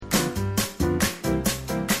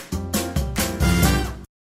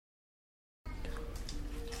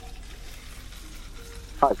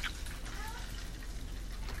Hi.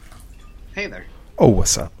 Hey there. Oh,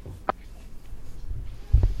 what's up?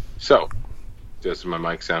 So, does my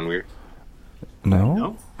mic sound weird? No?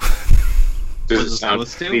 No? Does it sound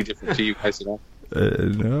any different to you guys at all?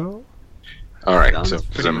 No. All right, Sounds so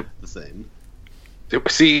pretty much the same.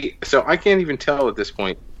 see, so I can't even tell at this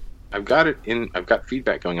point. I've got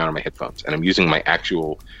feedback going on my headphones, and I'm using my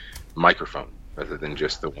actual microphone rather than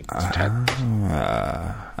just the one that's attached.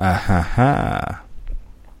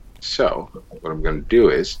 So, what I'm going to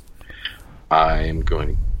do is, I'm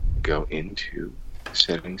going to go into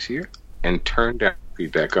settings here and turn down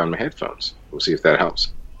feedback on my headphones. We'll see if that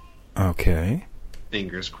helps. Okay.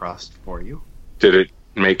 Fingers crossed for you. Did it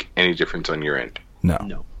make any difference on your end? No.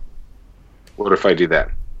 No. What if I do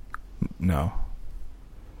that? No.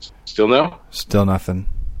 Still no? Still nothing.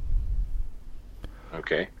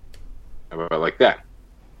 Okay. How about like that?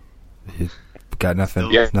 Got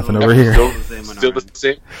nothing. Yeah. Nothing over here. Still the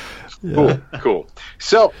same? Yeah. Cool.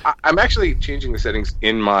 So, I'm actually changing the settings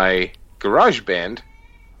in my GarageBand,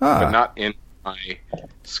 but not in my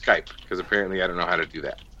Skype, because apparently I don't know how to do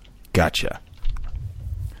that. Gotcha.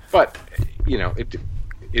 But, it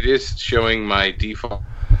is showing my default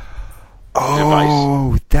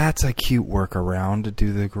Oh, that's a cute workaround to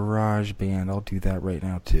do the GarageBand. I'll do that right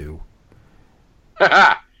now, too.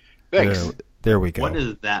 Thanks. There we go. What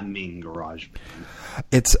does that mean, GarageBand?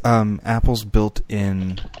 It's Apple's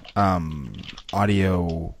built-in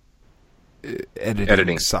audio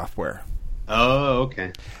editing software. Oh,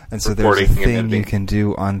 okay. And so there's a thing you can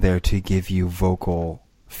do on there to give you vocal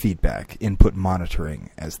feedback, input monitoring,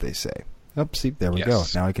 as they say. Oh, see, there we go.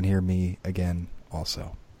 Now I can hear me again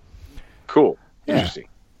also. Cool. Yeah. Interesting.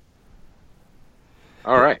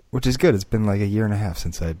 All right. Which is good. It's been like a year and a half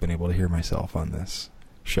since I've been able to hear myself on this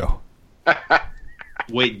show.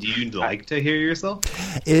 Wait, do you like to hear yourself?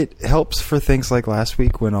 It helps for things like last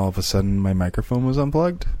week when all of a sudden my microphone was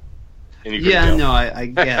unplugged. Yeah, no, I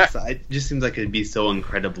guess. It just seems like it'd be so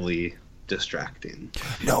incredibly distracting.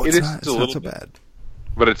 No, it's not so bad.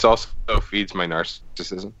 But it also feeds my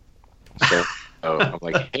narcissism. So I'm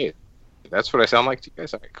like, hey, that's what I sound like to you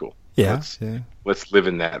guys? All right, cool. Yeah, Let's live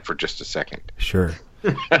in that for just a second. Sure.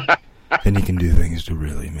 Then you can do things to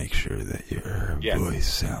really make sure that your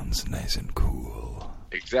voice sounds nice and cool.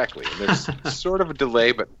 Exactly. And there's sort of a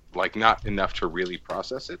delay, but like not enough to really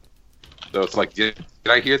process it. So it's like, did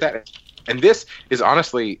I hear that? And this is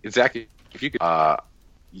honestly, exactly, if you could,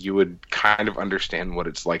 you would kind of understand what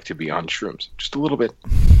it's like to be on shrooms. Just a little bit.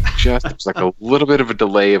 It's like a little bit of a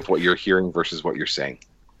delay of what you're hearing versus what you're saying.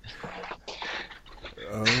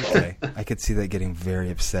 Okay. I could see that getting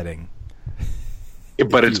very upsetting.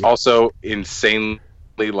 But it's also insanely,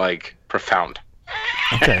 profound.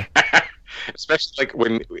 Okay. Especially,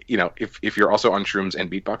 when, if you're also on shrooms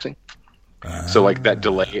and beatboxing. So, that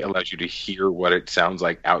delay allows you to hear what it sounds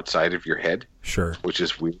like outside of your head. Sure. Which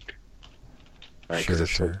is weird. Right?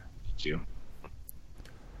 Sure.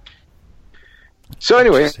 So,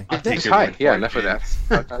 anyway, thanks. Hi. Yeah, enough of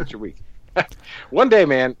that. How's your week? One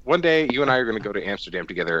day, you and I are going to go to Amsterdam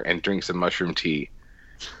together and drink some mushroom tea,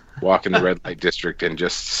 walk in the red light district, and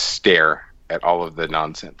just stare at all of the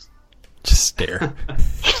nonsense. Just stare.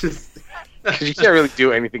 Because you can't really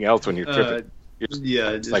do anything else when you're tripping.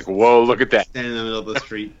 It's like, whoa, look at that. Standing in the middle of the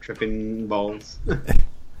street, tripping balls.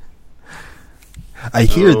 I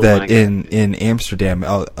hear that in Amsterdam,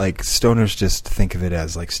 stoners just think of it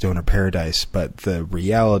as like stoner paradise, but the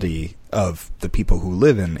reality of the people who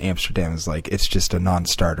live in Amsterdam is it's just a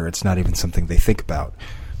non-starter. It's not even something they think about.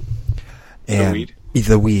 And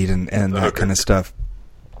the weed and that kind of stuff.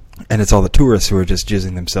 And it's all the tourists who are just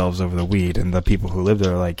jizzing themselves over the weed, and the people who live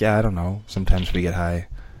there are like, yeah, I don't know, sometimes we get high.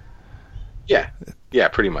 Yeah,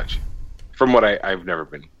 pretty much. From what I've never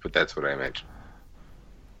been, but that's what I imagine.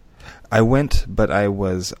 I went, but I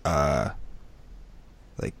was 9.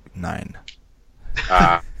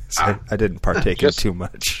 So I didn't partake in too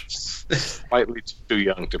much. Slightly too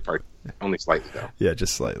young to partake. Only slightly, though. Yeah,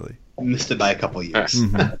 just slightly. Missed it by a couple years.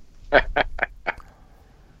 Mm-hmm.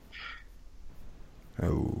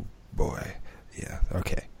 Oh, boy. Yeah,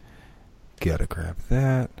 okay. Gotta grab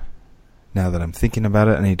that. Now that I'm thinking about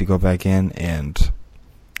it, I need to go back in, and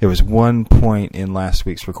there was one point in last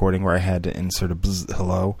week's recording where I had to insert a bzz,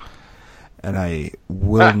 hello, and I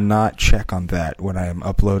will not check on that when I am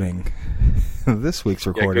uploading this week's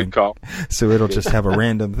recording. Good call. So it'll just have a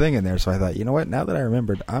random thing in there. So I thought, you know what? Now that I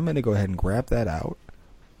remembered, I'm going to go ahead and grab that out.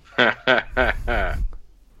 I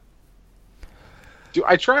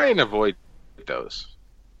try and avoid those.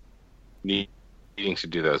 Needing to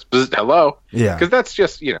do those. Hello? Yeah. Because that's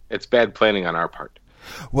just, it's bad planning on our part.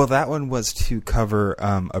 Well, that one was to cover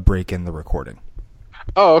a break in the recording.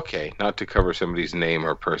 Oh, okay. Not to cover somebody's name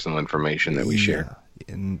or personal information that we share.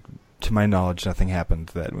 And to my knowledge, nothing happened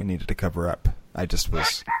that we needed to cover up. I just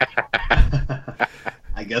was...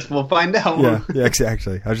 I guess we'll find out. Yeah,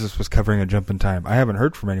 exactly. I just was covering a jump in time. I haven't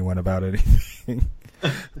heard from anyone about anything.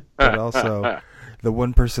 But also, the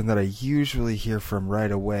one person that I usually hear from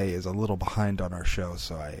right away is a little behind on our show,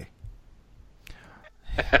 so I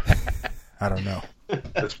don't know.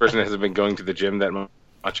 This person hasn't been going to the gym that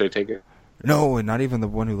much, I take it? No, and not even the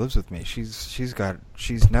one who lives with me. She's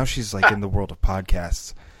like in the world of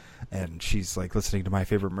podcasts, and she's like listening to My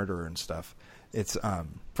Favorite Murderer and stuff. It's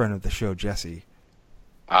friend of the show, Jesse.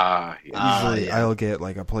 Usually I'll get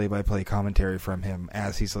like a play-by-play commentary from him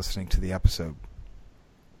as he's listening to the episode.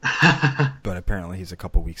 But apparently he's a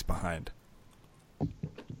couple weeks behind.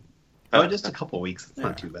 Oh, just a couple weeks. It's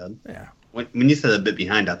not too bad. Yeah. When you said a bit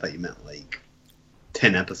behind, I thought you meant like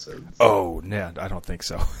 10 episodes. Oh, no, I don't think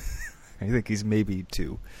so. I think he's maybe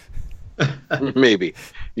 2. Maybe.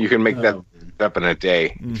 You can make that up in a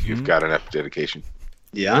day if you've got enough dedication.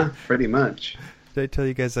 Yeah, pretty much. Did I tell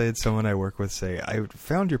you guys I had someone I work with say, I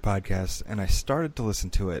found your podcast and I started to listen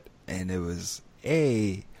to it, and it was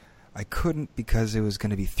I couldn't because it was going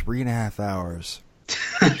to be 3.5 hours.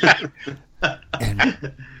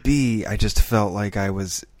 And B, I just felt like I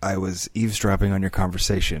was eavesdropping on your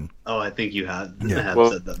conversation. Oh, I think you had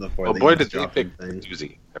said that before. Well, boy, did they pick a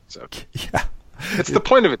doozy episode. Yeah. It's the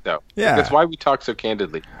point of it, though. Yeah. That's why we talk so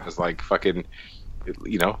candidly. It's like fucking...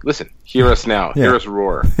 listen, hear us now. Yeah. Hear us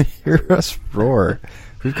roar. Hear us roar.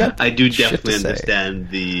 We've got I do shit definitely to say. understand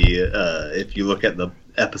if you look at the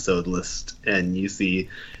episode list and you see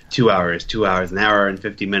 2 hours, an hour and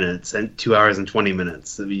 50 minutes, and 2 hours and 20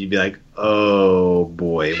 minutes, you'd be like, oh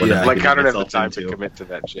boy. What Yeah. am Like, I don't have the myself time into? to commit to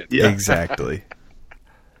that shit. Yeah. Exactly.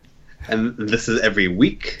 And this is every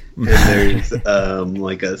week, and there's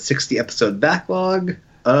like a 60 episode backlog.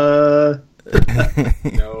 No.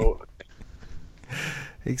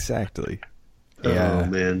 Exactly. Oh Yeah.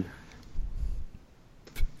 man.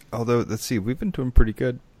 Although, let's see, we've been doing pretty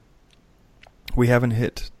good. We haven't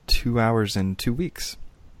hit 2 hours in 2 weeks.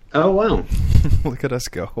 Oh wow. Look at us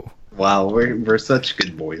go. Wow, we're such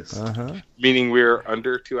good boys. Uh-huh. Meaning we're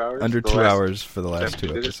under 2 hours? Under for the 2 last- hours for the last 2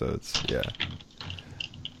 did it? episodes. Yeah.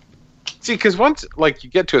 See, because once like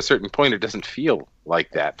you get to a certain point, it doesn't feel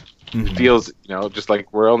like that. Mhm. It feels, just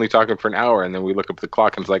like we're only talking for an hour, and then we look up the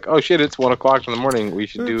clock and it's like, oh shit, it's 1 o'clock in the morning. We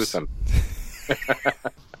should do Oops. something.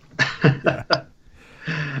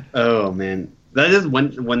 Oh man, that is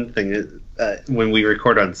one thing. When we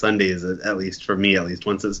record on Sundays, at least for me,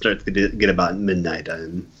 once it starts to get about midnight,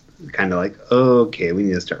 I'm kind of like, okay, we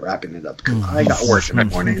need to start wrapping it up because I got work in the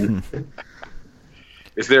morning.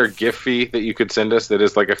 Is there a GIF feed that you could send us that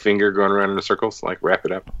is like a finger going around in a circle? So, like, wrap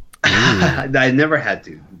it up. I never had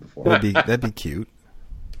to before. That'd be cute.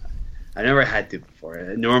 I never had to before.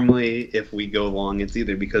 Normally, if we go long, it's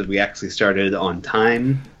either because we actually started on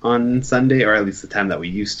time on Sunday, or at least the time that we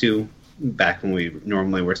used to, back when we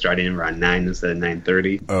normally were starting around 9 instead of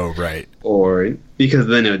 9:30. Oh, right. Or because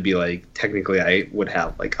then it would be like, technically I would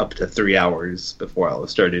have like up to 3 hours before I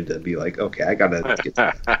was starting to be like, okay, I gotta get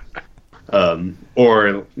to that.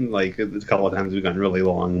 Or like a couple of times we've gone really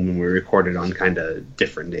long when we recorded on kind of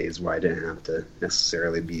different days where I didn't have to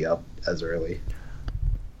necessarily be up as early.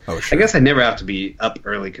 Oh, sure. I guess I never have to be up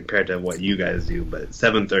early compared to what you guys do, but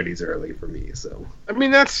 7:30 is early for me. So I mean,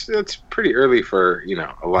 that's pretty early for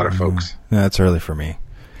a lot of folks. That's early for me.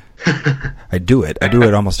 I do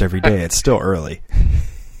it almost every day. It's still early.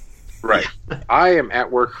 Right. I am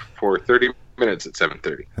at work for 30 minutes at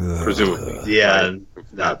 7:30, presumably. yeah, I've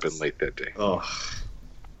not been late that day. Oh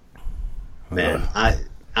man,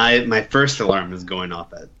 I my first alarm is going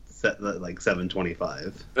off at like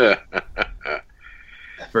 7:25.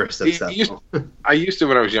 First of several. I used to,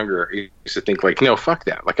 when I was younger, I used to think like, no, fuck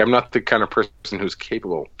that. Like, I'm not the kind of person who's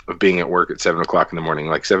capable of being at work at 7 o'clock in the morning.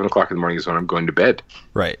 Like, 7 o'clock in the morning is when I'm going to bed.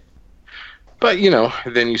 Right. But,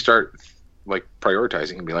 then you start like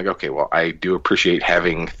prioritizing and be like, okay, well, I do appreciate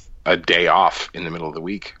having a day off in the middle of the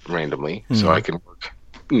week randomly, so I can work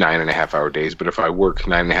 9.5-hour days. But if I work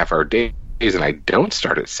 9.5-hour days and I don't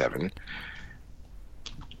start at 7,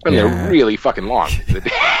 then they're really fucking long.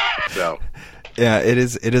 So. Yeah, it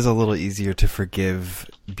is a little easier to forgive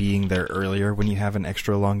being there earlier when you have an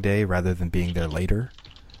extra long day rather than being there later.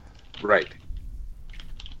 Right.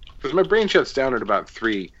 Because my brain shuts down at about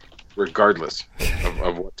 3 regardless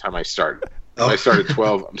of what time I start. If I start at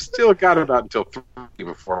 12, I'm still got about until 3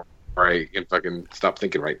 before I can fucking stop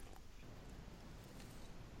thinking right.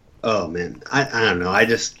 Oh man, I don't know. I've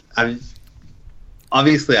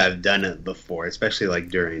done it before, especially like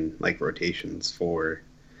during like rotations for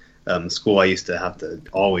school, I used to have to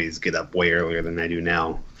always get up way earlier than I do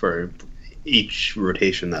now for each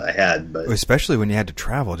rotation that I had. But especially when you had to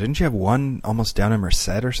travel. Didn't you have one almost down in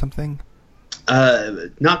Merced or something?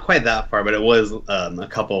 Not quite that far, but it was a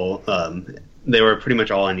couple. They were pretty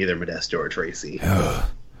much all in either Modesto or Tracy. So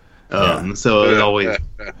it was always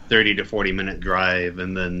 30 to 40 minute drive,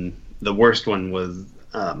 and then the worst one was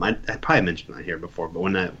I probably mentioned that here before, but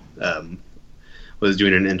when I was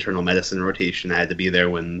doing an internal medicine rotation, I had to be there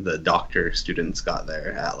when the doctor students got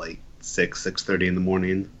there at like 6:30 in the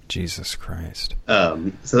morning. Jesus Christ.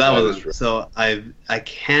 So that was so I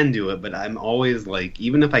can do it, but I'm always like,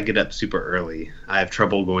 even if I get up super early, I have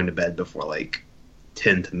trouble going to bed before like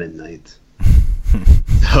 10 to midnight.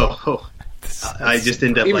 So I just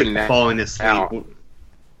end up like falling asleep. Now.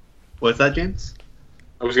 What's that, James?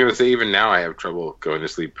 I was going to say, even now I have trouble going to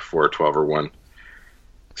sleep before 12 or 1.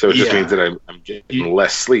 So it just means that I'm getting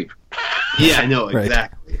less sleep. Yeah, I know, Right.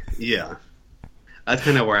 exactly. Yeah. That's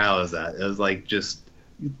kind of where I was at. It was like just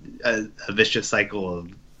a vicious cycle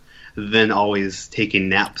of then always taking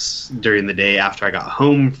naps during the day after I got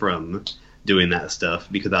home from doing that stuff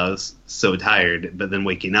because I was so tired, but then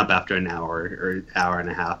waking up after an hour or hour and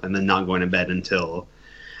a half and then not going to bed until,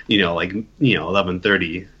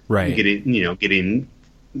 11:30. Right. Getting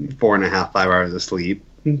 4.5, 5 hours of sleep,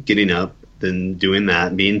 getting up, then doing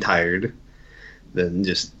that, being tired, then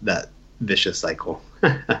just that vicious cycle.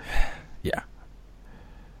 Yeah.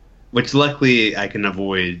 Which luckily I can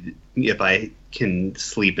avoid if I can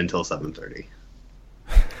sleep until 7:30.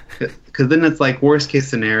 Because then it's like, worst case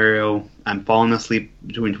scenario, I'm falling asleep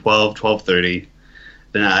between 12:30.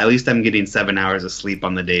 Then at least I'm getting 7 hours of sleep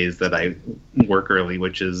on the days that I work early,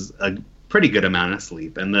 which is a pretty good amount of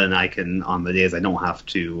sleep. And then I can, on the days I don't have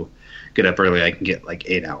to get up early, I can get like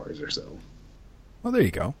 8 hours or so. Well, there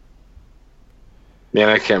you go. Man,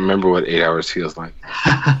 I can't remember what 8 hours feels like.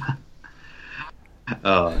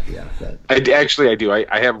 Oh, yeah. I do.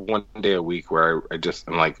 I have one day a week where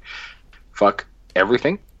I'm like, fuck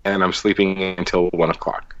everything, and I'm sleeping until 1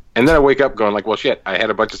 o'clock. And then I wake up going like, well, shit, I had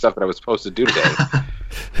a bunch of stuff that I was supposed to do today,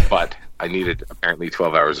 but I needed apparently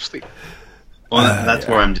 12 hours of sleep. Well, that's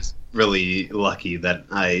where I'm just really lucky that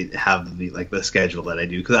I have the schedule that I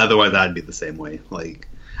do, because otherwise I'd be the same way. Like,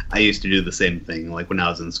 I used to do the same thing, like when I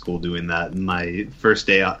was in school doing that. My first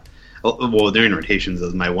day off, well, during rotations,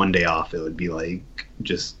 as my one day off, it would be like,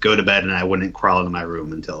 just go to bed, and I wouldn't crawl into my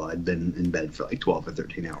room until I'd been in bed for like 12 or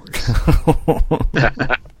 13 hours.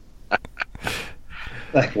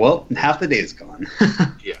 Like, well, half the day's gone.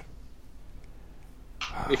 Yeah.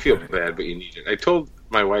 You feel bad, but you need it. I told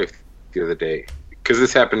my wife the other day, because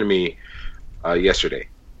this happened to me yesterday.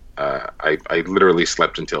 I literally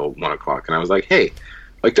slept until 1 o'clock, and I was like, hey,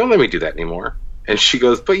 like, don't let me do that anymore. And she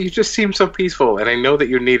goes, but you just seem so peaceful, and I know that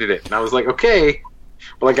you needed it. And I was like, okay.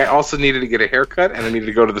 But, like, I also needed to get a haircut, and I needed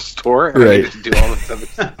to go to the store, and I needed to do all this other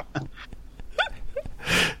stuff.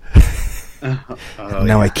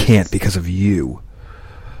 Now I can't because of you.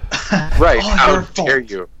 Right. How dare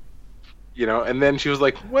you? And then she was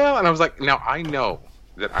like, well, and I was like, now I know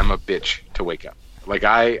that I'm a bitch to wake up. Like,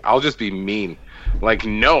 I'll just be mean. Like,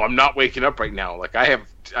 no, I'm not waking up right now. Like, I'm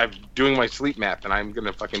doing my sleep math, and I'm going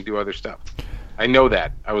to fucking do other stuff. I know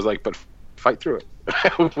that. I was like, but fight through it.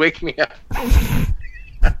 Wake me up.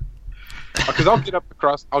 Because I'll get up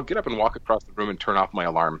and walk across the room and turn off my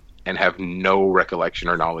alarm and have no recollection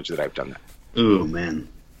or knowledge that I've done that. Ooh, man.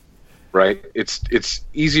 Right? It's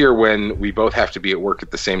easier when we both have to be at work at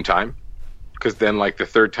the same time. Because then, like, the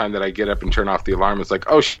third time that I get up and turn off the alarm, it's like,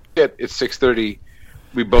 oh, shit, it's 6:30.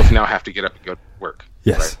 We both now have to get up and go to work.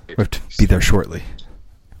 Yes, right? we have to be there shortly.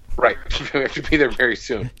 Right. We have to be there very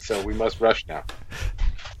soon, so we must rush now.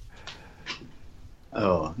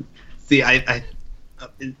 Oh. See, I'm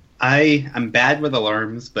bad with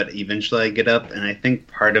alarms, but eventually I get up, and I think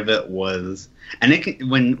part of it was, and it can,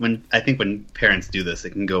 when parents do this,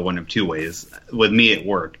 it can go one of two ways. With me, it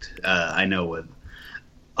worked. I know with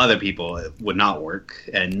other people, it would not work,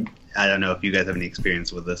 and I don't know if you guys have any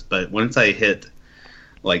experience with this, but once I hit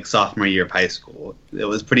like sophomore year of high school, it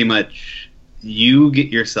was pretty much you get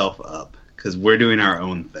yourself up because we're doing our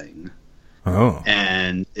own thing. Oh.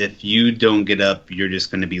 And if you don't get up, you're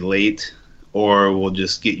just going to be late, or we'll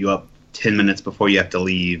just get you up 10 minutes before you have to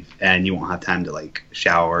leave, and you won't have time to like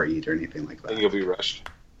shower or eat or anything like that. And you'll be rushed.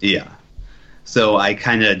 Yeah. So I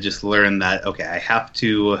kind of just learned that, okay, I have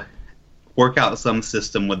to work out some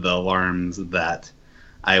system with the alarms that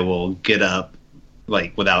I will get up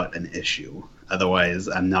like without an issue. Otherwise,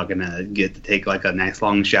 I'm not going to get to take like a nice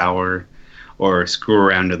long shower or screw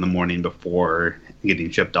around in the morning before getting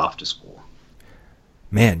shipped off to school.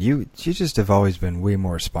 Man, you just have always been way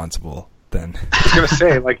more responsible then. I was gonna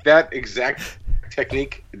say, like, that exact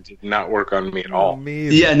technique did not work on me at all. Me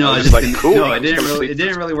either. Yeah, no, I I was just like, didn't, cool. no, it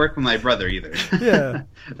didn't really work with my brother either. Yeah.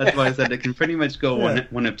 That's why I said it can pretty much go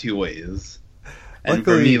one of two ways. And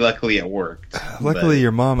Luckily- for me, luckily, it worked. Luckily, But-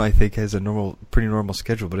 your mom, I think, has a pretty normal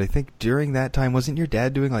schedule. But I think during that time, wasn't your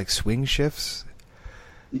dad doing like swing shifts?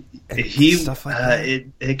 And stuff like that?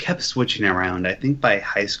 It kept switching around. I think by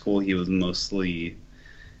high school he was mostly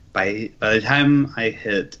by the time I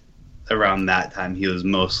hit around that time he was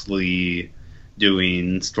mostly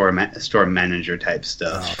doing store manager type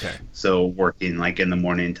stuff. Oh, okay. So working like in the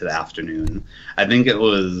morning to the afternoon. I think it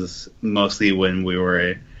was mostly when we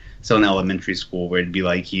were still in elementary school where it'd be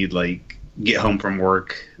like he'd like get home from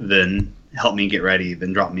work, then help me get ready,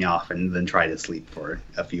 then drop me off, and then try to sleep for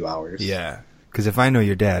a few hours. Yeah. Because if I know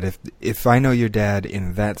your dad, if I know your dad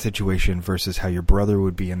in that situation versus how your brother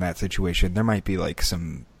would be in that situation, there might be like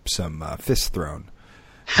some fists thrown.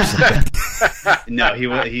 Or something. No,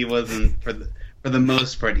 he wasn't for the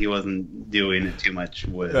most part. He wasn't doing it too much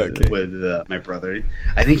with my brother.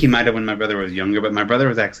 I think he might have when my brother was younger, but my brother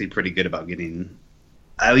was actually pretty good about getting,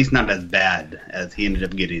 at least not as bad as he ended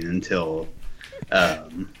up getting until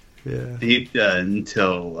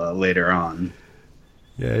later on.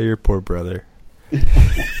 Yeah, your poor brother.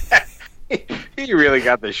 He really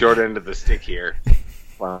got the short end of the stick here.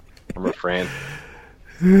 Wow, farmer Fran.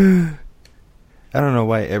 I don't know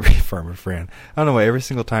why every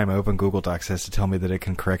single time I open Google Docs has to tell me that it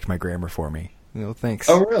can correct my grammar for me. Thanks.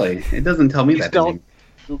 Oh, really? It doesn't tell me Please that. don't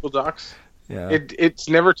Google Docs. Yeah. It's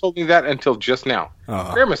never told me that until just now.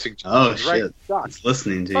 Oh. Grammar suggestions. Oh, right? shit. Docs. It's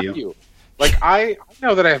listening to Fuck you. you. Like, I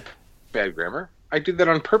know that I have bad grammar. I did that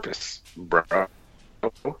on purpose, bro.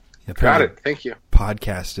 Yeah, Got it. Thank you.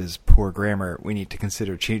 Podcast is poor grammar. We need to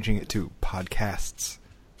consider changing it to podcasts.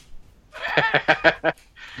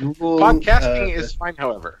 Google, Podcasting is fine,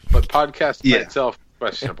 however, but podcast Yeah. by itself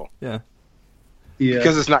questionable Yeah. yeah.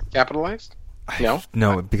 because it's not capitalized. No,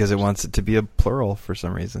 No, because it wants it to be a plural for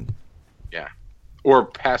some reason. yeah, or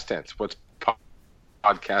past tense. What's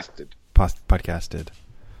podcasted? Podcasted.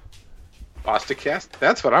 Posticast?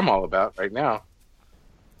 That's what I'm all about right now.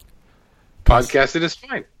 Podcasted is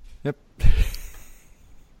fine. Yep.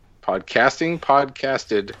 Podcasting,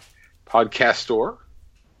 podcasted, podcastor.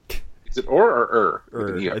 Is it or? With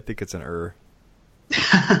an E? I think it's an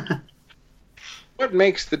What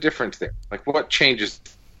makes the difference there? Like, what changes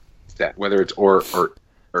that? Whether it's or,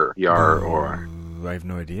 yar, or. I have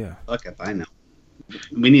no idea. Look, if I know.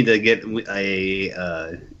 We need to get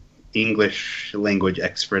a English language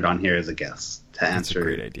expert on here as a guest to That's answer a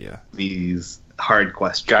great idea. these hard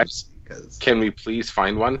questions. Guys, because can we please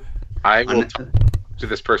find one? I will talk to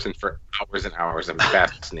this person for hours and hours. I'm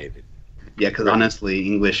fascinated. yeah, because honestly,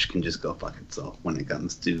 English can just go fuck itself when it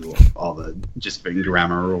comes to all the just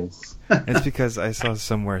grammar rules. It's because I saw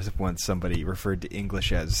somewhere once somebody referred to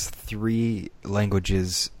English as 3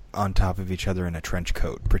 languages on top of each other in a trench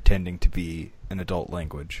coat, pretending to be an adult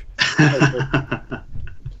language.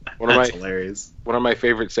 That's hilarious. One of my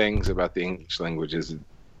favorite sayings about the English language is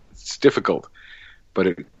it's difficult, but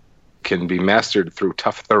it can be mastered through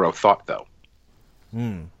tough, thorough thought, though.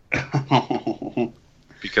 Hmm.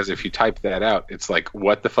 Because if you type that out, it's like,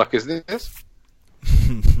 what the fuck is this?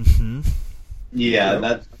 Yeah,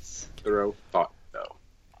 that's Thorough thought, though.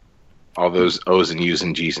 All those O's and U's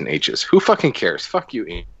and G's and H's. Who fucking cares? Fuck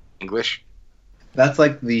you, English.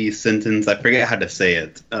 like the sentence. I forget how to say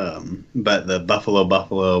it, but the buffalo thing.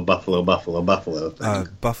 Buffalo, buffalo,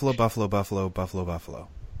 buffalo, buffalo, buffalo.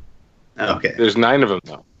 Okay. There's 9 of them,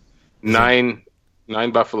 though. Nine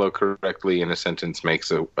buffalo correctly in a sentence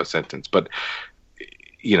makes a sentence, but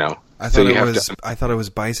I so thought you it have was. to. I thought it was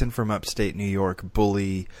bison from upstate New York.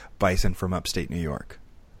 Bully bison from upstate New York.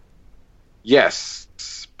 Yes,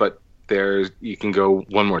 but you can go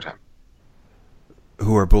one more time.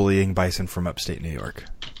 Who are bullying bison from upstate New York?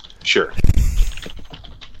 Sure.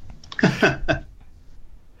 All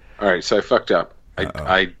right, so I fucked up.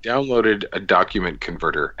 I downloaded a document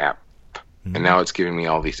converter app, and now it's giving me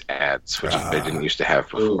all these ads, which I didn't used to have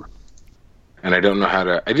before. And I don't know how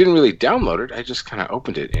to. I didn't really download it. I just kind of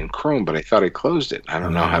opened it in Chrome, but I thought I closed it. I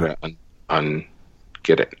don't know how to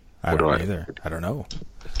get it. I don't either. I don't know.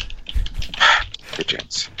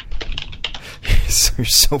 Gents. So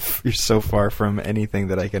you're so far from anything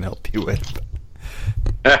that I can help you with.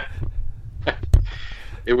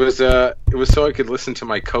 It was so I could listen to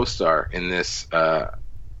my co-star in this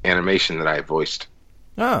animation that I voiced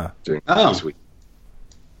during this week.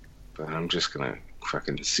 But I'm just gonna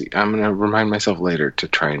fucking see. I'm gonna remind myself later to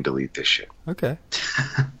try and delete this shit. Okay.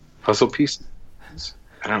 Puzzle pieces.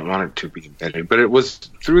 I don't want it to be embedded, but it was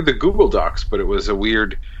through the Google Docs. But it was a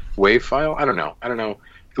weird WAV file. I don't know.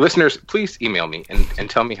 Listeners, please email me and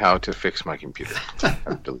tell me how to fix my computer.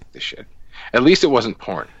 Delete this shit. At least it wasn't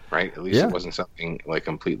porn, right? At least it wasn't something like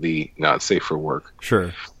completely not safe for work.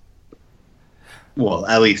 Sure. Well,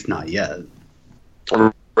 at least not yet.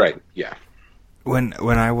 Right, yeah. When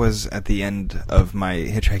I was at the end of my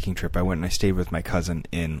hitchhiking trip, I went and I stayed with my cousin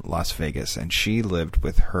in Las Vegas, and she lived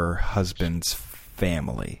with her husband's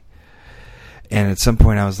family. And at some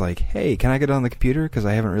point I was like, hey, can I get on the computer? Because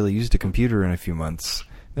I haven't really used a computer in a few months.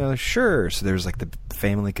 They're like, sure. So there's like the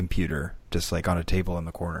family computer just like on a table in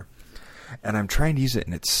the corner. And I'm trying to use it,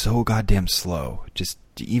 and it's so goddamn slow. Just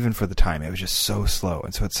even for the time, it was just so slow.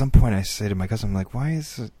 And so at some point I say to my cousin, I'm like,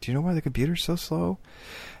 do you know why the computer's so slow?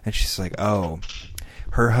 And she's like, oh,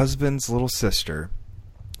 her husband's little sister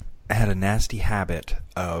had a nasty habit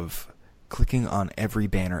of clicking on every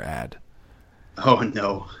banner ad. Oh,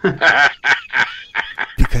 no.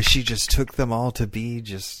 Because she just took them all to be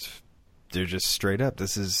they're just straight up.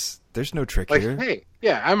 There's no trick here. Hey,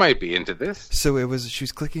 yeah, I might be into this. So she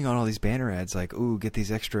was clicking on all these banner ads like, ooh, get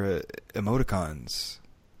these extra emoticons.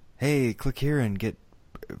 Hey, click here and get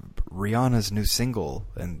Rihanna's new single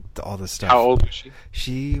and all this stuff. How old was she?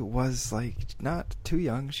 She was like not too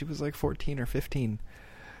young. She was like 14 or 15.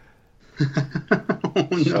 Oh,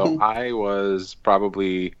 no. So I was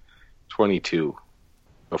probably 22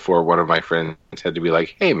 before one of my friends had to be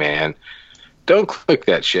like, hey, man, don't click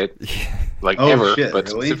that shit. Like, ever, shit, but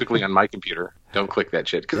really? specifically on my computer. Don't click that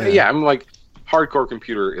shit. Because, I'm like hardcore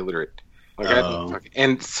computer illiterate. Like,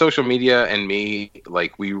 and social media and me,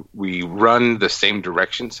 like, we run the same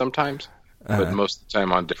direction sometimes, but most of the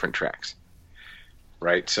time on different tracks.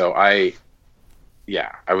 Right? So I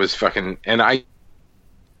was fucking... And I used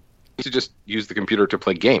to just use the computer to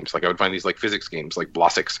play games. Like, I would find these, like, physics games, like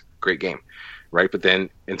Blossix, great game. Right, but then,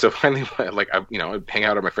 and so finally, like, I'd hang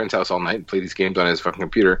out at my friend's house all night and play these games on his fucking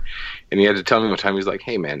computer, and he had to tell me one time, he's like,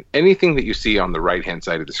 hey, man, anything that you see on the right-hand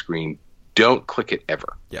side of the screen, don't click it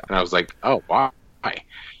ever. Yeah. And I was like, oh, why?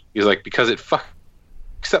 He was like, because it fucks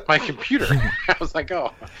up my computer. I was like,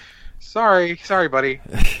 oh, sorry, buddy.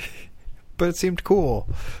 But it seemed cool.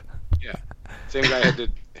 Yeah. Same guy had to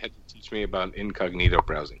teach me about incognito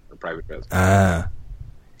browsing, or private browsing.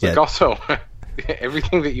 It's like, also...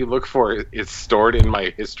 everything that you look for is stored in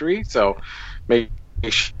my history, so make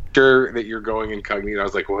sure that you're going incognito. I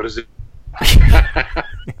was like, what is it?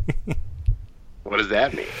 What does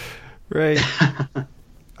that mean? Right. I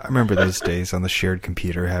remember those days on the shared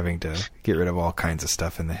computer having to get rid of all kinds of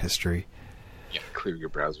stuff in the history. Yeah, clear your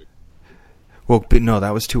browser. Well, but no,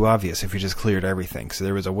 that was too obvious if you just cleared everything. So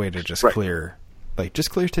there was a way to just clear, like,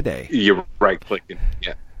 just clear today. You're right-clicking,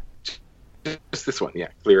 yeah. Just this one, yeah.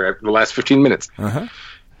 Clear the last 15 minutes. Uh-huh.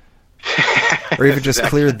 Or even just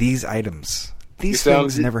clear these items. These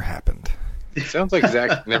things never happened. It sounds like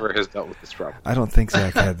Zach never has dealt with this problem. I don't think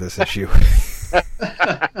Zach had this issue.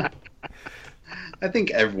 I think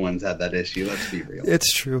everyone's had that issue, let's be real.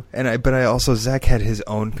 It's true. But I also, Zach had his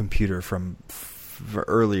own computer from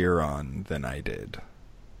earlier on than I did.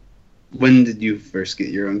 When did you first get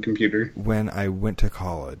your own computer? When I went to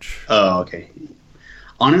college. Oh, okay.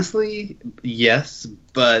 Honestly, yes,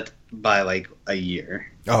 but by like a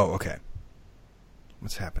year. Oh, okay.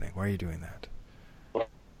 What's happening? Why are you doing that?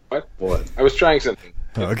 What? I was trying something.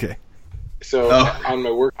 Oh, okay. So on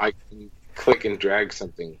my work, I can click and drag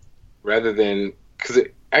something rather than... Because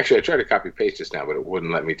actually, I tried to copy paste just now, but it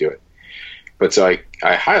wouldn't let me do it. But so I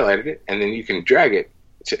highlighted it, and then you can drag it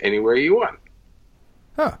to anywhere you want.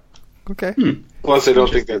 Huh. Okay. Plus, I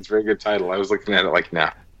don't think that's a very good title. I was looking at it like,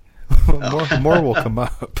 nah. More will come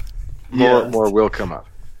up. More will come up.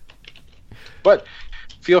 But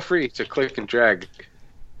feel free to click and drag.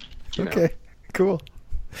 Okay, cool.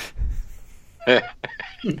 I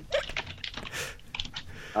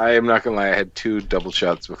am not going to lie, I had 2 double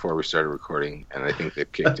shots before we started recording, and I think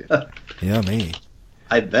they've kicked it. Yeah, me.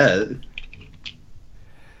 I bet.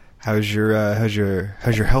 How's your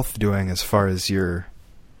health doing as far as your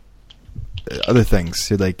other things?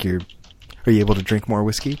 Are you able to drink more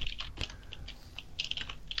whiskey?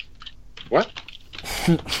 What?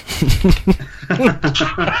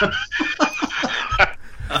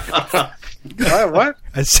 What?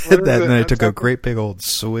 I said that, and then I took a great big old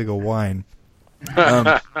swig of wine.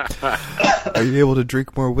 Are you able to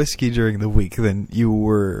drink more whiskey during the week than you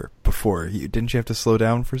were before? Didn't you have to slow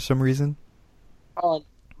down for some reason?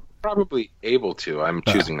 Probably able to. I'm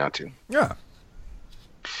choosing not to. Yeah.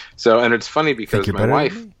 So, and it's funny because my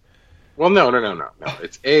wife... Well, no.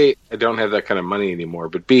 It's A, I don't have that kind of money anymore,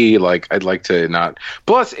 but B, like, I'd like to not...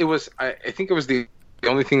 Plus, it was... I think it was the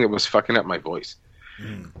only thing that was fucking up my voice.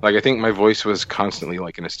 Like, I think my voice was constantly,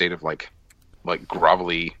 like, in a state of, like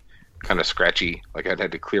grovelly... kind of scratchy, like I'd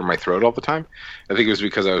had to clear my throat all the time. I think it was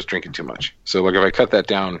because I was drinking too much. So like if I cut that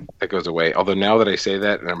down, that goes away. Although now that I say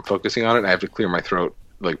that and I'm focusing on it, I have to clear my throat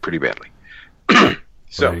like pretty badly.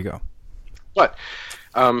 So there you go. But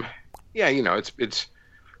yeah,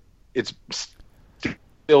 it's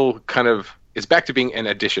still kind of, it's back to being an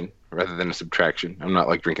addition rather than a subtraction. I'm not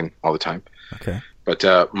like drinking all the time. Okay. But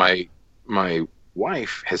my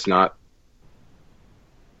wife has not,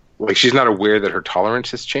 like, she's not aware that her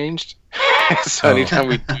tolerance has changed. So anytime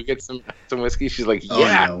we do get some whiskey, she's like,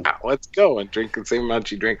 yeah, let's go, and drink the same amount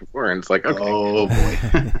she drank before. And it's like, okay. Oh, boy.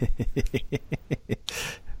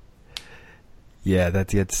 Yeah,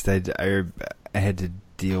 I had to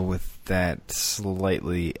deal with that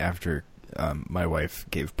slightly after my wife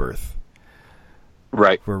gave birth.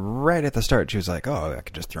 Right. We're right at the start. She was like, "Oh, I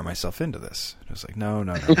could just throw myself into this." I was like, "No."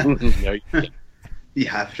 No, you can't.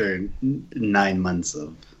 Yeah, after 9 months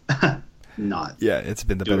of not. Yeah, it's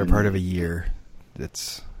been the better part of a year.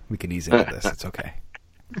 We can ease into this. It's okay.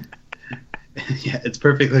 Yeah, it's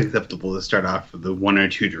perfectly acceptable to start off with the 1 or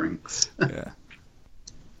 2 drinks. Yeah.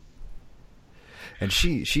 And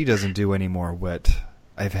she doesn't do any more what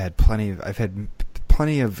I've had plenty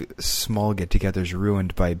of small get-togethers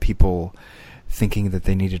ruined by people thinking that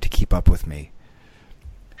they needed to keep up with me.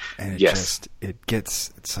 And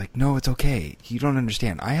it's like, no, it's okay. You don't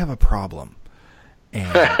understand. I have a problem.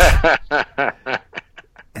 And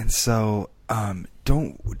and so don't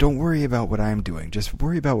worry about what I'm doing. Just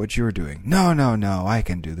worry about what you're doing. No, I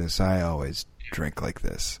can do this. I always drink like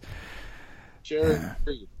this. Sure,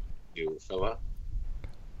 you fella.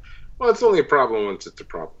 Well, it's only a problem once it's a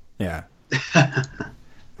problem. Yeah.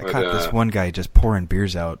 I caught this one guy just pouring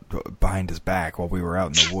beers out behind his back while we were out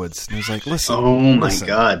in the woods. And he was like, listen. Oh, my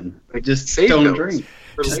God. Just don't drink.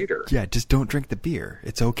 For later. Yeah, just don't drink the beer.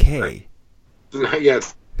 It's okay. Right.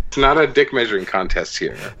 It's not a dick measuring contest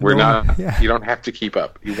here. You don't have to keep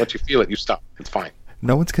up. Once you feel it, you stop. It's fine.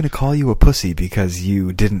 No one's going to call you a pussy because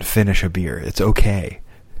you didn't finish a beer. It's okay.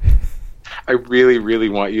 I really, really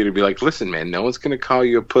want you to be like, listen, man, no one's going to call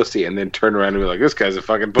you a pussy, and then turn around and be like, this guy's a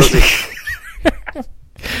fucking pussy.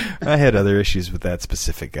 I had other issues with that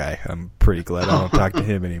specific guy. I'm pretty glad I don't talk to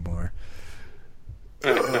him anymore.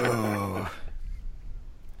 Oh.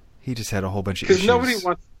 He just had a whole bunch of issues. Because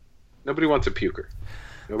nobody wants a puker.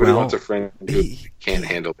 Nobody wants a friend who can't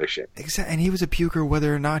handle their shit. Exactly, and he was a puker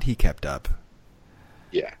whether or not he kept up.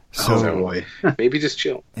 Yeah. So maybe just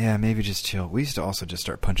chill. Yeah, maybe just chill. We used to also just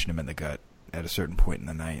start punching him in the gut at a certain point in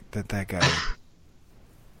the night. That guy,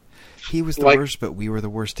 he was the worst, but we were the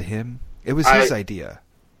worst to him. It was his idea.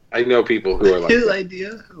 I know people who are like his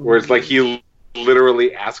idea, where it's like he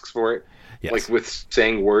literally asks for it, yes. Like with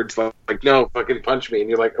saying words like "no, fucking punch me," and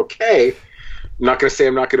you're like, okay, I'm not going to say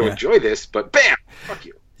I'm not going to enjoy this, but bam, fuck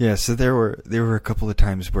you. Yeah, so there were a couple of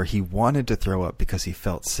times where he wanted to throw up because he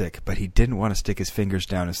felt sick, but he didn't want to stick his fingers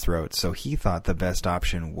down his throat, so he thought the best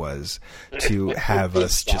option was to have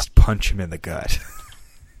us just punch him in the gut.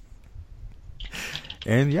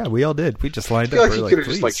 And yeah, we all did. We just lined I feel up. like you could have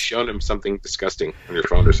just shown him something disgusting on your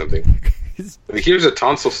phone or something. Like, here's a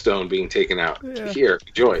tonsil stone being taken out. Yeah. Here,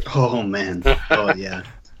 enjoy. Oh man. Oh yeah.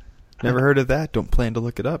 Never heard of that. Don't plan to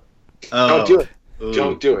look it up. Don't do it. Ooh.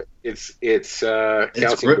 Don't do it. It's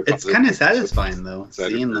kind of satisfying though,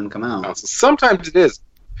 seeing them come out. Sometimes it is,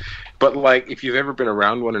 but like if you've ever been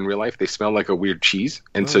around one in real life, they smell like a weird cheese,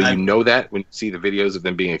 and so you know that when you see the videos of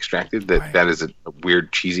them being extracted, that is a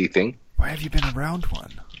weird cheesy thing. Why have you been around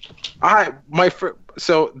one?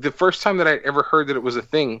 So the first time that I ever heard that it was a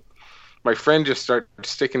thing, my friend just started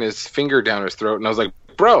sticking his finger down his throat, and I was like,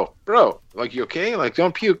 bro, like, you okay? Like,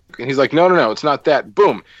 don't puke. And he's like, no, it's not that.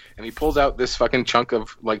 Boom. And he pulls out this fucking chunk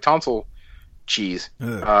of, like, tonsil cheese.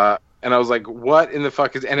 And I was like, what in the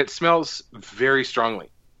fuck is... And it smells very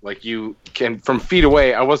strongly. Like, you can... From feet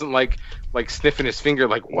away, I wasn't, like sniffing his finger,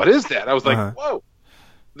 like, what is that? I was like, whoa, what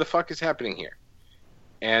the fuck is happening here?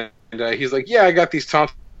 And he's like, yeah, I got these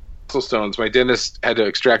tonsil stones. My dentist had to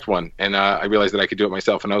extract one. And I realized that I could do it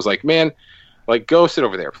myself. And I was like, man... Like, go sit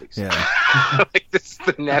over there, please. Yeah. Like, this is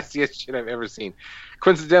the nastiest shit I've ever seen.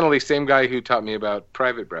 Coincidentally, same guy who taught me about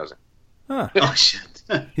private browsing. Huh. Oh, shit.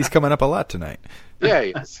 He's coming up a lot tonight. Yeah,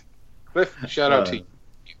 he is. Cliff, shout out to you.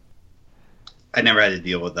 I never had to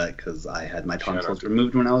deal with that because I had my tonsils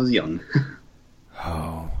removed when I was young.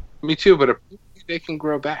 Oh. Me too, but they can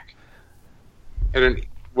grow back. And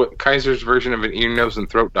Kaiser's version of an ear, nose, and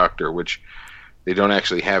throat doctor, which they don't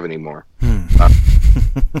actually have anymore.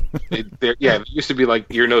 They used to be like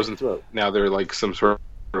ear, nose, and throat. Now they're like some sort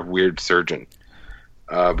of weird surgeon.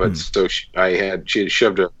 So she had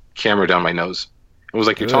shoved a camera down my nose. It was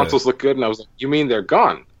like, your tonsils look good, and I was like, you mean they're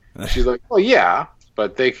gone? And she's like, well, yeah,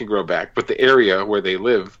 but they can grow back. But the area where they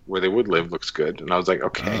would live, looks good. And I was like,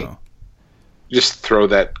 okay. Oh. Just throw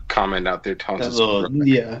that comment out there. Tonsils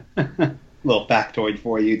little factoid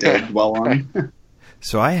for you to dwell on.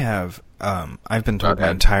 So I have, I've been told my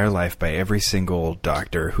entire life by every single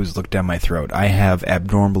doctor who's looked down my throat, I have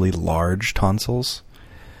abnormally large tonsils.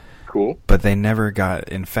 Cool. But they never got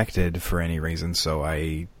infected for any reason, so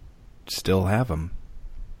I still have them.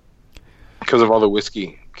 Because of all the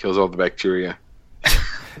whiskey. Kills all the bacteria.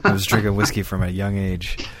 I was drinking whiskey from a young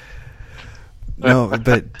age. No,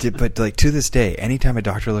 but like to this day, anytime a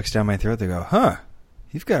doctor looks down my throat, they go, "Huh,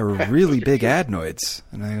 you've got really big adenoids,"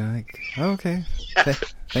 and I'm like, oh, "Okay,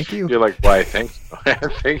 thank you." You're like, "Why?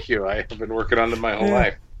 Thank you. I have been working on it my whole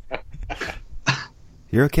life."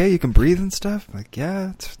 You're okay? You can breathe and stuff? I'm like,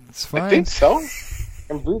 yeah, it's fine. I think so.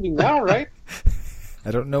 I'm breathing now, right?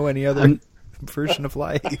 I don't know any other version of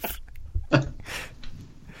life. One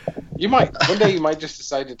day you might just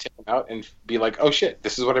decide to take them out and be like, "Oh shit,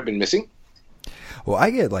 this is what I've been missing." Well, I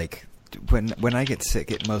get like when I get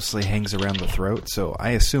sick, it mostly hangs around the throat, so I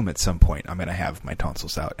assume at some point I'm going to have my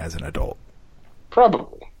tonsils out as an adult.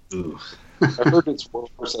 Probably. I've heard it's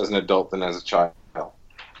worse as an adult than as a child.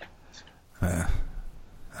 I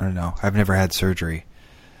don't know. I've never had surgery.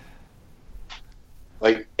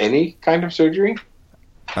 Like any kind of surgery?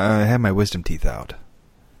 I had my wisdom teeth out.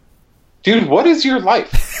 Dude, what is your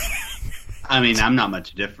life? I mean, I'm not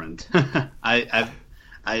much different.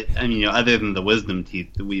 I mean, other than the wisdom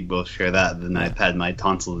teeth, we both share that. Then I've had my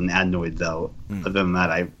tonsils and adenoids out. Other than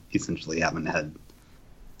that, I essentially haven't had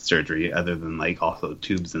surgery. Other than like also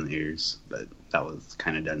tubes in the ears, but that was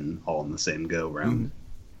kind of done all in the same go round.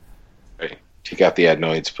 Right. Take out the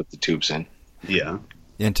adenoids, put the tubes in. Yeah.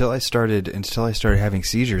 Until I started having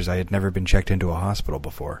seizures, I had never been checked into a hospital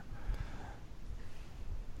before.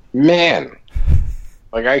 Man,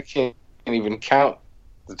 like I can't even count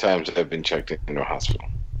the times I've been checked into a hospital.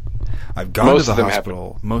 I've gone to the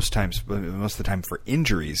hospital most of the time for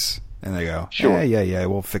injuries, and they go, sure. yeah,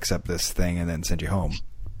 we'll fix up this thing and then send you home.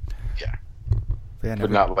 Yeah.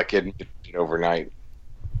 But not like admitted overnight.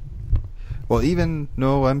 Well,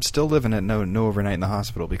 I'm still living at no overnight in the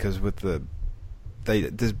hospital because with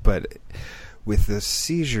but with the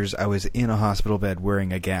seizures, I was in a hospital bed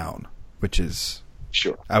wearing a gown, which is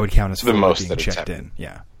sure I would count as the most being checked in.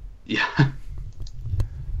 Yeah.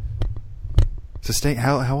 So,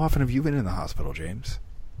 how often have you been in the hospital, James?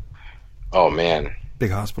 Oh man,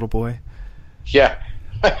 big hospital boy. Yeah,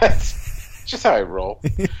 that's just how I roll.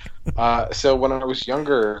 So when I was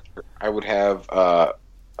younger, I would have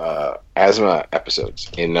asthma episodes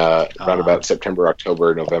in around about September,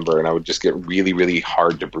 October, November, and I would just get really, really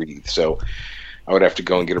hard to breathe. So I would have to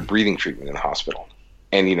go and get a breathing treatment in the hospital.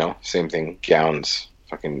 And, same thing, gowns.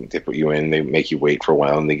 Fucking, they put you in, they make you wait for a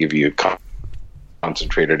while, and they give you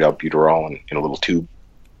concentrated albuterol in a little tube.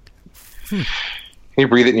 You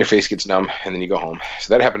breathe it, and your face gets numb, and then you go home.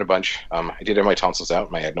 So that happened a bunch. I did have my tonsils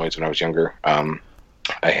out, my adenoids when I was younger.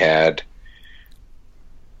 I had,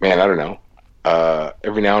 I don't know.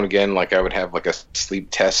 Every now and again, like I would have like a sleep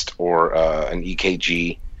test or an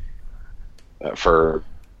EKG for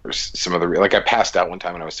some other. Like I passed out one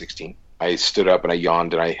time when I was 16. I stood up and I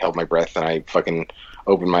yawned and I held my breath and I fucking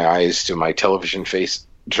opened my eyes to my television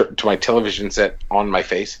set on my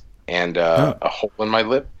face and a hole in my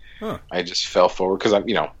lip. I just fell forward because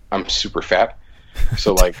I'm super fat,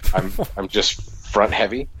 so like I'm just front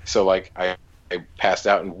heavy. So like I passed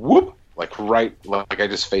out and whoop. Like I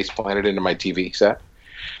just face planted into my TV set.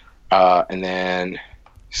 And then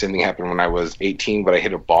same thing happened when I was 18, but I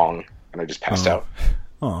hit a bong and I just passed out.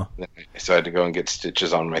 So I had to go and get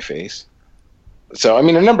stitches on my face. So, a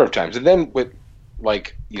number of times. And then with,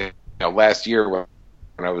 last year when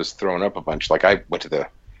I was throwing up a bunch, like I went to the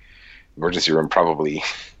emergency room probably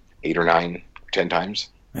 8 or 9, 10 times.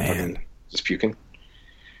 Man. Just puking.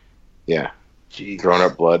 Yeah. Jeez. Throwing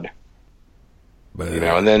up blood.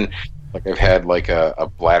 And then... Like I've had like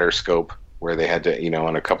a bladder scope where they had to,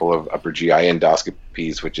 on a couple of upper GI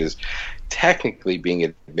endoscopies, which is technically being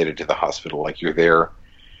admitted to the hospital. Like you're there,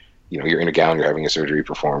 you're in a gown, you're having a surgery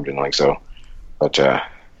performed and like so. But,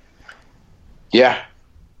 yeah, I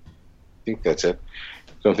think that's it.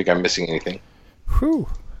 Don't think I'm missing anything. Whew.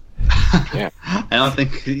 Yeah. I don't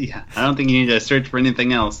think you need to search for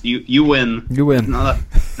anything else. You win. You win. Not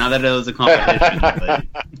that it was a competition, but...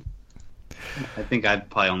 I think I've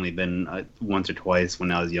probably only been once or twice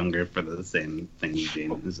when I was younger for the same thing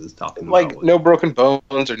James is talking about. Like no broken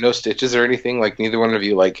bones or no stitches or anything? Like neither one of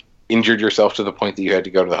you like injured yourself to the point that you had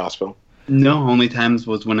to go to the hospital? No, only times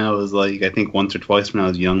was when I was like, I think once or twice when I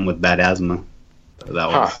was young with bad asthma.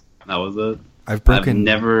 That was it. I've broken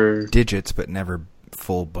digits but never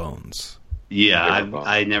full bones. Yeah,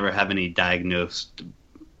 I never have any diagnosed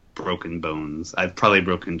broken bones. I've probably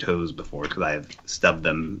broken toes before because I've stubbed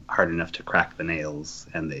them hard enough to crack the nails,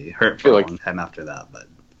 and they hurt for a long time after that. But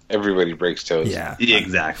everybody breaks toes. Yeah,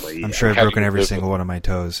 exactly. I'm sure I've broken every single one of my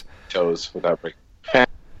toes. Toes without breaking.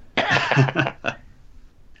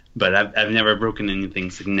 But I've never broken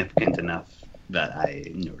anything significant enough that I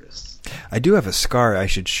noticed. I do have a scar I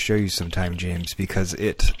should show you sometime, James, because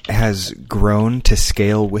it has grown to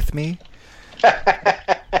scale with me.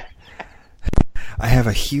 I have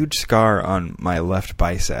a huge scar on my left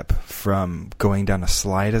bicep from going down a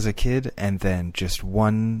slide as a kid, and then just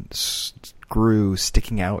one screw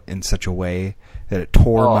sticking out in such a way that it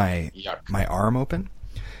tore my arm open.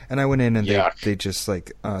 And I went in and they just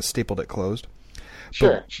like stapled it closed.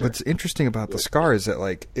 Sure. What's interesting about the scar is that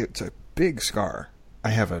like it's a big scar.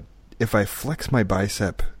 If I flex my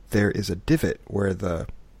bicep, there is a divot where the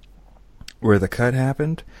cut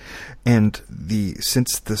happened, and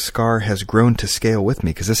since the scar has grown to scale with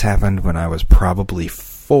me, because this happened when I was probably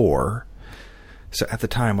 4. So at the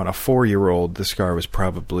time, on a 4-year-old, the scar was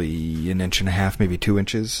probably 1.5 inches, maybe 2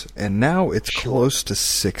 inches, and now it's close to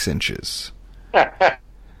 6 inches.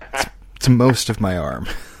 It's most of my arm.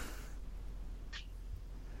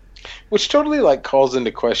 Which totally like calls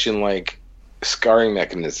into question like scarring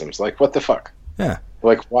mechanisms. Like, what the fuck? Yeah.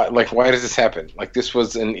 Like why does this happen? Like, this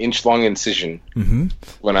was an inch-long incision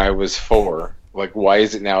when I was 4. Like, why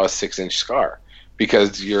is it now a 6-inch scar?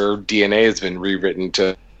 Because your DNA has been rewritten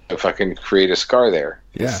to fucking create a scar there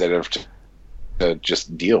instead of to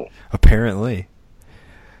just deal. Apparently.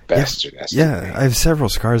 Bastard. Yeah, I have several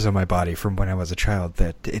scars on my body from when I was a child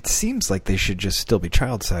that it seems like they should just still be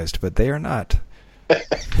child-sized, but they are not.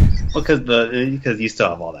 Well, because you still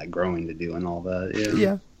have all that growing to do and all that.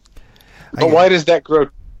 Yeah. But why does that grow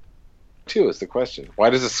too, is the question. Why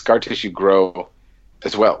does the scar tissue grow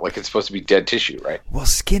as well? Like, it's supposed to be dead tissue, right? Well,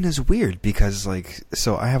 skin is weird because, like,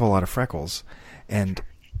 so I have a lot of freckles, and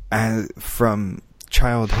from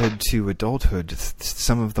childhood to adulthood,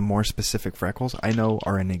 some of the more specific freckles I know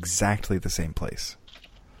are in exactly the same place.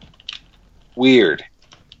 Weird.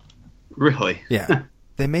 Really? Yeah.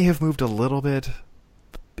 They may have moved a little bit,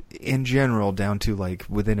 in general, down to, like,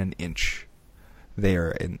 within an inch. They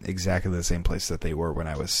are in exactly the same place that they were when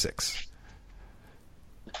I was 6.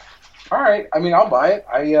 All right. I mean, I'll buy it.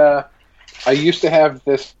 I used to have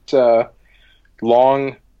this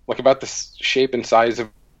long, like about the shape and size of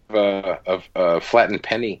a flattened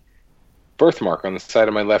penny birthmark on the side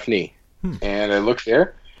of my left knee. And I looked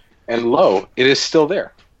there, and lo, it is still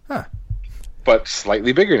there. Huh. But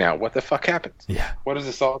slightly bigger now. What the fuck happened? Yeah. What is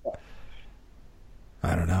this all about?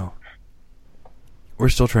 I don't know. We're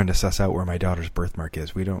still trying to suss out where my daughter's birthmark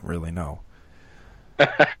is. We don't really know.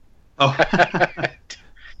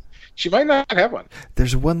 She might not have one.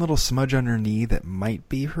 There's one little smudge on her knee that might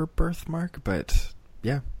be her birthmark, but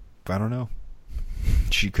yeah, I don't know.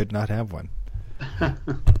 She could not have one.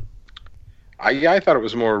 I thought it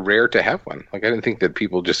was more rare to have one. Like, I didn't think that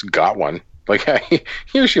people just got one. Like,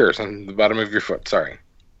 here's yours on the bottom of your foot. Sorry.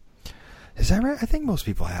 Is that right? I think most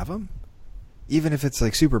people have them. Even if it's,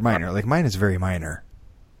 like, super minor. Like, mine is very minor.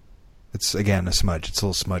 It's, again, a smudge. It's a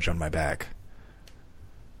little smudge on my back.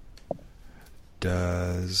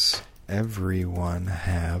 Does everyone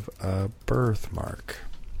have a birthmark?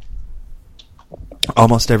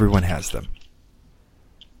 Almost everyone has them.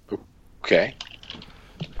 Okay.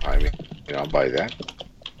 I mean, I'll buy that.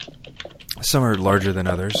 Some are larger than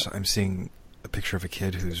others. I'm seeing a picture of a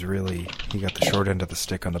kid who's really... He got the short end of the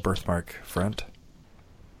stick on the birthmark front.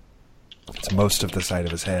 It's most of the side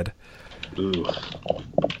of his head. Ooh.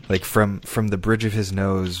 Like from the bridge of his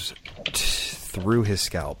nose through his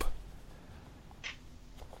scalp.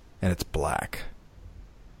 And it's black.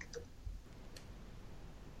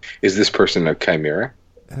 Is this person a chimera?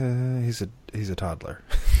 He's a toddler.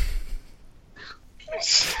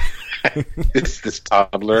 Is this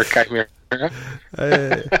toddler a chimera?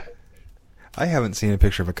 I haven't seen a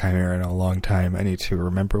picture of a chimera in a long time. I need to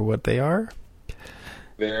remember what they are.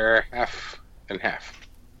 They're half and half.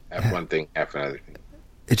 Half one thing, half another thing.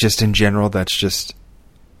 It's just in general, that's just...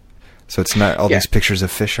 So it's not all these pictures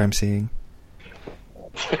of fish I'm seeing?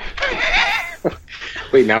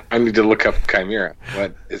 Wait, now I need to look up chimera.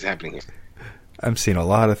 What is happening here? I'm seeing a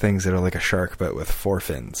lot of things that are like a shark, but with 4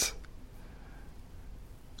 fins.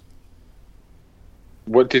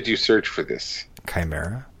 What did you search for this?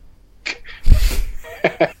 Chimera?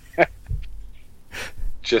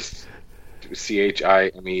 Just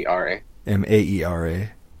CHIMERA? MAERA.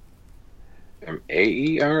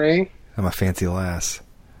 MAERA? I'm a fancy lass.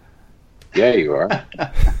 Yeah, you are.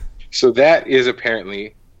 So that is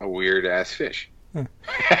apparently a weird-ass fish.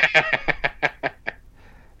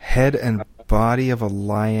 Head and body of a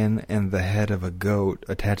lion and the head of a goat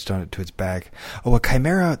attached on it to its back. Oh, a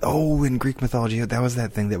chimera. Oh, in Greek mythology, that was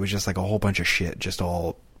that thing that was just like a whole bunch of shit, just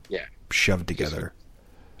all shoved together.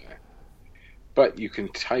 But you can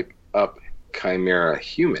type up chimera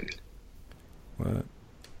human. What?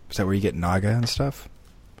 Is that where you get naga and stuff?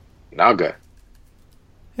 Naga?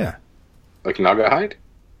 Yeah. Like naga hide?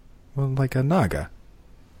 Well, like a naga.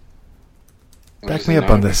 Back me up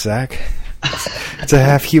on this, Zach. It's a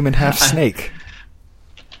half human, half snake.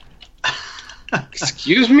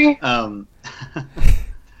 Excuse me? Yeah,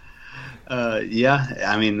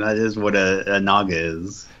 I mean, that is what a naga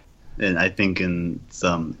is. And I think in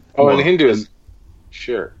some... in Hinduism.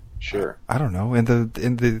 Sure. I don't know. In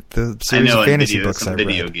the series of fantasy books I read.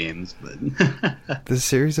 Video games, but... The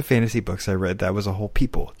series of fantasy books I read, that was a whole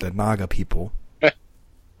people. The naga people.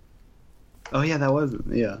 Oh, yeah, that was...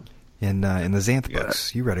 Yeah. In the Xanth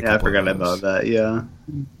books, you read a couple. I forgot about that. Yeah,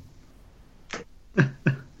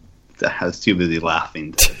 I was too busy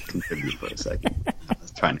laughing to contribute for a second. I was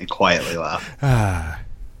trying to quietly laugh. A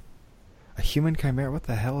human chimera. What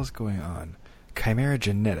the hell is going on? Chimera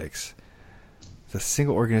genetics. The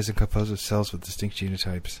single organism composed of cells with distinct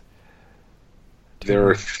genotypes. There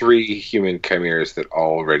are 3 human chimeras that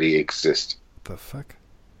already exist. The fuck?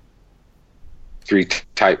 3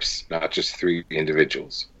 types, not just 3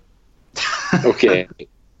 individuals. Okay,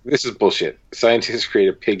 this is bullshit. Scientists create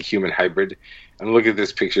a pig-human hybrid, and look at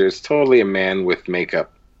this picture. It's totally a man with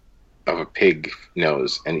makeup of a pig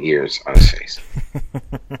nose and ears on his face.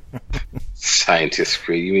 Scientists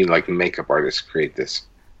create... You mean like makeup artists create this?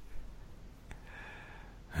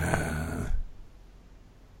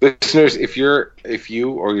 Listeners, if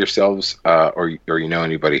you or yourselves or you know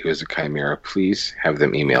anybody who has a chimera, please have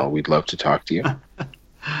them email. We'd love to talk to you.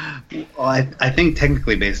 Well, I think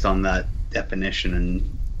technically based on that definition,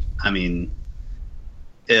 and I mean,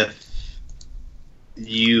 if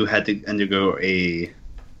you had to undergo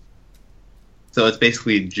so it's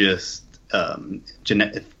basically just in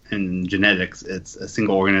genetics, it's a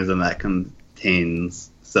single organism that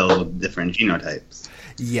contains cells with different genotypes.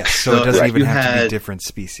 Yes, so it doesn't even have to be different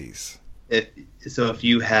species. If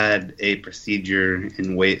you had a procedure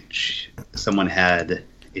in which someone had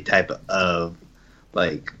a type of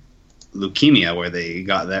like leukemia where they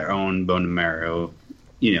got their own bone marrow,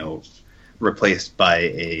 replaced by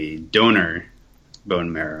a donor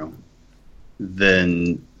bone marrow,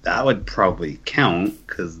 then that would probably count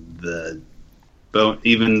because the bone,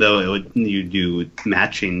 even though you do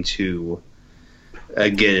matching to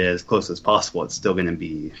get it as close as possible, it's still going to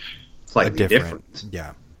be slightly different.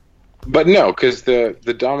 Yeah. But no, because the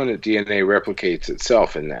dominant DNA replicates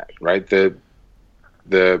itself in that, right? The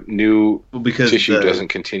new tissue doesn't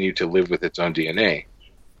continue to live with its own DNA,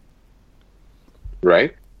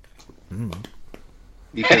 right? Mm.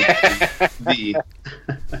 Because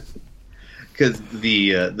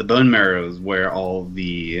the bone marrow is where all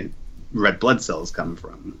the red blood cells come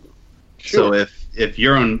from. Sure. So if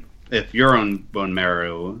your own bone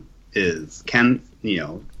marrow is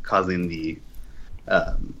causing the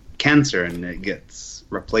cancer and it gets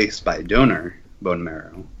replaced by donor bone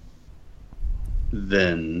marrow,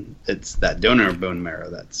 then it's that donor bone marrow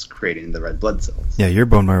that's creating the red blood cells. Yeah, your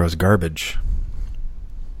bone marrow is garbage.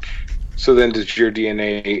 So then does your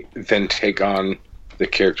DNA then take on the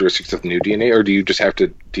characteristics of new DNA, or do you just have to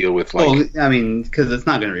deal with Well, I mean, because it's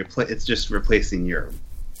not going to replace... It's just replacing your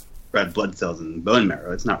red blood cells and bone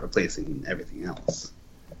marrow. It's not replacing everything else.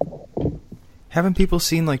 Haven't people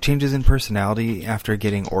seen changes in personality after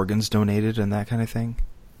getting organs donated and that kind of thing?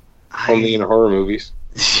 Only in horror movies.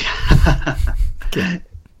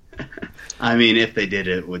 I mean, if they did,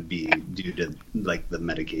 it would be due to the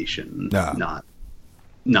medication,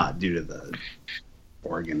 not due to the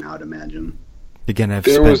organ, I would imagine. Again, I've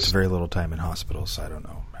spent very little time in hospitals, so I don't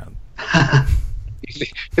know.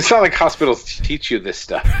 It's not like hospitals teach you this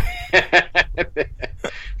stuff.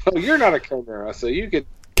 Well, you're not a chimera, so you get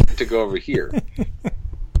to go over here.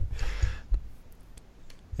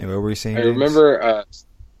 Yeah, what were you saying? I remember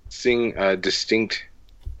seeing distinct,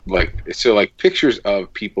 pictures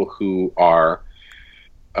of people who are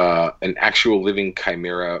an actual living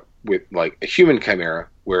chimera with a human chimera,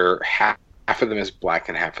 where half of them is black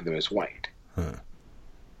and half of them is white. Huh.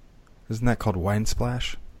 Isn't that called wine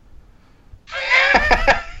splash?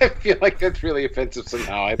 I feel like that's really offensive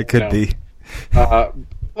somehow. It could be.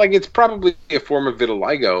 It's probably a form of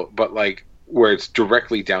vitiligo, but where it's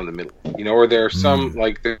directly down the middle, or there are some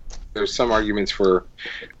there's some arguments for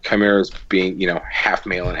chimeras being, half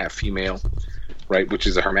male and half female, right? Which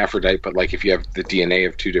is a hermaphrodite, but if you have the DNA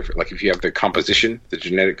of two different, if you have the composition, the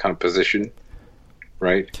genetic composition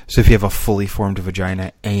right? So if you have a fully formed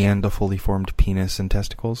vagina and a fully formed penis and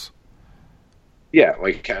testicles? Yeah,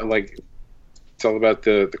 like it's all about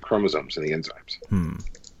the chromosomes and the enzymes.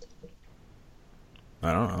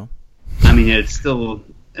 I don't know. I mean, it's still,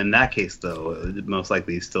 in that case, though, it would most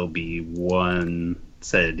likely still be one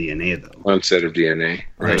set of DNA, though. One set of DNA.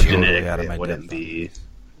 Right. Genetically, it wouldn't be...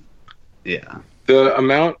 Yeah. The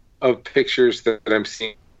amount of pictures that I'm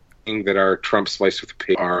seeing that are Trump spliced with a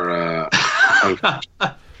pig are...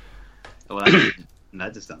 Well,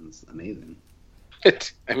 that just sounds amazing.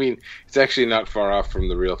 it's actually not far off from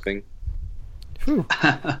the real thing.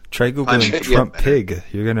 Try Googling Trump pig.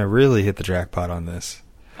 You're going to really hit the jackpot on this.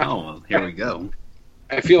 Oh, well, here we go.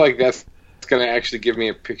 I feel like that's going to actually give me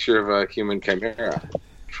a picture of a human chimera.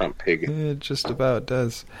 Trump pig. It just about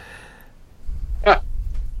does.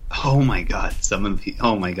 Oh my god,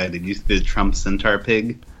 oh my god, did you see the Trump centaur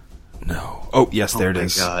pig? No. Oh, yes, there it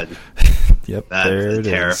is. Oh my god. Yep, that's there it a is.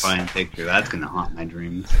 terrifying picture. That's going to haunt my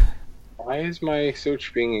dreams. Why is my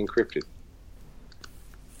search being encrypted?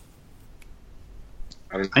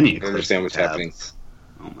 I need to understand what's happening.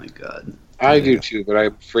 Oh my god. I do too, but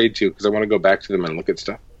I'm afraid to because I want to go back to them and look at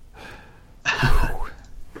stuff.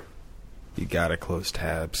 You gotta close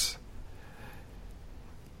tabs.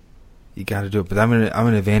 You gotta do it. But I'm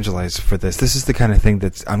gonna evangelize for this. This is the kind of thing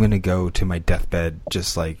that's I'm gonna go to my deathbed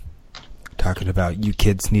just like talking about. You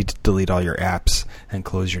kids need to delete all your apps and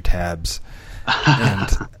close your tabs.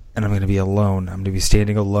 And I'm gonna be alone. I'm gonna be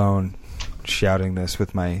standing alone, shouting this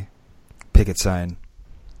with my picket sign.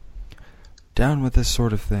 Down with this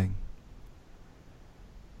sort of thing.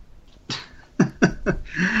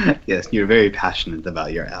 Yes, you're very passionate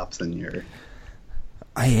about your apps and your...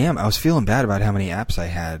 I am. I was feeling bad about how many apps I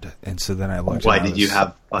had, and so then I looked. Why did you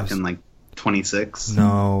have fucking like 26?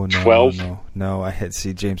 No, 12? No. I had.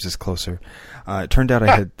 See, James is closer. It turned out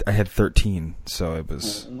I had 13, so it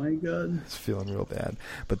was. Oh my god, I was feeling real bad.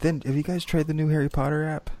 But then, have you guys tried the new Harry Potter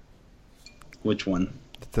app? Which one?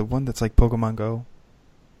 The one that's like Pokemon Go.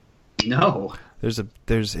 No.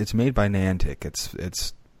 It's made by Niantic.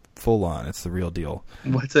 It's full on. It's the real deal.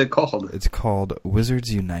 What's it called? It's called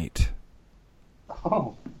Wizards Unite.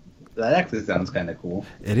 Oh, that actually sounds kind of cool.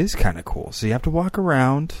 It is kind of cool. So you have to walk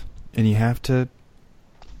around, and you have to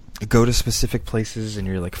go to specific places, and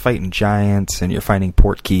you're like fighting giants, and you're finding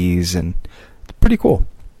port keys, and it's pretty cool.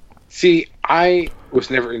 See, I was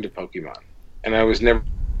never into Pokemon, and I was never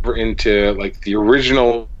into like the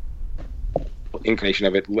original incarnation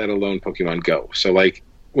of it, let alone Pokemon Go. So like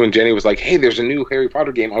when Jenny was like, "Hey, there's a new Harry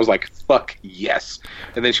Potter game," I was like, "Fuck yes!"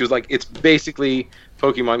 And then she was like, "It's basically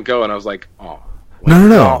Pokemon Go," and I was like, "Oh."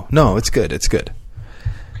 No, it's good. It's good.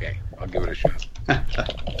 Okay, I'll give it a shot.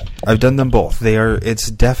 I've done them both.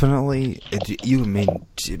 It's definitely, you mean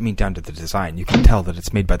down to the design. You can tell that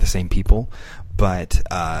it's made by the same people, but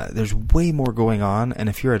there's way more going on, and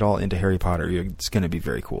if you're at all into Harry Potter, it's going to be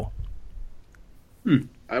very cool.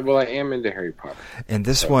 Well, I am into Harry Potter. And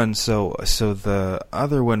this one, so the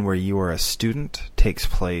other one where you are a student takes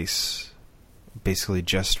place basically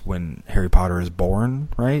just when Harry Potter is born,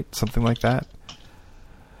 right? Something like that?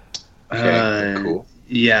 Okay, cool.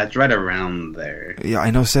 Yeah, it's right around there. Yeah,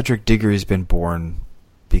 I know Cedric Diggory's been born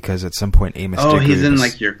because at some point Amos Diggory... Oh, he's in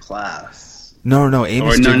like your class. No,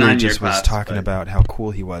 Amos Diggory just was class, talking about how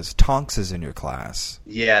cool he was. Tonks is in your class.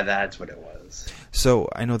 Yeah, that's what it was. So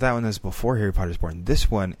I know that one is before Harry Potter's born.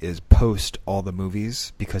 This one is post all the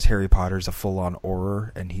movies because Harry Potter's a full-on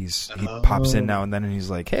Auror, and he pops in now and then and he's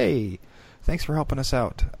like, "Hey, thanks for helping us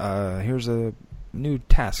out. Here's a new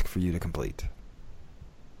task for you to complete."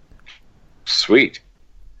 Sweet.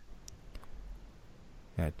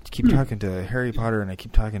 Yeah, I keep talking to Harry Potter, and I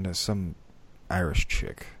keep talking to some Irish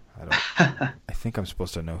chick. I think I'm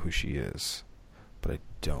supposed to know who she is, but I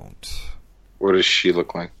don't. What does she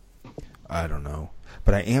look like? I don't know.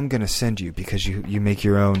 But I am going to send you, because you make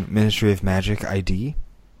your own Ministry of Magic ID.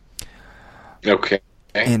 Okay.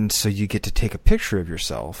 And so you get to take a picture of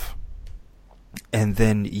yourself, and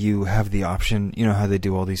then you have the option, you know how they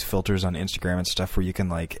do all these filters on Instagram and stuff where you can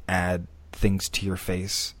like add things to your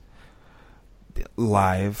face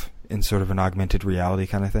live in sort of an augmented reality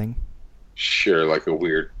kind of thing. Sure, like a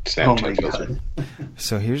weird Snapchat filter.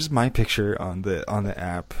 So here's my picture on the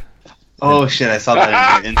app. Oh shit! I saw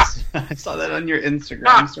that on your I saw that on your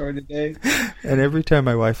Instagram story today. And every time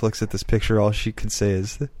my wife looks at this picture, all she can say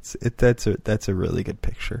is, "That's a really good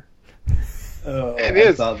picture." Oh, it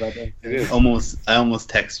is. It is. I almost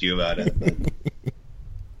text you about it. But...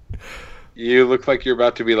 You look like you're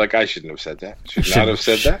about to be like, "I shouldn't have said that. Should not have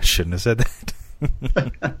said that. Shouldn't have said that."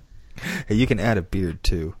 Hey, you can add a beard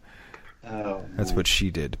too. Oh, That's what she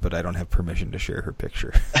did, but I don't have permission to share her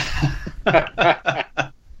picture.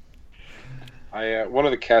 One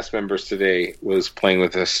of the cast members today was playing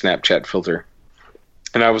with a Snapchat filter,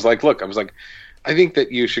 and I was like, "Look, I think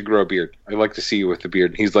that you should grow a beard. I'd like to see you with the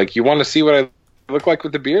beard." And he's like, "You want to see what I look like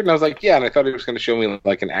with the beard?" And I was like, "Yeah." And I thought he was going to show me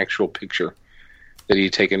like an actual picture that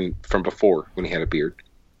he'd taken from before when he had a beard.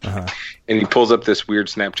 Uh-huh. And he pulls up this weird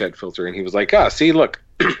Snapchat filter, and he was like, see, look.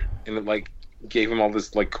 And it, like, gave him all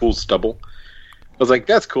this, like, cool stubble. I was like,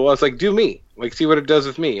 that's cool. I was like, do me. Like, see what it does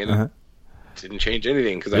with me. And it didn't change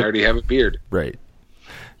anything because I already have a beard. Right.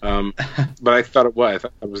 But I thought it was. I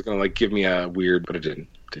thought it was going to, like, give me a weird, but it didn't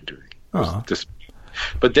do anything.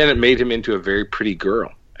 But then it made him into a very pretty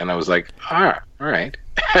girl. And I was like, all right.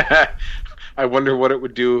 I wonder what it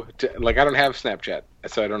would do to, like, I don't have Snapchat,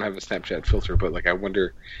 so I don't have a Snapchat filter, but, like, I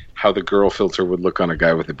wonder how the girl filter would look on a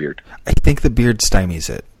guy with a beard. I think the beard stymies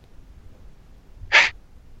it.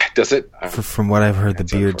 Does it? From what I've heard, the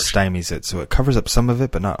beard stymies it, so it covers up some of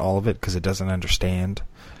it, but not all of it, because it doesn't understand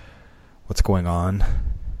what's going on.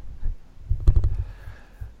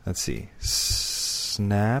 Let's see.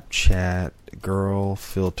 Snapchat girl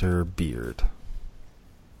filter beard.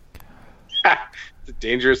 It's a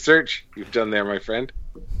dangerous search you've done there, my friend.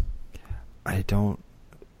 I don't...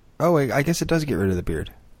 Oh, I guess it does get rid of the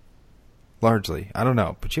beard. Largely. I don't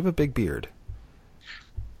know, but you have a big beard.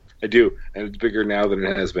 I do, and it's bigger now than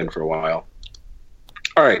it has been for a while.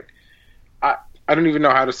 All right. I don't even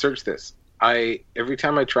know how to search this. Every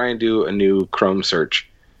time I try and do a new Chrome search,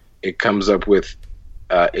 it comes up with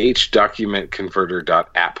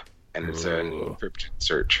hdocumentconverter.app, and it's an encrypted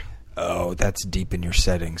search. Oh, that's deep in your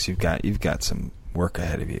settings. You've got some work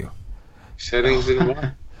ahead of you. Settings in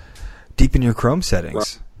what? Deep in your Chrome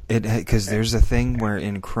settings. Because there's a thing where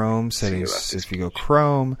in Chrome settings, if you go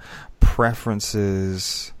Chrome,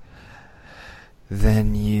 preferences,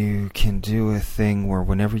 then you can do a thing where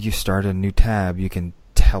whenever you start a new tab, you can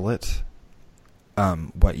tell it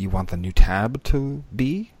what you want the new tab to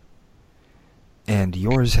be. And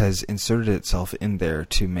yours has inserted itself in there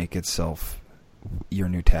to make itself your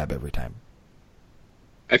new tab every time.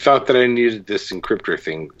 I thought that I needed this encryptor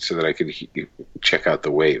thing so that I could check out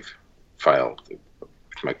the WAV file with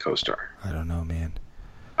my co-star. I don't know, man.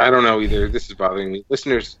 I don't know either. This is bothering me.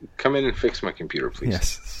 Listeners, come in and fix my computer, please.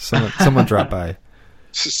 Yes, someone drop by.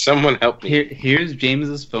 Someone help me. Here's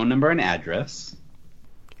James's phone number and address.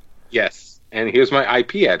 Yes, and here's my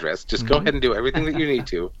IP address. Just go ahead and do everything that you need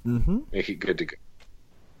to. Make it good to go.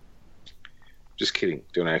 Just kidding.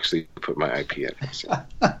 Don't actually put my IP address in.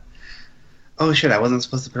 Oh, shit. I wasn't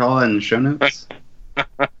supposed to put all that in the show notes?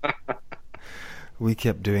 We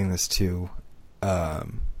kept doing this, too.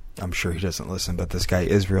 I'm sure he doesn't listen, but this guy,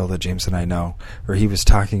 Israel, that James and I know, where he was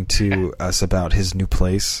talking to us about his new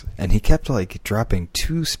place, and he kept, like, dropping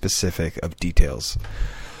too specific of details.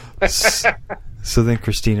 So then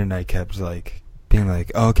Christina and I kept, like, being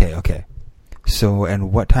like, oh, okay. So,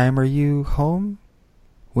 and what time are you home?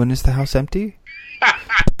 When is the house empty?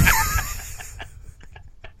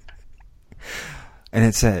 And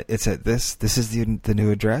it's at this is the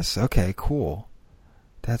new address? Okay, cool.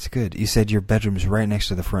 That's good. You said your bedroom's right next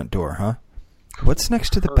to the front door, huh? What's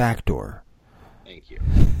next to the back door? Thank you.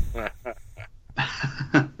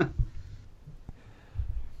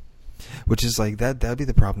 Which is like, that'd be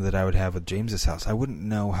the problem that I would have with James's house. I wouldn't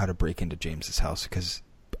know how to break into James's house,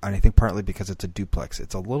 and I think partly because it's a duplex.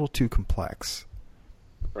 It's a little too complex.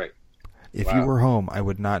 Right. If you were home, I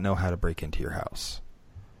would not know how to break into your house.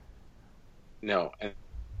 No, and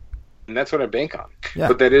that's what I bank on. Yeah.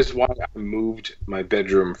 But that is why I moved my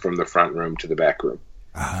bedroom from the front room to the back room.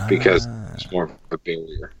 Because it's more of a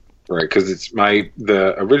barrier. Right, because it's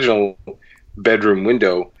the original bedroom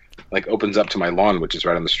window like opens up to my lawn, which is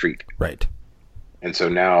right on the street. Right. And so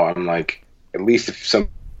now I'm like, at least if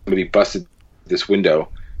somebody busted this window,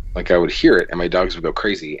 like I would hear it and my dogs would go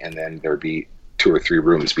crazy, and then there would be 2 or 3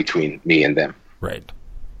 rooms between me and them. Right.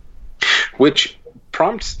 Which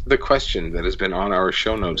prompts the question that has been on our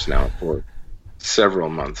show notes now for several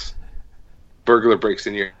months. Burglar breaks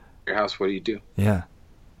into your house, what do you do? Yeah.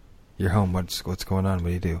 You're home, what's going on? What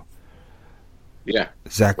do you do? Yeah.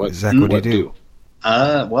 Zach, what do you do?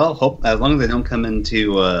 Well, as long as they don't come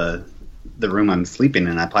into the room I'm sleeping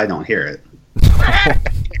in, I probably don't hear it.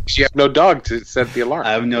 You have no dog to set the alarm.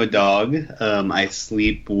 I have no dog. I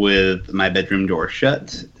sleep with my bedroom door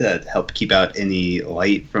shut to help keep out any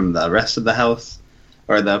light from the rest of the house,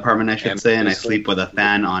 or the apartment, I should say, and I sleep with a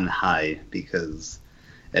fan on high because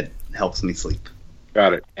it helps me sleep.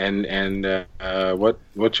 Got it. And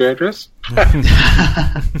what's your address?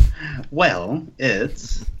 Well,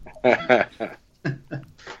 it's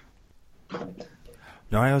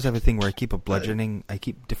No, I always have a thing where I keep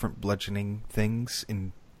different bludgeoning things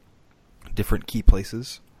in different key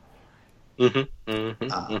places.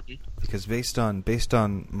 Because based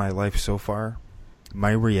on my life so far,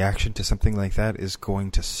 my reaction to something like that is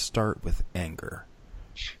going to start with anger.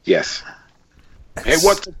 Yes. Hey,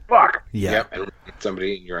 what the fuck? Yeah. Yep. And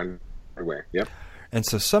somebody in your underwear. Yep. And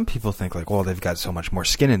so some people think like, well, they've got so much more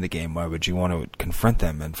skin in the game. Why would you want to confront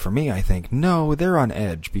them? And for me, I think, no, they're on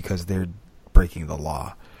edge because they're breaking the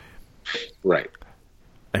law. Right.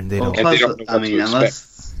 And they Well, don't. plus, they don't know what to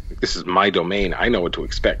unless This is my domain. I know what to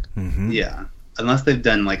expect. Mm-hmm. yeah, unless they've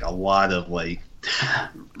done like a lot of like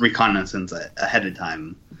reconnaissance ahead of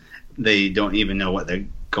time, they don't even know what they're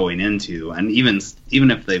going into. And even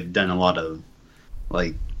if they've done a lot of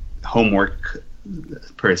like homework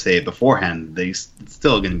per se beforehand, it's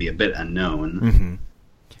still going to be a bit unknown Mm-hmm.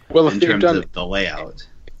 Well, if in they've terms done of the layout.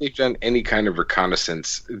 if they've done any kind of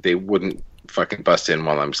reconnaissance, they wouldn't fucking bust in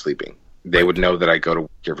while I'm sleeping. They would know that I go to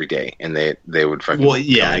work every day, and they would fucking. Well,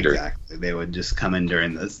 yeah, come in during- exactly. They would just come in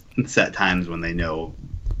during the set times when they know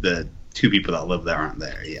the two people that live there aren't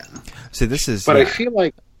there. Yeah. See, this is. But I feel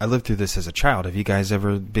like I lived through this as a child. Have you guys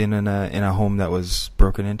ever been in a home that was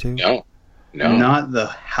broken into? no. Not the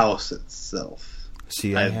house itself.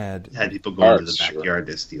 See, I've had people go into the Parts, backyard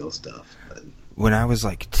to steal stuff. But when I was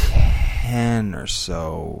like 10 or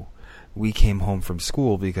so, we came home from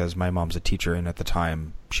school because my mom's a teacher, and at the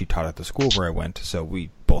time she taught at the school where I went, so we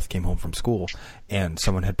both came home from school, and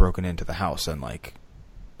someone had broken into the house, and like,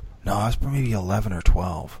 no, I was maybe 11 or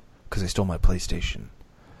 12 because they stole my PlayStation.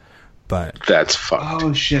 But That's fucked.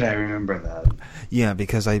 oh shit, I remember that. yeah,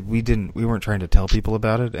 because we weren't trying to tell people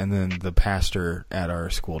about it, and then the pastor at our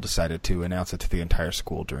school decided to announce it to the entire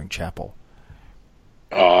school during chapel.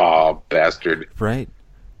 Oh, bastard. Right?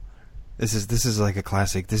 This is like a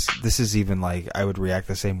classic. This is even like I would react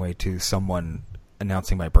the same way to someone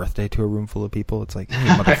announcing my birthday to a room full of people. It's like, hey,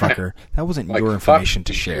 motherfucker, that wasn't Like, your fuck information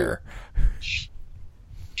to you. share.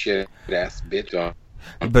 Shit ass bitch.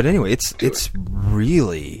 But anyway, it's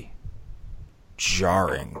really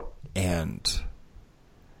jarring, and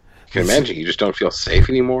You can imagine you just don't feel safe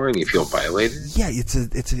anymore, and you feel violated. yeah,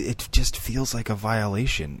 it just feels like a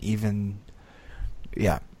violation. Even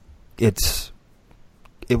yeah, it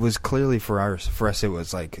was clearly for us.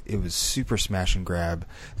 It was super smash and grab.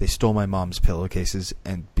 They stole my mom's pillowcases,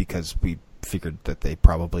 and because we figured that they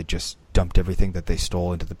probably just dumped everything that they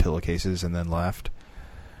stole into the pillowcases and then left.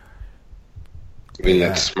 I mean, Yeah.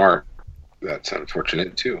 that's smart. That's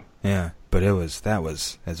unfortunate too. Yeah, but that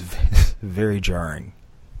was very jarring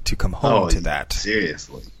to come home to that.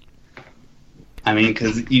 Seriously. I mean,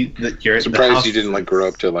 because you're I'm surprised you didn't like grow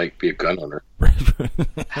up to like be a gun owner.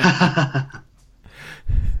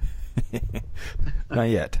 Not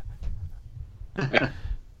yet.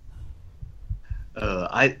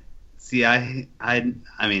 I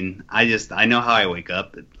know how I wake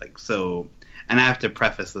up. Like so, and I have to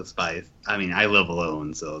preface this by, I mean, I live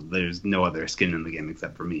alone, so there's no other skin in the game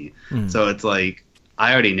except for me. So it's like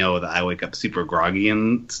I already know that I wake up super groggy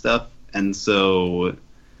and stuff, and so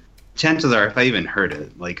chances are, if I even heard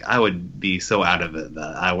it, like I would be so out of it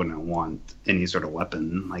that I wouldn't want any sort of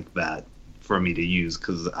weapon like that for me to use,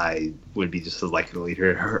 because I would be just as likely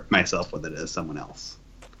to hurt myself with it as someone else.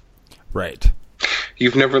 Right.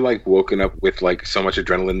 You've never like woken up with like so much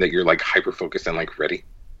adrenaline that you're like hyper focused and like ready.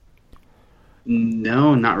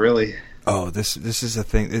 No, not really. Oh, this is a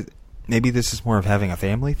thing. Maybe this is more of having a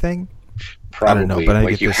family thing. Probably. I don't know, but I like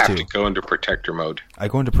get you this have too. to go into protector mode. I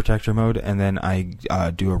go into protector mode, and then I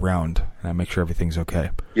do a round, and I make sure everything's okay.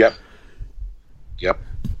 Yep.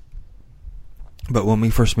 But when we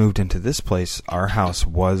first moved into this place, our house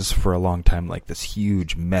was for a long time like this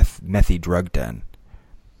huge methy drug den.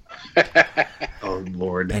 Oh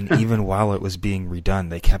Lord! And even while it was being redone,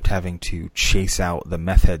 they kept having to chase out the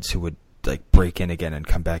meth heads who would like break in again and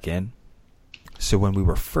come back in. So when we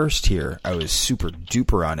were first here, I was super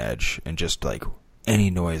duper on edge, and just like any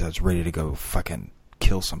noise, I was ready to go fucking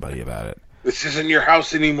kill somebody about it. This isn't your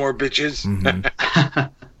house anymore, bitches. Mm-hmm.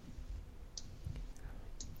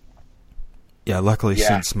 Yeah, luckily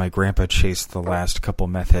since my grandpa chased the last couple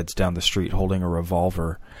meth heads down the street holding a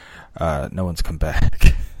revolver, no one's come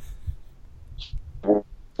back.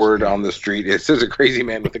 Word on the street is there's a crazy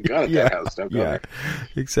man with a gun at that house. Don't go there.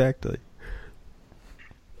 Exactly.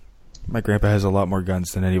 My grandpa has a lot more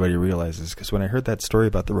guns than anybody realizes, because when I heard that story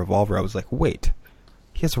about the revolver, I was like, wait,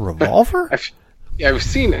 he has a revolver? I've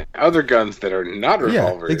seen other guns that are not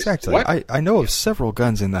revolvers. Yeah, exactly. What? I know of several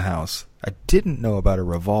guns in the house. I didn't know about a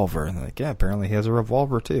revolver. And they're like, yeah, apparently he has a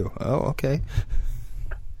revolver too. Oh, okay.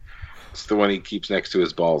 It's the one he keeps next to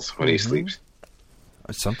his balls when he sleeps.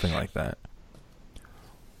 Or something like that.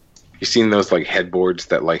 You seen those like headboards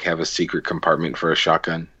that like have a secret compartment for a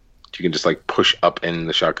shotgun? You can just like push up and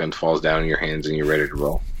the shotgun falls down in your hands and you're ready to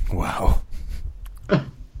roll. Wow.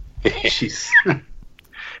 Jeez.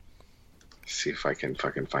 See if I can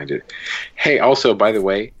fucking find it. Hey, also, by the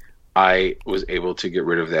way, I was able to get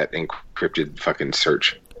rid of that encrypted fucking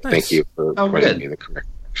search. Nice. Thank you for pointing good. me in the correct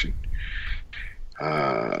direction.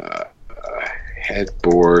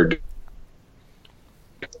 Headboard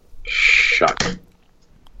shotgun.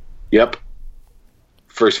 Yep.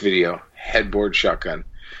 First video, headboard shotgun.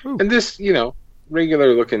 Ooh. And this, you know,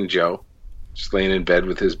 regular looking Joe, just laying in bed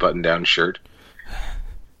with his button down shirt.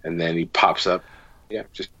 And then he pops up. Yeah,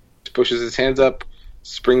 just pushes his hands up.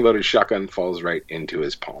 Spring loaded shotgun falls right into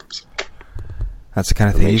his palms. That's the kind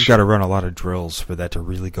of thing. You've got to run a lot of drills for that to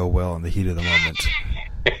really go well in the heat of the moment.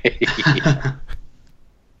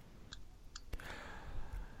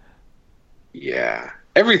 Yeah.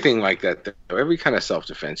 Everything like that, though. Every kind of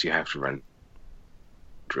self-defense you have to run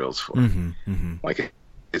drills for. Mm-hmm, mm-hmm. Like,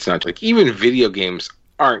 it's not like even video games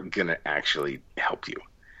aren't going to actually help you.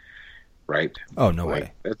 Right? Oh, no like,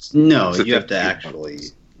 way. That's No, that's you have to actually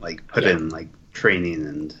like put in like training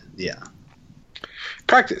and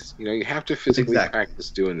practice. You know, you have to physically Exactly. practice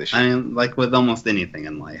doing this shit. I mean, like with almost anything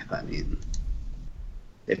in life. I mean,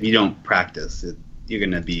 if you don't practice, you're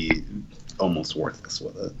gonna be almost worthless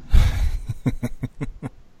with it.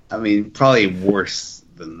 I mean, probably worse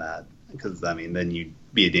than that, because I mean, then you'd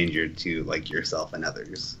be a danger to like yourself and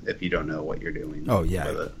others if you don't know what you're doing. Oh, yeah.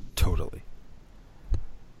 with it. Totally.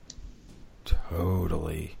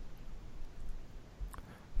 Totally.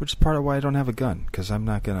 Which is part of why I don't have a gun, because I'm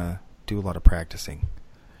not going to do a lot of practicing.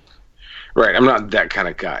 Right, I'm not that kind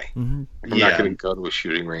of guy. Mm-hmm. I'm not going to go to a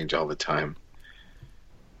shooting range all the time.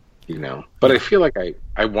 You know, but I feel like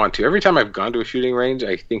I want to. Every time I've gone to a shooting range,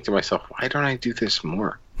 I think to myself, why don't I do this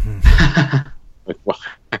more? Like,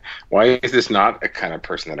 why is this not a kind of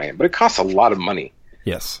person that I am? But it costs a lot of money.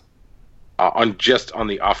 Yes. On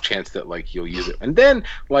the off chance that like you'll use it, and then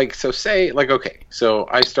like so say like okay, so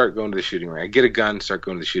I start going to the shooting range. I get a gun, start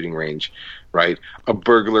going to the shooting range, right? A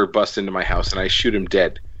burglar busts into my house and I shoot him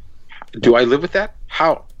dead. Do I live with that?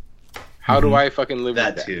 How do I fucking live with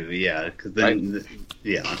that? That too, yeah. Because then,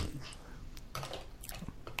 yeah.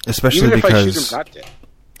 Especially Even if I shoot because him not dead.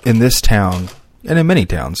 in this town, and in many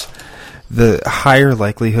towns, the higher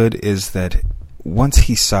likelihood is that once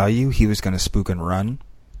he saw you, he was going to spook and run.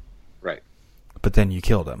 Right. But then you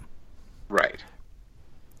killed him. Right.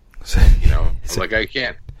 So, You know, like I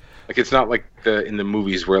can't. Like it's not like in the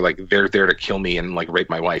movies where like they're there to kill me and like rape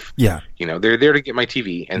my wife. Yeah. You know, they're there to get my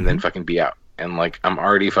TV and then fucking be out. And like I'm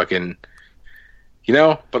already fucking, you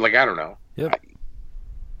know. But like I don't know. Yep.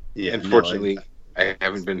 Yeah. Unfortunately, I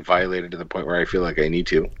haven't been violated to the point where I feel like I need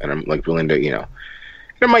to, and I'm like willing to, you know.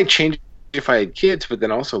 It might change if I had kids, but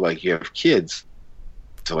then also like you have kids,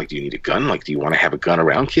 so like, do you need a gun? Like, do you want to have a gun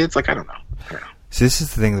around kids? Like, I don't know. So this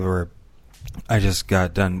is the thing where I just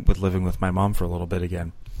got done with living with my mom for a little bit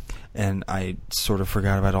again, and I sort of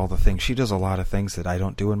forgot about all the things. She does a lot of things that I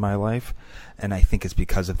don't do in my life, and I think it's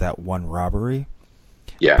because of that one robbery.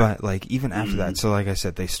 Yeah. But like even after that, so like I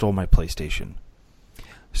said, they stole my PlayStation.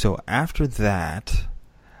 So after that,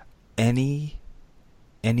 any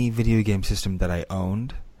video game system that I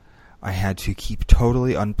owned, I had to keep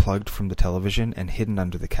totally unplugged from the television and hidden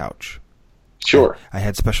under the couch. Sure. I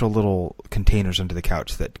had special little containers under the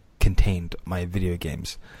couch that contained my video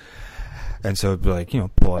games. And so it'd be like, you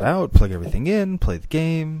know, pull it out, plug everything in, play the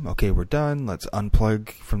game. Okay, we're done. Let's unplug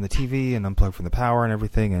from the TV and unplug from the power and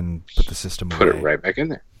everything and put the system away. Put it right back in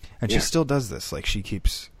there. And she still does this. Like she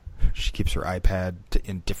keeps her iPad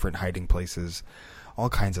in different hiding places, all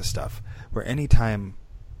kinds of stuff. Where anytime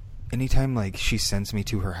like she sends me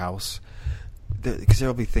to her house, because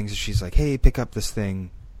there'll be things that she's like, hey, pick up this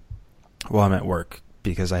thing while I'm at work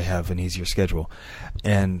because I have an easier schedule,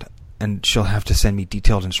 and she'll have to send me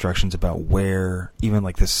detailed instructions about where even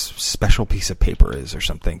like this special piece of paper is or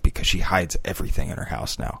something, because she hides everything in her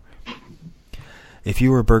house now. If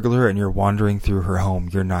you were a burglar and you're wandering through her home,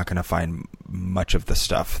 you're not going to find much of the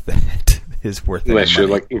stuff that is worth it. Unless you're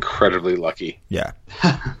like incredibly lucky. Yeah,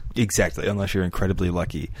 exactly. Unless you're incredibly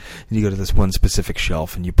lucky. And you go to this one specific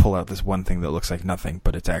shelf and you pull out this one thing that looks like nothing,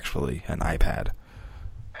 but it's actually an iPad.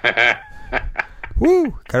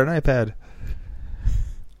 Woo! Got an iPad.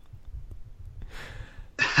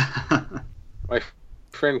 My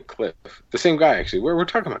friend Cliff, the same guy actually. We're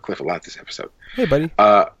talking about Cliff a lot this episode. Hey, buddy.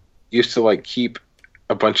 Used to like keep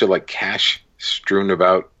a bunch of like cash strewn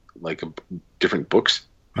about like different books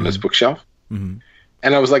on his bookshelf. Mm-hmm.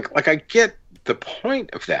 And I was like I get the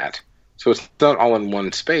point of that. So it's not all in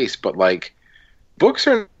one space, but like books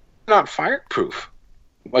are not fireproof.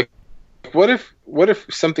 Like what if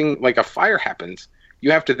something like a fire happens?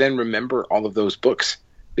 You have to then remember all of those books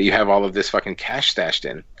that you have all of this fucking cash stashed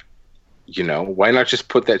in. You know, why not just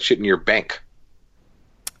put that shit in your bank?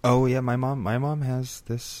 Oh yeah, my mom has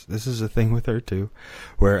this. This is a thing with her too,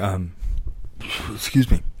 where excuse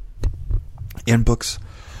me, in books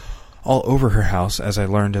all over her house. As I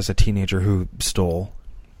learned as a teenager who stole,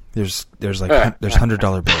 there's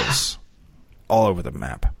 $100 bills all over the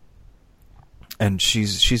map. And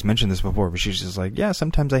she's mentioned this before, but she's just like, yeah,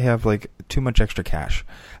 sometimes I have like too much extra cash,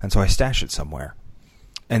 and so I stash it somewhere.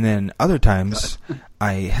 And then other times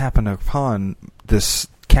I happen upon this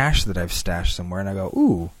cash that I've stashed somewhere, and I go,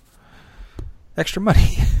 ooh, extra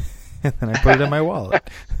money. And then I put it in my wallet.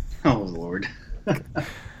 Oh, Lord.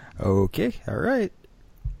 Okay, all right.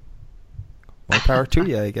 More power to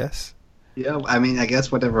you, I guess. Yeah, I mean, I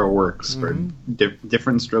guess whatever works for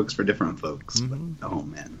different strokes for different folks. But, oh,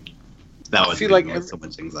 man. That would be so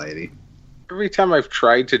much anxiety. Every time I've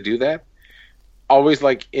tried to do that, always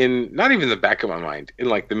like in, not even the back of my mind, in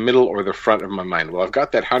like the middle or the front of my mind. Well, I've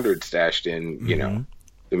got that 100 stashed in, you know,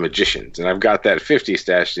 the Magicians, and I've got that 50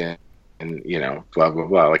 stashed in, you know, blah, blah,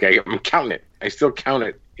 blah. Like I'm counting it. I still count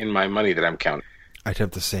it in my money that I'm counting. I'd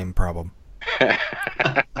have the same problem.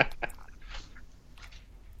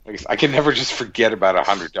 I can never just forget about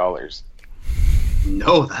 $100.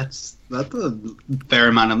 No, that's a fair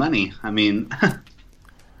amount of money. I mean,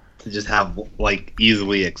 to just have like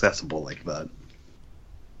easily accessible like that.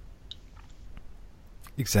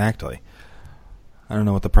 Exactly. I don't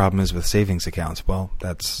know what the problem is with savings accounts. Well,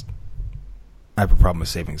 I have a problem with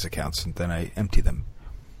savings accounts, and then I empty them.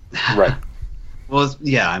 Right. Well,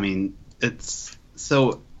 yeah. I mean, it's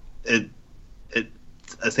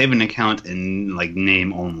a saving account in like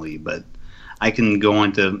name only, but I can go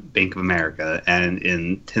into Bank of America and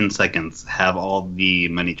in 10 seconds have all the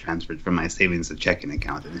money transferred from my savings to checking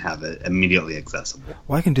account and have it immediately accessible.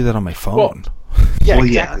 Well, I can do that on my phone. Yeah,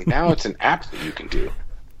 exactly. Yeah. Now it's an app that you can do.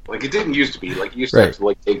 Like it didn't used to be. Like you used to have to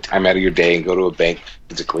like take time out of your day and go to a bank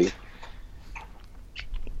physically.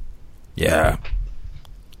 Yeah.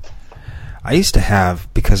 I used to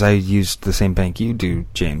have, because I used the same bank you do,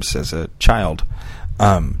 James, as a child,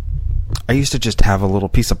 I used to just have a little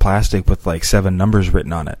piece of plastic with like 7 numbers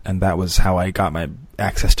written on it, and that was how I got my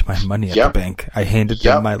access to my money at the bank. I handed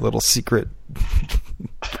them my little secret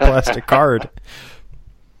plastic card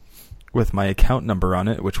with my account number on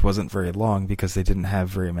it, which wasn't very long because they didn't have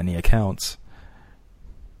very many accounts.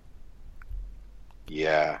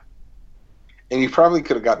 Yeah. And you probably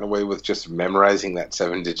could have gotten away with just memorizing that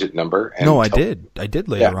 7-digit number. No, I did. I did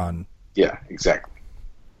later on. Yeah, exactly.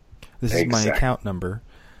 This is my account number.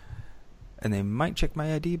 And they might check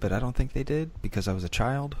my ID, but I don't think they did because I was a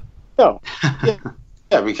child. No.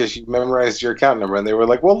 Yeah, because you memorized your account number, and they were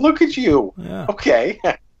like, well, look at you. Yeah. Okay.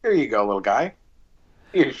 Here you go, little guy.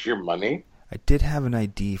 Here's your money. I did have an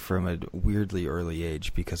ID from a weirdly early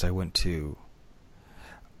age because I went to...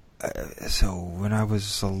 so when I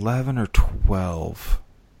was 11 or 12,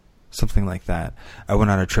 something like that, I went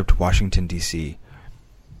on a trip to Washington, D.C.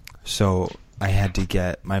 So I had to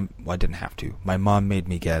get... I didn't have to. My mom made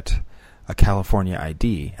me get a California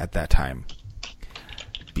ID at that time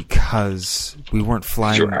because we weren't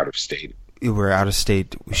flying. You're out of state. We were out of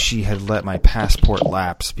state. She had let my passport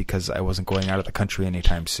lapse because I wasn't going out of the country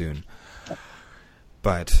anytime soon.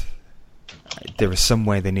 But there was some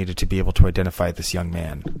way they needed to be able to identify this young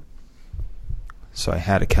man. So I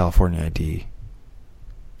had a California ID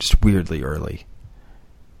just weirdly early.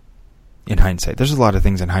 In hindsight. There's a lot of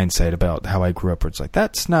things in hindsight about how I grew up where it's like,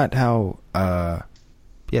 that's not how...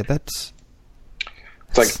 yeah, that's...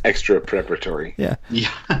 It's like extra preparatory. Yeah.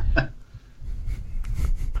 Yeah. A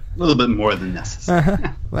little bit more than necessary.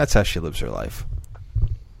 Well, that's how she lives her life.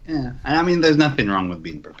 Yeah. I mean, there's nothing wrong with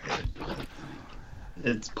being prepared.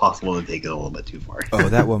 It's possible to take it a little bit too far. Oh,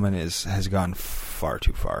 that woman has gone far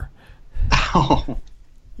too far. Oh.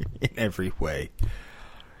 In every way.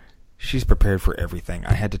 She's prepared for everything.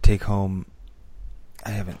 I had to take home... I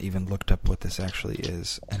haven't even looked up what this actually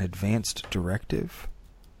is. An advanced directive?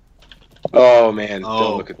 Oh, man. Oh,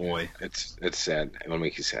 don't look at boy. It's sad. It'll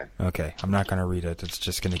make you sad. Okay. I'm not going to read it. It's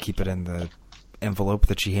just going to keep it in the envelope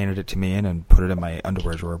that she handed it to me in and put it in my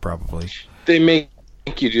underwear drawer, probably. They make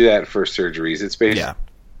you do that for surgeries. It's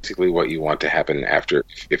basically what you want to happen after,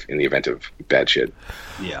 if in the event of bad shit.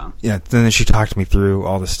 Yeah. Yeah. Then she talked me through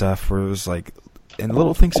all the stuff where it was like... And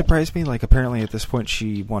little things surprised me. Like, apparently at this point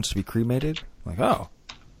she wants to be cremated. Like, oh.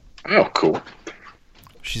 Oh, cool.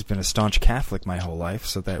 She's been a staunch Catholic my whole life,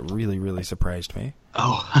 so that really, really surprised me.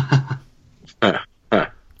 Oh.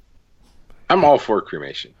 I'm all for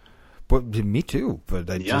cremation. Well, me too, but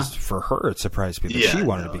just for her, it surprised me that she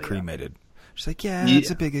wanted to be cremated. She's like,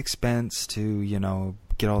 it's a big expense to,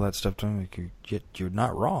 get all that stuff done. Like, you're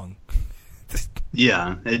not wrong.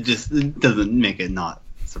 It doesn't make it not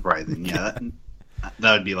surprising. Yeah,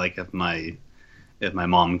 that would be like if my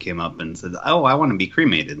mom came up and said, "Oh, I want to be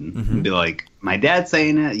cremated," and be like, "My dad's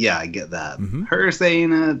saying it. Yeah, I get that. Her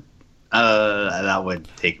saying it, that would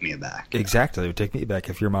take me aback." Exactly, it would take me aback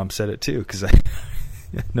if your mom said it too, because I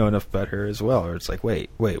know enough about her as well. Or it's like, wait.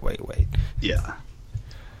 Yeah.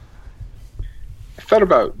 I thought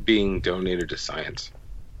about being donated to science.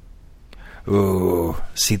 Ooh,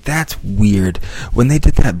 see, that's weird. When they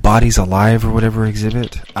did that Bodies Alive or whatever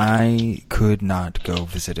exhibit, I could not go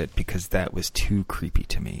visit it because that was too creepy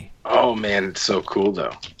to me. Oh, man, it's so cool,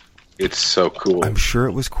 though. It's so cool. I'm sure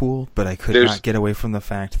it was cool, but I could not get away from the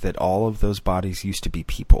fact that all of those bodies used to be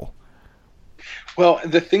people. Well,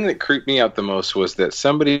 the thing that creeped me out the most was that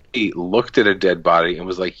somebody looked at a dead body and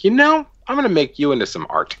was like, I'm going to make you into some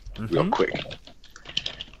art real quick.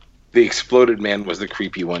 The exploded man was the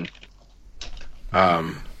creepy one.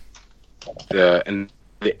 And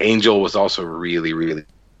the angel was also really, really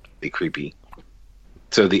creepy.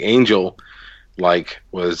 So the angel,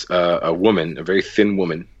 was a woman, a very thin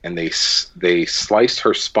woman, and they sliced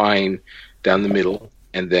her spine down the middle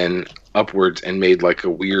and then upwards and made like a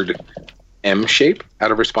weird M shape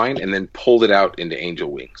out of her spine and then pulled it out into angel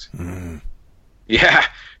wings. Yeah.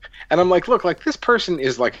 And I'm like, look, this person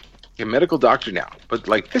is like a medical doctor now, but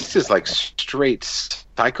this is straight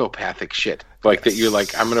psychopathic shit. That you're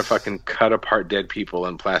I'm gonna fucking cut apart dead people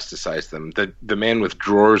and plasticize them. The man with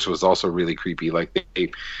drawers was also really creepy.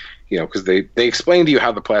 Because they explained to you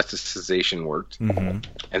how the plasticization worked,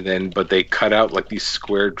 but they cut out these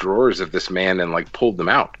square drawers of this man and pulled them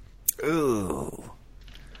out. Ooh.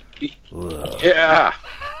 Yeah.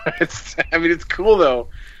 It's cool though,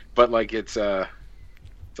 but it's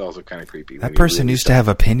also kind of creepy. That person used to have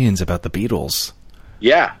opinions about the Beatles.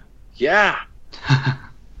 Yeah.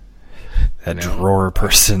 That drawer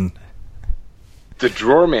person. The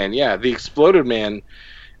drawer man, yeah. The exploded man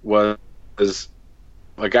was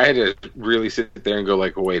I had to really sit there and go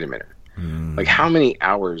wait a minute. How many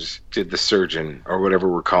hours did the surgeon, or whatever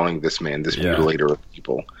we're calling this man, this mutilator of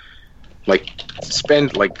people,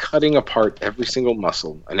 spend cutting apart every single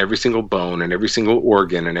muscle and every single bone and every single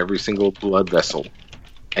organ and every single blood vessel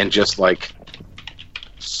and just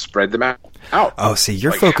spread them out? Oh, see,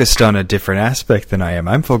 you're focused on a different aspect than I am.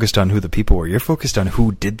 I'm focused on who the people were. You're focused on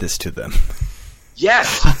who did this to them.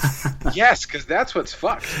 Yes. Yes, because that's what's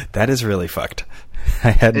fucked. That is really fucked.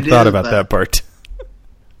 I hadn't thought about that part.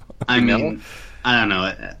 I mean, I don't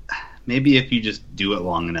know. Maybe if you just do it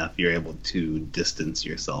long enough, you're able to distance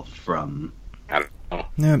yourself from... I don't know.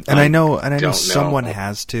 Yeah, and I know someone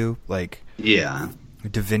has to. Yeah.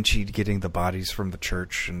 Da Vinci getting the bodies from the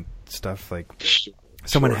church and stuff.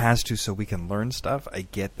 Someone has to, so we can learn stuff. I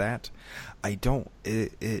get that. I don't.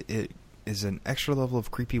 It is an extra level of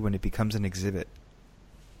creepy when it becomes an exhibit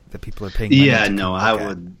that people are paying money to no, I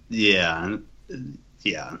would. Yeah.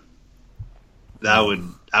 I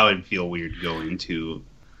would feel weird going to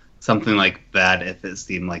something like that if it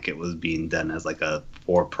seemed like it was being done as a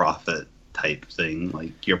for-profit type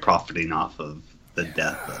thing. You're profiting off of the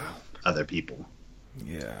death of other people.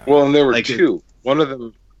 Yeah. Well, and there were two. One of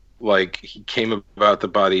them. He came about the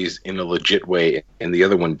bodies in a legit way, and the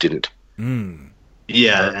other one didn't.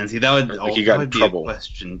 Yeah, and see, that would he got be in trouble. A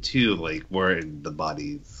question, too, where did the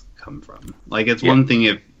bodies come from? It's one thing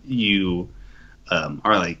if you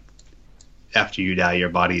are, after you die, your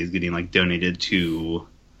body is getting, donated to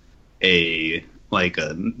a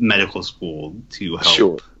medical school to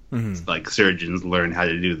help, surgeons learn how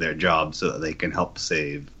to do their job so that they can help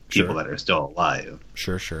save people that are still alive.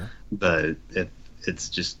 Sure. But if it's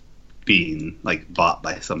just being bought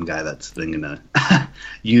by some guy that's then gonna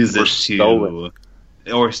use it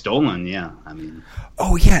or stolen, yeah.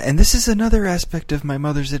 Oh yeah, and this is another aspect of my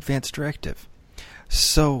mother's advance directive.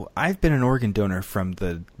 So I've been an organ donor from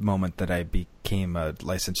the moment that I became a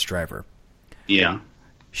licensed driver. Yeah.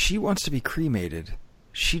 She wants to be cremated.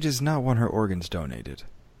 She does not want her organs donated.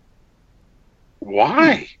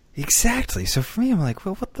 Why? Exactly. So for me, I'm like,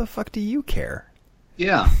 well, what the fuck do you care?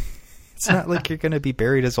 Yeah. It's not like you're going to be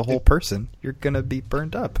buried as a whole person. You're going to be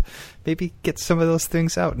burned up. Maybe get some of those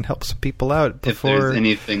things out and help some people out before... If there's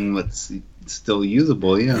anything that's still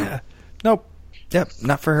usable, yeah. Nope. Yep,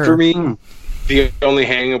 not for her. For me, the only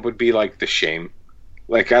hang-up would be, the shame.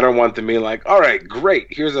 Like, I don't want them being like, all right, great,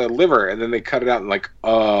 here's a liver, and then they cut it out and like,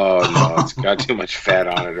 oh, no, it's got too much fat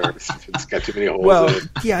on it, or it's got too many holes in it.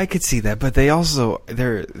 Yeah, I could see that, but they also,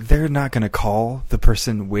 they're not going to call the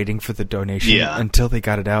person waiting for the donation until they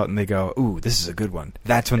got it out and they go, ooh, this is a good one.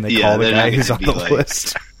 That's when they call the guy who's on the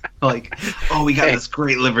list. Like, oh, we got this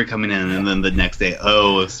great liver coming in, and then the next day,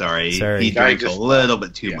 oh, sorry. He drank a little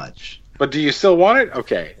bit too much. But do you still want it?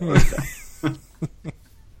 Okay.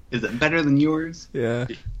 Is it better than yours? Yeah.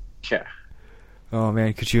 Yeah. Oh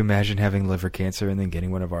man, could you imagine having liver cancer and then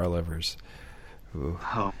getting one of our livers? Ooh.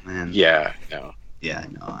 Oh man. Yeah. No. Yeah.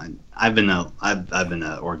 No. I've been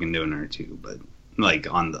an organ donor too, but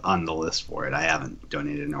like on the list for it, I haven't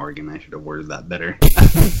donated an organ. I should have worded that better.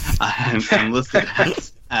 I'm listed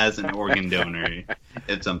as an organ donor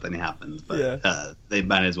if something happens, but they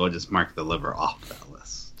might as well just mark the liver off that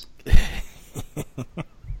list.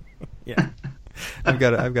 Yeah. I've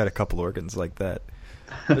got a couple organs like that.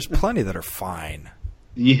 There's plenty that are fine.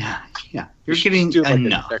 Yeah. You're getting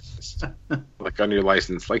enough. Like on your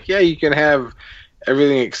license, like you can have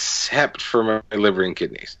everything except for my liver and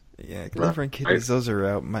kidneys. Yeah, liver and kidneys, those are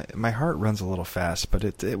out. My heart runs a little fast, but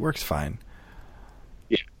it works fine.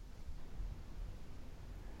 Yeah.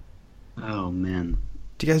 Oh man.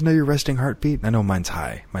 Do you guys know your resting heartbeat? I know mine's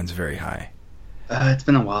high. Mine's very high. It's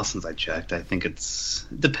been a while since I checked. I think it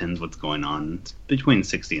depends what's going on. It's between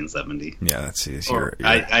 60 and 70. Yeah, that's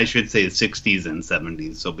I should say 60s and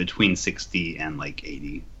 70s, so between 60 and like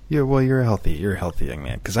 80. Yeah, well, you're a healthy young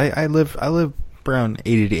man. Because I live around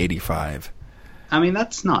 80 to 85. I mean,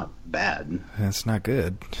 that's not bad. That's not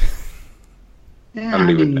good. Yeah, I don't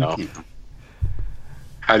even know.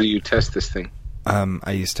 How do you test this thing?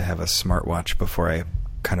 I used to have a smartwatch before I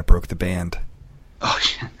kind of broke the band. Oh,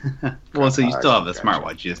 yeah. Well, so you still have a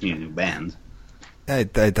smartwatch. You just need a new band.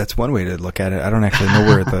 That's one way to look at it. I don't actually know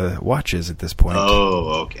where the watch is at this point.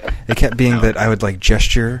 Oh, okay. It kept being that I would like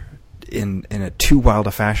gesture in a too wild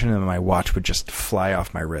a fashion, and my watch would just fly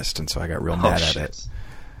off my wrist, and so I got real mad at it.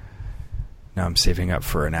 Now I'm saving up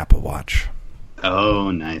for an Apple Watch.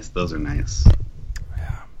 Oh, nice. Those are nice.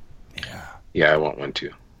 Yeah, I want one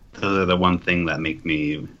too. Those are the one thing that make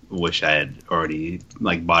me wish I had already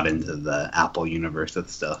like bought into the Apple universe of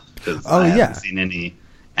stuff, because I haven't seen any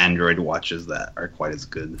Android watches that are quite as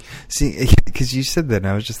good. See, because you said that, and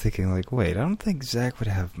I was just thinking, like, wait, I don't think Zach would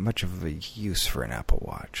have much of a use for an Apple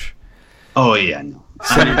Watch. Oh yeah, no.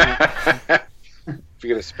 If you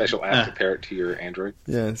get a special app to pair it to your Android.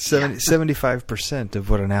 Yeah, 75% of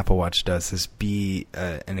what an Apple Watch does is be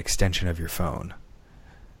an extension of your phone.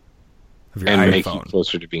 Of your and iPhone. Make you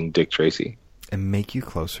closer to being Dick Tracy. And make you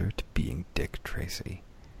closer to being Dick Tracy.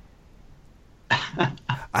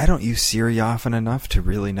 I don't use Siri often enough to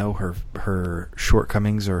really know her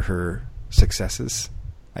shortcomings or her successes.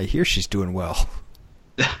 I hear she's doing well.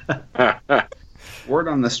 Word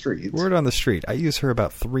on the street. Word on the street. I use her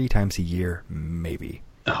about 3 times a year, maybe.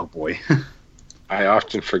 Oh, boy. I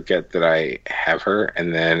often forget that I have her,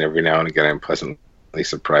 and then every now and again I'm pleasantly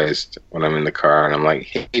surprised when I'm in the car, and I'm like,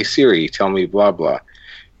 hey, Siri, tell me blah, blah.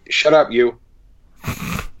 Shut up, you.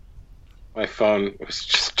 My phone was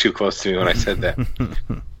just too close to me when I said that.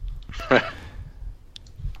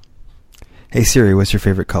 Hey, Siri, what's your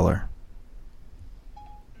favorite color?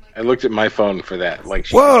 I looked at my phone for that. Like,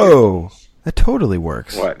 whoa! That totally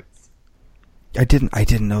works. What? I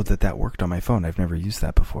didn't know that worked on my phone. I've never used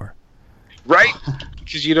that before. Right?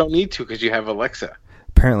 Because you don't need to, because you have Alexa.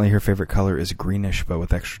 Apparently her favorite color is greenish, but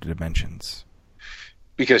with extra dimensions.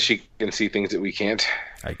 Because she can see things that we can't.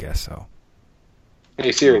 I guess so.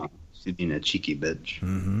 Hey, Siri. She's being a cheeky bitch.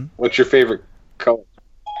 Mm-hmm. What's your favorite color?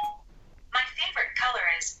 My favorite color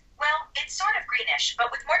is, well, it's sort of greenish, but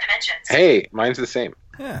with more dimensions. Hey, mine's the same.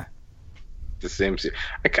 Yeah. The same.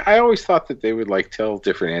 I always thought that they would like tell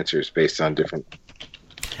different answers based on different.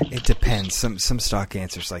 It depends. Some stock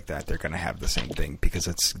answers like that, they're going to have the same thing because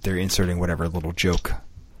they're inserting whatever little joke.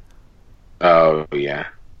 Oh yeah.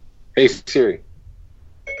 Hey Siri,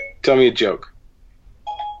 tell me a joke.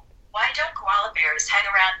 Why don't koala bears hang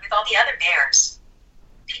around with all the other bears?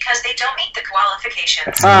 Because they don't meet the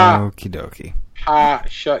qualifications. Okie dokie.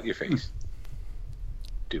 Shut your face.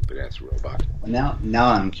 Stupid ass robot. Well, now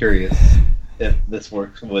I'm curious if this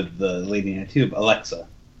works with the lady in a tube. Alexa,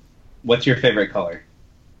 what's your favorite color?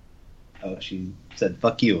 Oh, she said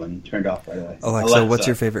 "fuck you" and turned off right away. Alexa, what's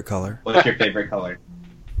your favorite color? What's your favorite color?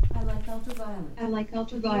 I like ultraviolet. I like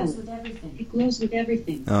ultraviolet. It glows with everything. It glows with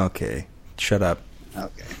everything. Okay, shut up.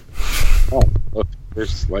 Okay. Oh, look,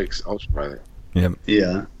 there's likes ultraviolet. Yep.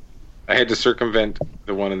 Yeah. I had to circumvent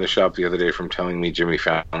the one in the shop the other day from telling me Jimmy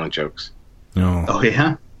Fallon jokes. No. Oh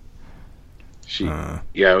yeah.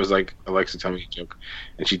 I was like, Alexa, tell me a joke.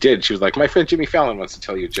 And she did. She was like, my friend Jimmy Fallon wants to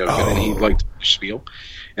tell you a joke. And then he liked the spiel.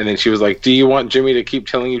 And then she was like, do you want Jimmy to keep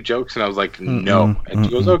telling you jokes? And I was like, no. And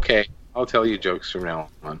she goes, okay, I'll tell you jokes from now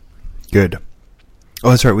on. Good. Oh,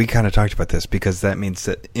 that's right. We kind of talked about this because that means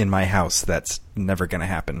that in my house, that's never going to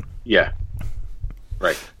happen. Yeah.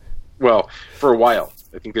 Right. Well, for a while.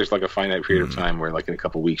 I think there's like a finite period of time where like in a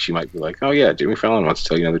couple weeks she might be like, oh yeah, Jimmy Fallon wants to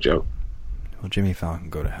tell you another joke. Well, Jimmy Fallon can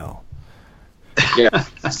go to hell. Yeah.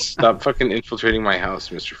 Stop fucking infiltrating my house,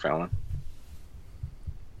 Mr. Fallon.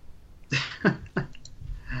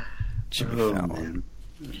 Jimmy Fallon. Man.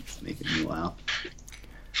 It's making me laugh.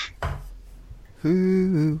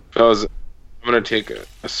 Ooh. Fellas, I'm going to take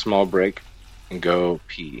a small break and go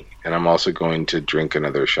pee. And I'm also going to drink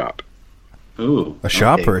another shot. Ooh. A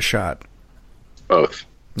shop or a shot? Both.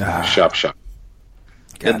 Shop.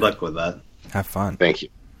 Good luck with that. Have fun. Thank you.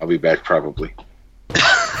 I'll be back probably.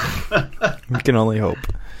 We can only hope.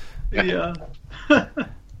 Yeah.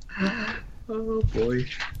 Oh, boy.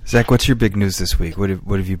 Zach, what's your big news this week? What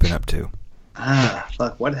have you been up to?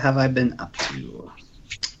 Fuck. What have I been up to?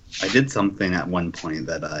 I did something at one point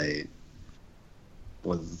that I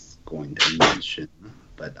was going to mention,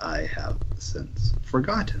 but I have since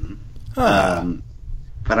forgotten.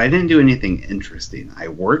 But I didn't do anything interesting. I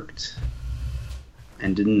worked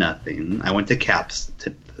and did nothing. I went to Cap's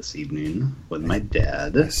this evening with my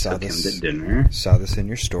dad. Took him to dinner. Saw this in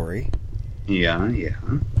your story. Yeah.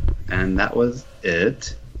 And that was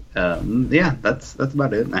it. Yeah, that's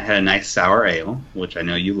about it. I had a nice sour ale, which I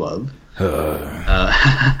know you love.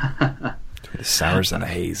 The sours and the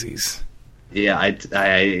hazies. Yeah,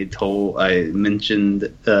 I mentioned,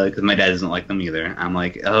 because my dad doesn't like them either. I'm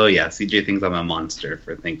like, oh yeah, CJ thinks I'm a monster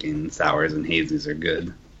for thinking sours and hazies are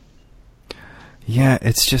good. Yeah,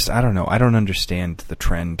 it's just, I don't know. I don't understand the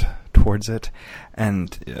trend towards it.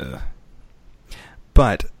 And,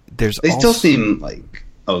 but there's They still seem like,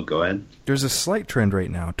 oh, go ahead. There's a slight trend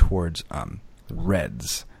right now towards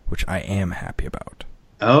reds, which I am happy about.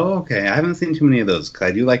 Oh, okay. I haven't seen too many of those, because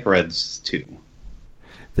I do like reds, too.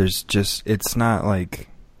 There's just, it's not like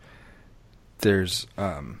there's,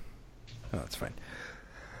 oh, that's fine.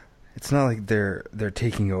 It's not like they're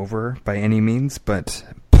taking over by any means, but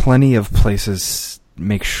plenty of places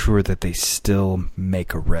make sure that they still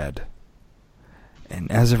make a red. And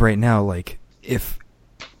as of right now, like, if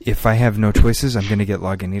I have no choices, I'm going to get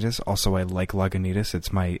Lagunitas. Also, I like Lagunitas.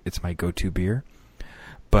 It's my go-to beer.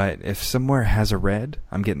 But if somewhere has a red,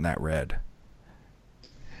 I'm getting that red.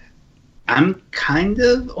 I'm kind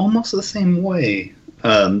of almost the same way,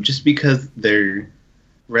 just because they're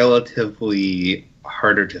relatively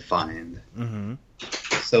harder to find. Mm-hmm.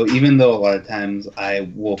 So even though a lot of times I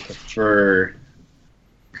will prefer,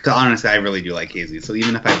 because honestly I really do like hazy, so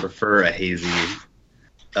even if I prefer a hazy,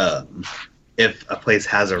 if a place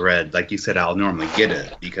has a red, like you said, I'll normally get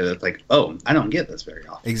it, because it's like, oh, I don't get this very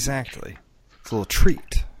often. Exactly. It's a little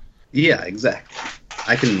treat. Yeah, exactly.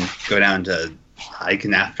 I can go down to,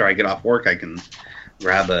 after I get off work, I can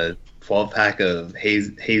grab a 12-pack of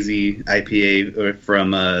Hazy IPA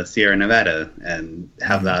from Sierra Nevada and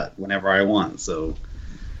have that whenever I want. So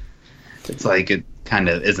it's like it kind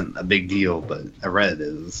of isn't a big deal, but a red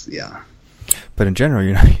is, yeah. But in general,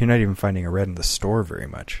 you're not even finding a red in the store very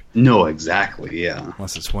much. No, exactly, yeah.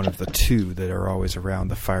 Unless it's one of the two that are always around,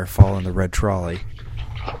 the Firefall and the Red Trolley.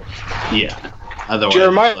 Yeah. Otherwise,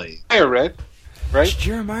 Jeremiah red, right?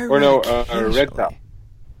 Jeremiah or red. No, Red Top.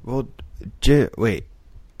 Well, wait,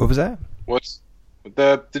 what was that? What's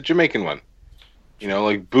the Jamaican one? You know,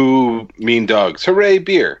 like boo, mean dogs, hooray,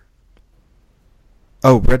 beer.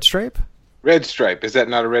 Oh, Red Stripe? Red Stripe. Is that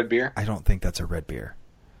not a red beer? I don't think that's a red beer.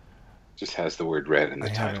 Just has the word red in the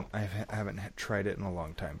title. I haven't tried it in a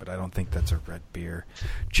long time, but I don't think that's a red beer.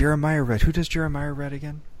 Jeremiah Red. Who does Jeremiah Red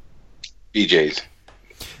again? BJ's.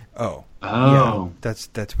 Oh. Oh. Yeah,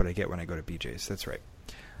 that's what I get when I go to BJ's. That's right.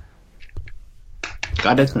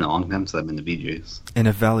 God, it's been a long time since I've been to BJ's. And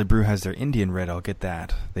if Valley Brew has their Indian Red, I'll get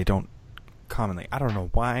that. They don't commonly. I don't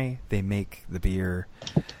know why they make the beer.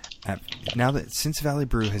 Since Valley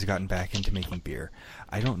Brew has gotten back into making beer,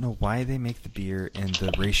 I don't know why they make the beer in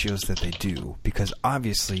the ratios that they do, because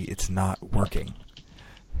obviously it's not working.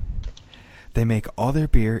 They make all their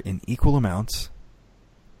beer in equal amounts.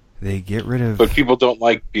 They get rid of... But people don't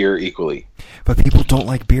like beer equally. But people don't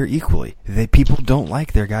like beer equally. People don't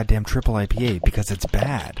like their goddamn triple IPA because it's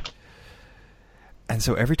bad. And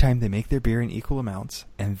so every time they make their beer in equal amounts,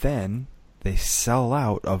 and then they sell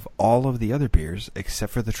out of all of the other beers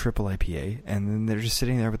except for the triple IPA, and then they're just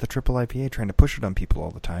sitting there with the triple IPA trying to push it on people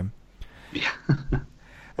all the time. Yeah.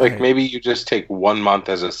 Like, maybe you just take 1 month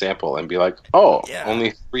as a sample and be like, oh,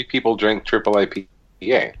 only 3 people drink triple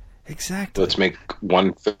IPA. Exactly. Let's make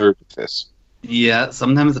 1/3 of this. Yeah,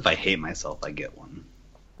 sometimes if I hate myself, I get one.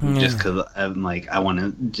 Just because I'm like, I want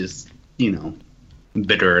to just,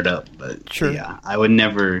 bitter it up. But sure. Yeah, I would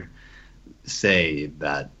never say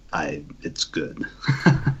that it's good.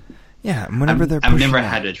 Yeah, whenever I've never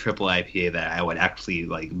had a triple IPA that I would actually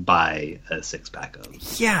buy a 6-pack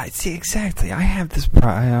of. Yeah, see, exactly. I have this, but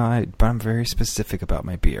I'm very specific about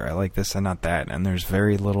my beer. I like this and not that, and there's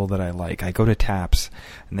very little that I like. I go to taps,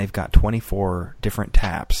 and they've got 24 different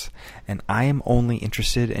taps, and I am only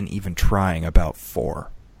interested in even trying about 4.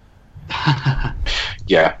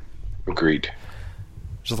 Yeah, agreed.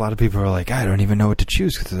 There's a lot of people who are like, I don't even know what to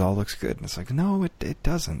choose because it all looks good, and it's like, no, it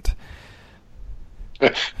doesn't.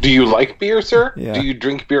 Do you like beer, sir? Yeah. Do you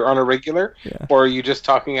drink beer on a regular? Yeah. Or are you just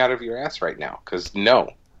talking out of your ass right now? Because no.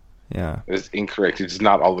 Yeah. It's incorrect. It's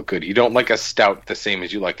not all the good. You don't like a stout the same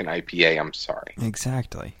as you like an IPA. I'm sorry.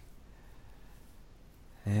 Exactly.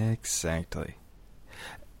 And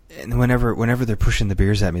whenever they're pushing the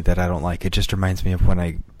beers at me that I don't like, it just reminds me of when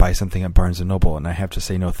I buy something at Barnes & Noble and I have to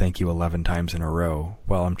say no thank you 11 times in a row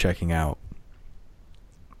while I'm checking out.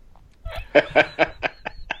 That's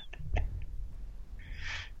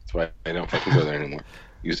why I don't fucking go there anymore.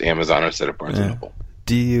 Use Amazon instead of Barnes & Noble.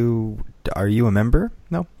 Are you a member?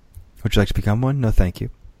 No. Would you like to become one? No, thank you.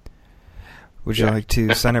 Would you like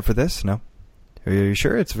to sign up for this? No. Are you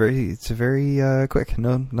sure? It's very quick.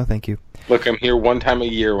 No, thank you. Look, I'm here 1 time a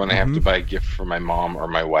year when I have to buy a gift for my mom or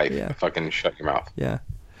my wife. Yeah. Fucking shut your mouth. Yeah.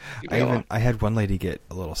 I had one lady get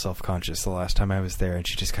a little self-conscious the last time I was there, and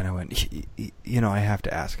she just kind of went, I have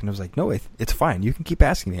to ask. And I was like, no, it's fine. You can keep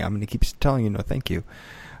asking me. I'm going to keep telling you no thank you.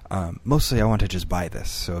 Mostly I want to just buy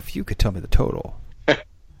this, so if you could tell me the total,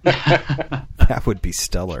 that would be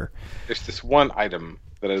stellar. There's this one item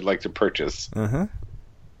that I'd like to purchase. Uh-huh.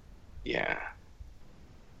 Yeah.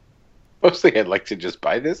 Mostly I'd like to just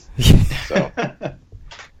buy this. So.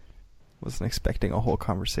 Wasn't expecting a whole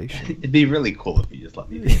conversation. It'd be really cool if you just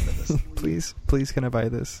let me pay for this. Please, can I buy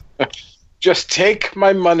this? Just take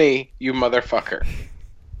my money, you motherfucker.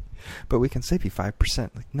 But we can save you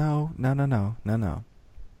 5%. Like, no.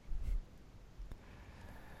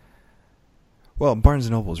 Well, Barnes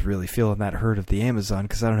 & Noble's really feeling that hurt of the Amazon,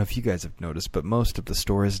 because I don't know if you guys have noticed, but most of the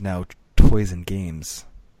store is now toys and games.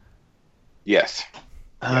 Yes.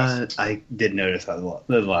 I did notice that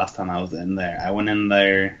the last time I was in there. I went in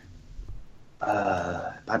there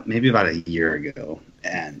maybe about a year ago,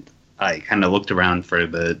 and I kind of looked around for a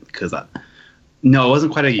bit, because no, it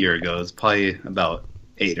wasn't quite a year ago. It was probably about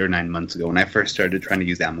 8 or 9 months ago when I first started trying to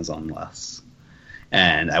use Amazon less.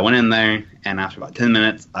 And I went in there, and after about 10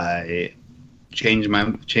 minutes, I changed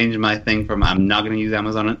my thing from I'm not going to use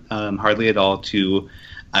Amazon hardly at all to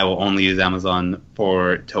I will only use Amazon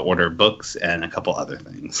to order books and a couple other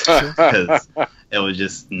things, because it was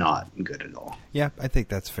just not good at all. Yeah, I think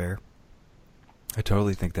that's fair. I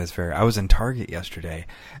totally think that's fair. I was in Target yesterday,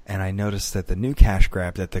 and I noticed that the new cash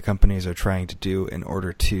grab that the companies are trying to do in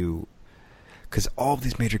order to... Because all of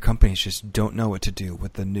these major companies just don't know what to do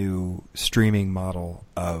with the new streaming model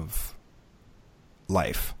of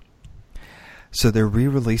life. So they're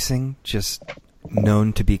re-releasing just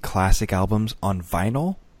known to be classic albums on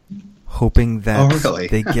vinyl, hoping that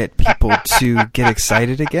they get people to get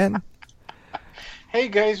excited again. Hey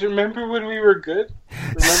guys, remember when we were good?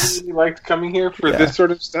 Remember when you liked coming here for this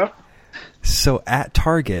sort of stuff? So at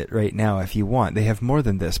Target right now, if you want, they have more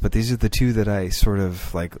than this, but these are the two that I sort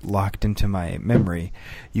of locked into my memory.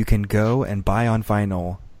 You can go and buy on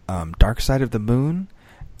vinyl Dark Side of the Moon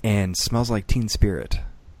and Smells Like Teen Spirit.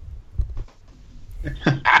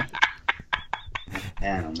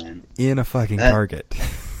 Man. In a fucking Target.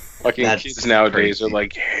 Fucking kids nowadays crazy. Are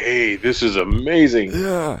like, hey, this is amazing.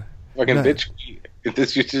 Yeah. Fucking bitch,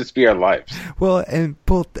 this used to just be our lives. Well,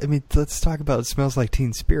 let's talk about Smells Like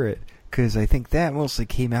Teen Spirit, because I think that mostly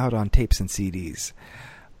came out on tapes and CDs.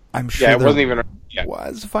 I'm sure it wasn't even...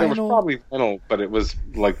 was vinyl. It was probably vinyl, but it was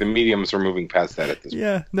like the mediums were moving past that at this point.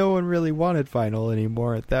 Yeah, no one really wanted vinyl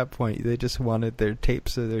anymore at that point. They just wanted their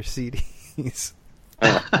tapes or their CDs.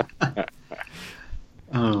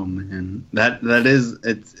 Oh man, that is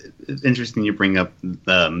it's interesting you bring up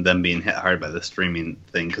them being hit hard by the streaming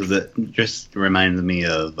thing, because it just reminds me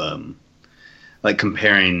of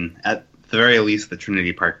comparing at the very least the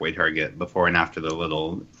Trinity Parkway Target before and after the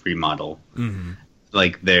little remodel,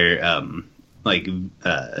 their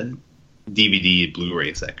DVD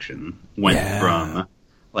Blu-ray section went from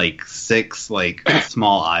 6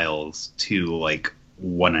 small aisles to 1.5.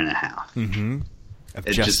 Mm-hmm. Of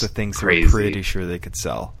it's just the things crazy. They were pretty sure they could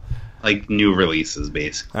sell. like new releases,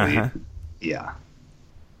 basically. Uh-huh. Yeah.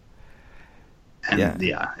 And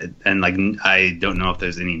and like I don't know if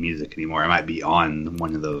there's any music anymore. I might be on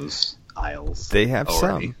one of those aisles. They have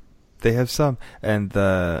already. some. They have some,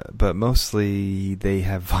 but mostly they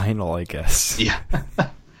have vinyl, I guess. Yeah.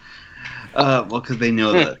 Well, because they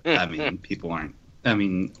know that. I mean, people aren't. I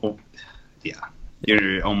mean,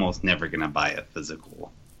 you're almost never gonna buy a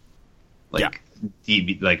physical, like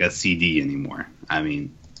a CD anymore. I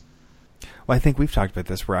mean. Well, I think we've talked about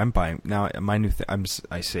this where I'm buying now. My new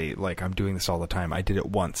I say like I'm doing this all the time. I did it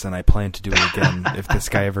once, and I plan to do it again if this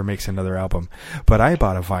guy ever makes another album. But I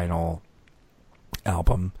bought a vinyl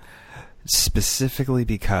album specifically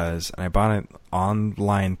because, and I bought it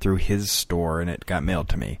online through his store, and it got mailed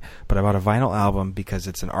to me. But I bought a vinyl album because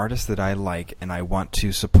it's an artist that I like and I want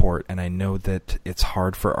to support, and I know that it's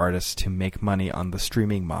hard for artists to make money on the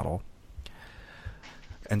streaming model.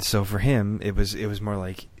 And so for him, it was more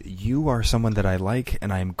like, you are someone that I like,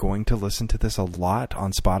 and I'm going to listen to this a lot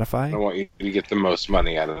on Spotify. I want you to get the most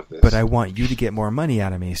money out of this. But I want you to get more money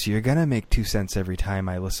out of me, so you're going to make 2 cents every time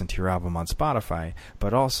I listen to your album on Spotify.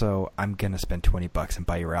 But also, I'm going to spend $20 and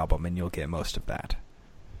buy your album, and you'll get most of that.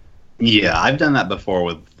 Yeah, I've done that before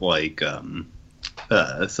with like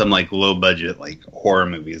some like low budget like horror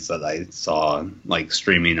movies that I saw like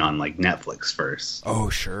streaming on like Netflix first. Oh,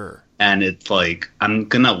 sure. And it's like, I'm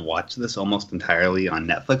going to watch this almost entirely on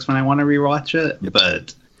Netflix when I want to rewatch it,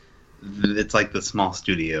 but it's like the small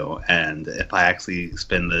studio, and if I actually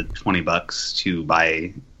spend the $20 to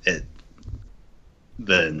buy it,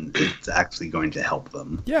 then it's actually going to help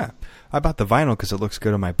them. Yeah. I bought the vinyl because it looks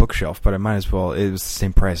good on my bookshelf, but I might as well, it was the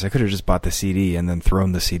same price. I could have just bought the CD and then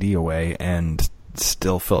thrown the CD away and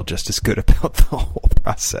still felt just as good about the whole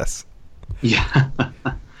process. Yeah.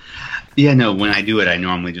 Yeah, no, when I do it, I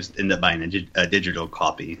normally just end up buying a digital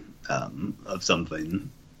copy of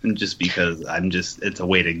something, just because it's a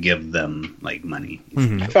way to give them, like, money.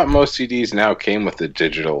 Mm-hmm. I thought most CDs now came with a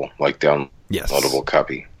digital, like, downloadable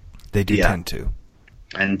copy. They do tend to.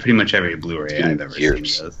 And pretty much every Blu-ray I've ever seen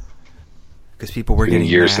does. Because people were getting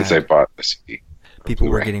years mad. since I bought a CD. People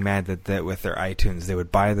were getting mad that with their iTunes, they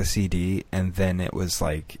would buy the CD, and then it was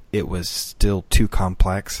still too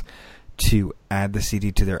complex to add the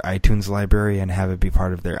CD to their iTunes library and have it be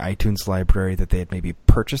part of their iTunes library that they had maybe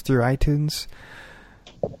purchased through iTunes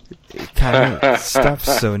kind of stuff.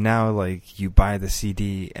 So now, like, you buy the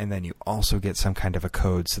CD and then you also get some kind of a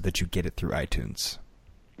code so that you get it through iTunes.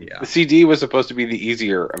 Yeah. The CD was supposed to be the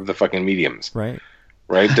easier of the fucking mediums. Right?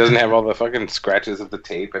 It doesn't have all the fucking scratches of the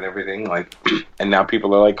tape and everything. Like, and now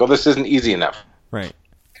people are like, oh, this isn't easy enough. Right.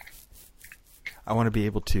 I want to be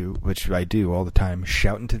able to, which I do all the time,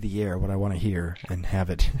 shout into the air what I want to hear and have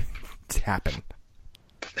it happen.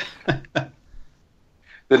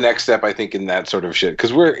 The next step, I think, in that sort of shit,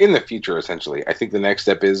 because we're in the future, essentially. I think the next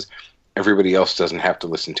step is everybody else doesn't have to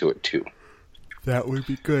listen to it, too. That would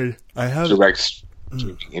be good. I have direct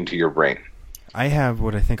into your brain. I have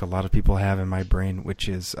what I think a lot of people have in my brain, which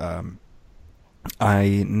is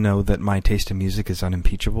I know that my taste in music is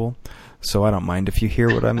unimpeachable, so I don't mind if you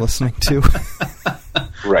hear what I'm listening to.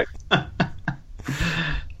 Right.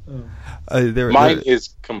 Mine is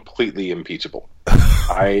completely impeachable.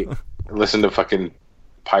 I listen to fucking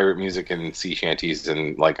pirate music and sea shanties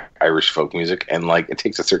and like Irish folk music, and like it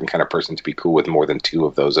takes a certain kind of person to be cool with more than 2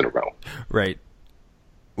 of those in a row. Right.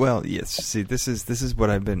 Well, yes. See, this is what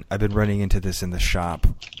I've been running into this in the shop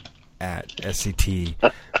at SCT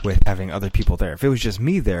with having other people there. If it was just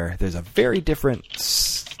me there, there's a very different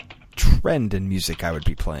trend in music I would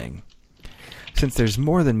be playing. Since there's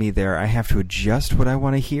more than me there, I have to adjust what I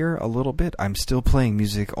want to hear a little bit. I'm still playing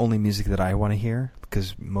only music that I want to hear,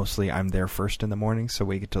 because mostly I'm there first in the morning, so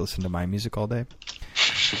we get to listen to my music all day.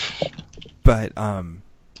 But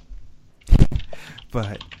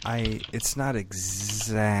it's not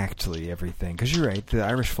exactly everything, because you're right, the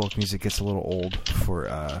Irish folk music gets a little old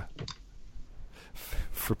for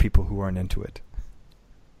people who aren't into it.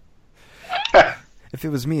 If it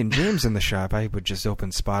was me and James in the shop, I would just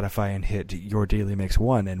open Spotify and hit Your Daily Mix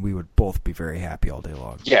 1, and we would both be very happy all day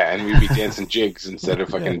long. Yeah, and we'd be dancing jigs instead of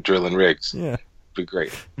fucking drilling rigs. Yeah. It'd be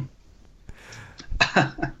great.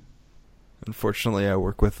 Unfortunately, I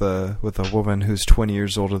work with a woman who's 20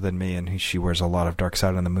 years older than me, and she wears a lot of Dark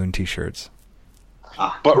Side of the Moon t-shirts.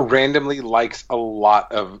 But randomly likes a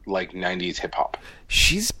lot of like 90s hip hop.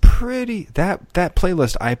 She's pretty. That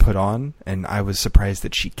playlist I put on, and I was surprised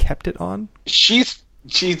that she kept it on. She's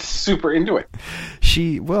super into it.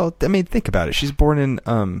 Think about it. She's born in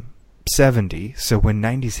 70, so when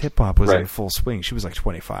 90s hip hop was in full swing, she was like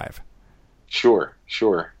 25. Sure.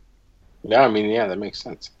 Yeah, that makes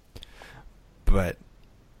sense. But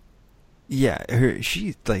Yeah,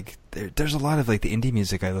 she like there's a lot of like the indie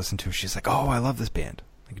music I listen to. She's like, oh, I love this band.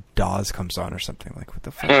 Like Dawes comes on or something. Like, what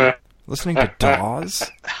the fuck? Listening to Dawes?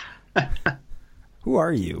 Who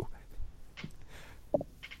are you?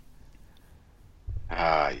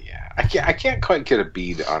 Yeah, I can't quite get a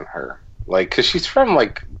bead on her. Like, because she's from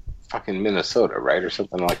like fucking Minnesota, right, or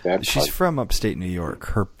something like that. She's like, from upstate New York.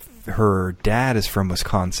 Her dad is from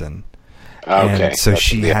Wisconsin. Okay, and so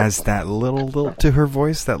she has that little lilt to her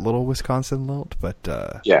voice, that little Wisconsin lilt. But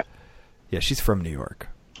yeah, she's from New York.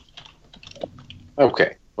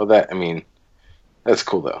 Okay, well that's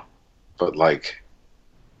cool though. But like,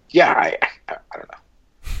 yeah, I don't know.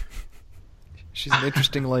 She's an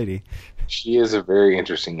interesting lady. She is a very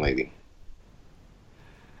interesting lady.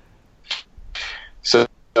 So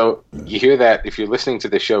you hear that if you're listening to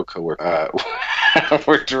the show, coworker,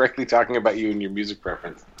 we're directly talking about you and your music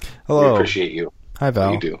preference. Hello. We appreciate you. Hi,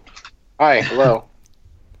 Val. You do. Hi, hello.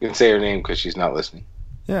 You can say her name because she's not listening.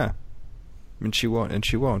 Yeah. And she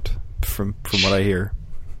won't, from what I hear.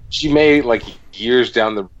 She may, like, years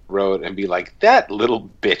down the road and be like, that little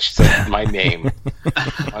bitch said my name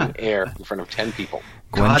on air in front of 10 people.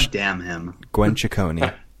 God damn him. Gwen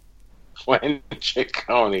Ciccone. Gwen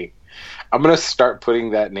Ciccone. I'm going to start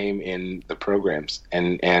putting that name in the programs,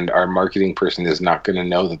 and our marketing person is not going to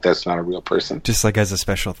know that that's not a real person. Just like as a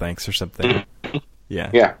special thanks or something. Yeah.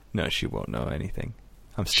 Yeah. No, she won't know anything.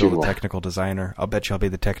 I'm still the technical designer. I'll bet you I'll be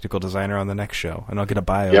the technical designer on the next show, and I'll get a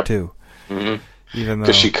bio too. Mm-hmm. Even though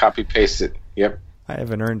because she copy pastes it. Yep. I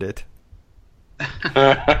haven't earned it.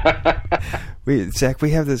 Zach,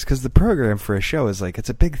 we have this because the program for a show is like it's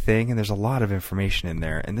a big thing, and there's a lot of information in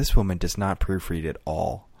there, and this woman does not proofread at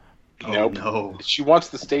all. Nope. Oh, no. She wants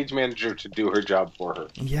the stage manager to do her job for her.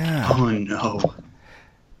 Yeah. Oh, no.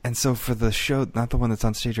 And so for the show, not the one that's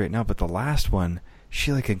on stage right now, but the last one,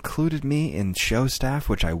 she like included me in show staff,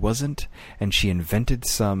 which I wasn't, and she invented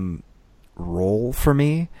some role for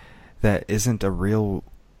me that isn't a real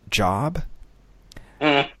job.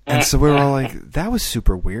 And so we were all like, that was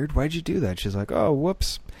super weird. Why'd you do that? She's like, oh,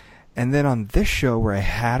 whoops. And then on this show where I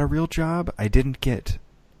had a real job, I didn't get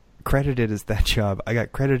credited as that job. I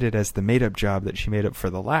got credited as the made-up job that she made up for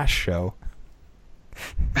the last show,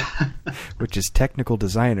 which is technical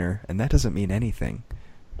designer, and that doesn't mean anything.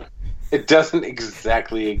 It doesn't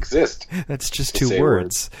exactly exist. That's just two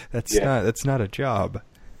words. That's not a job.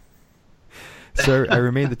 So I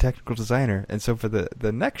remained the technical designer, and so for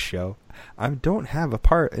the next show, I don't have a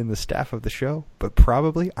part in the staff of the show, but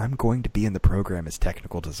probably I'm going to be in the program as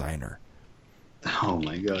technical designer. Oh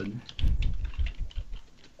my god.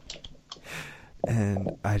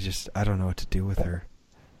 And I don't know what to do with her.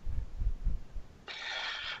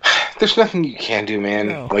 There's nothing you can do, man.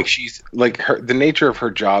 No. Like she's like the nature of her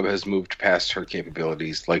job has moved past her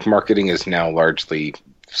capabilities. Like marketing is now largely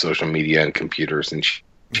social media and computers, and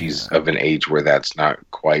she's of an age where that's not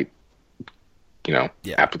quite,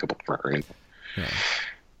 applicable for her anymore. Yeah.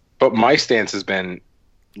 But my stance has been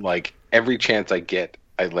like every chance I get,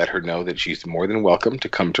 I let her know that she's more than welcome to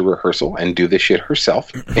come to rehearsal and do the shit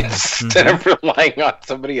herself instead of relying on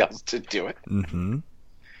somebody else to do it. Mm-hmm.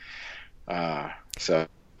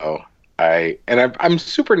 I'm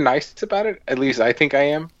super nice about it. At least I think I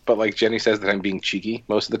am. But like Jenny says that I'm being cheeky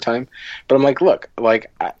most of the time. But I'm like, look,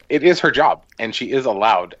 it is her job, and she is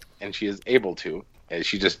allowed, and she is able to, and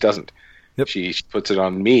she just doesn't. Yep. She puts it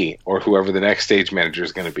on me or whoever the next stage manager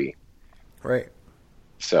is going to be. Right.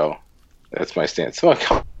 So that's my stance. So like,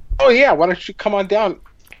 oh yeah, why don't you come on down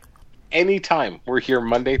anytime? We're here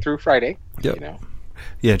Monday through Friday. Yep.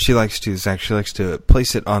 Yeah, she likes to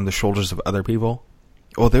place it on the shoulders of other people.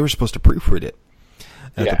 Well, they were supposed to proofread it.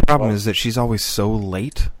 The problem is that she's always so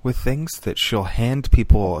late with things that she'll hand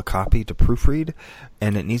people a copy to proofread,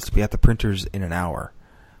 and it needs to be at the printers in an hour.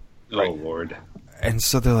 Right. Oh, Lord. And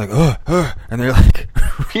so they're like, and they're like...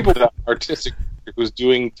 people that are artistic who's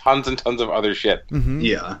doing tons and tons of other shit. Mm-hmm.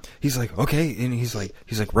 Yeah. He's like, okay, and he's like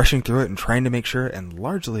rushing through it and trying to make sure, and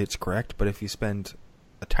largely it's correct, but if you spend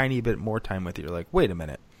a tiny bit more time with it, you're like, wait a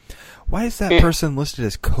minute. Why is that person listed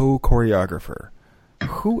as co-choreographer?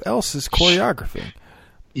 Who else is choreographing?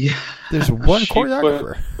 Yeah. There's one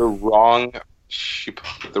choreographer. She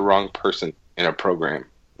put the wrong person in a program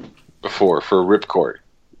before for Ripcord.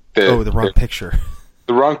 The wrong picture.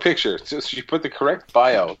 The wrong picture. So she put the correct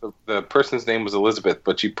bio. The person's name was Elizabeth,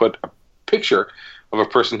 but she put a picture of a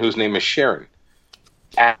person whose name is Sharon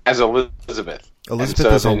as Elizabeth.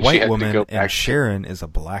 Elizabeth is a white woman, and Sharon is a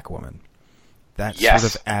black woman. That sort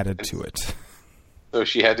of added to it. So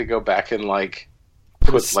she had to go back and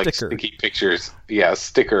put sticky pictures. Yeah, a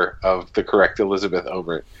sticker of the correct Elizabeth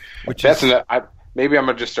over it. Maybe I'm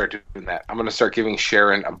gonna just start doing that. I'm gonna start giving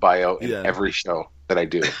Sharon a bio in every show that I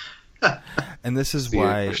do. And this is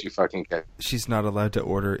why she fucking she's not allowed to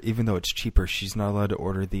order, even though it's cheaper, she's not allowed to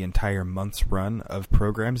order the entire month's run of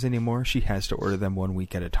programs anymore. She has to order them 1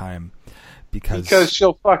 week at a time. Because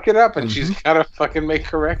she'll fuck it up and she's gotta fucking make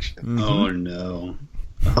corrections.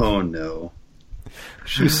 Mm-hmm. Oh no.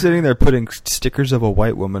 She was sitting there putting stickers of a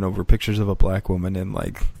white woman over pictures of a black woman in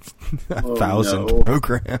like 1,000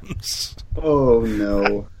 programs. Oh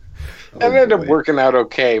no. It ended up working out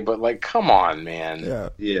okay, but like, come on,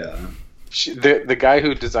 man. Yeah. The guy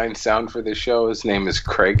who designed sound for this show, his name is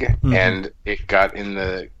Craig, and it got in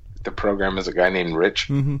the program as a guy named Rich.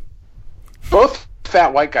 Mm-hmm. Both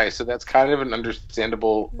fat white guys, so that's kind of an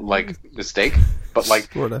understandable like mistake, but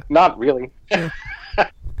like sorta. Not really.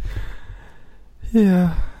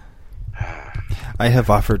 Yeah. I have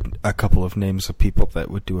offered a couple of names of people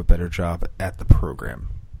that would do a better job at the program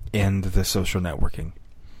and the social networking.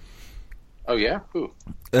 Oh yeah, who?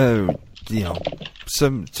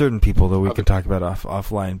 Some certain people that we can talk about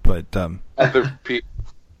offline, but other people.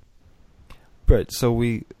 But so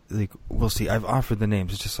we'll see. I've offered the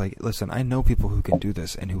names. It's just like, listen, I know people who can do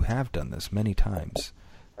this and who have done this many times.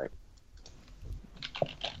 Right.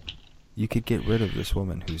 You could get rid of this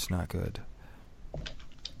woman who's not good.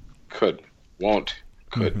 Could, won't,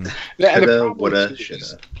 could. Mm-hmm. Woulda,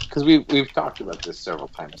 shoulda. Because we've talked about this several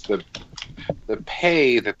times. The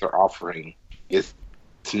pay that they're offering is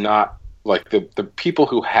not like the people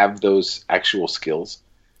who have those actual skills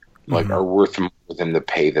like are worth more than the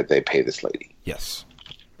pay that they pay this lady. Yes.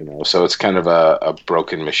 So it's kind of a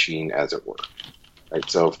broken machine, as it were. Right.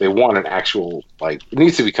 So if they want an actual it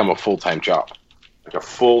needs to become a full-time job. Like a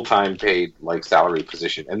full-time paid salary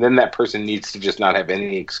position, and then that person needs to just not have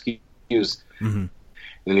any excuse. Mm-hmm.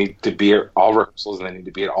 They need to be at all rehearsals, and they need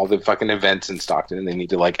to be at all the fucking events in Stockton, and they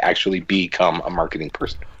need to actually become a marketing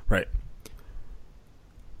person. Right.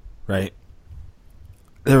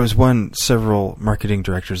 There was several marketing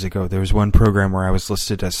directors ago. There was one program where I was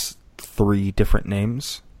listed as 3 different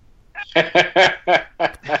names.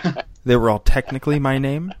 They were all technically my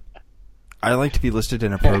name. I like to be listed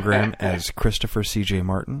in a program as Christopher C.J.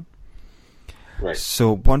 Martin. Right.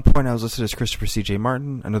 So at one point I was listed as Christopher C.J.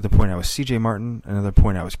 Martin, another point I was C.J. Martin, another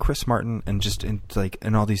point I was Chris Martin, and just in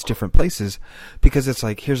all these different places, because it's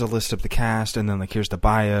like, here's a list of the cast, and then here's the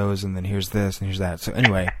bios, and then here's this, and here's that. So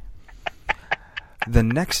anyway,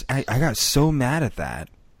 I got so mad at that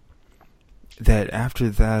after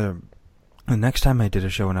that, the next time I did a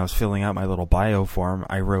show and I was filling out my little bio form,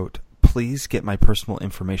 I wrote, please get my personal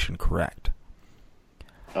information correct.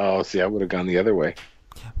 Oh, see, I would have gone the other way.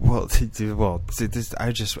 Well,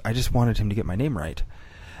 I just wanted him to get my name right.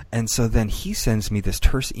 And so then he sends me this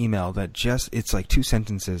terse email that it's like 2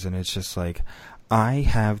 sentences, and it's just like, I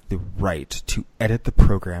have the right to edit the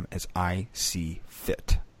program as I see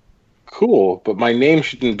fit. Cool, but my name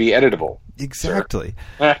shouldn't be editable. Exactly.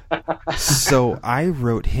 So I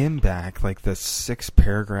wrote him back the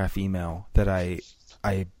 6-paragraph email that I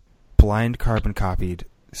blind carbon copied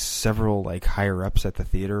several higher ups at the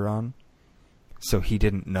theater on, so he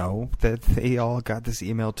didn't know that they all got this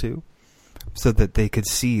email too, so that they could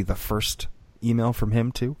see the first email from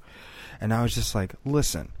him too. And I was just like,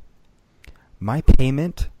 listen, my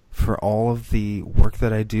payment for all of the work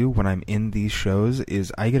that I do when I'm in these shows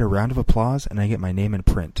is I get a round of applause and I get my name in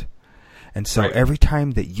print. And so every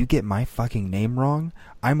time that you get my fucking name wrong,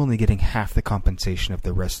 I'm only getting half the compensation of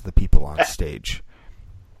the rest of the people on stage.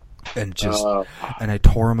 And and I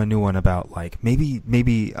tore him a new one about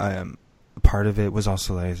maybe part of it was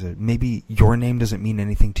also maybe your name doesn't mean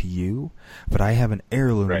anything to you, but I have an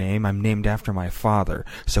heirloom name. I'm named after my father.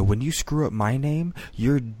 So when you screw up my name,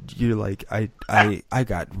 you're like, I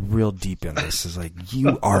got real deep in this. It's like,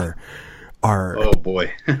 you are oh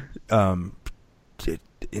boy,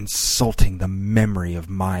 insulting the memory of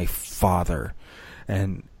my father,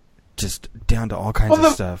 and just down to all kinds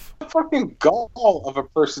of stuff. The fucking gall of a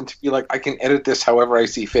person to be like, I can edit this however I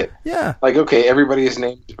see fit. Yeah. Okay, everybody is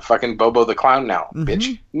named fucking Bobo the Clown now,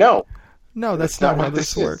 bitch. No, that's not how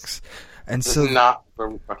this works. And this so is not where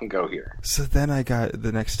we fucking go here. So then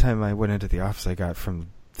the next time I went into the office, I got from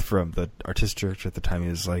the artistic director at the time. He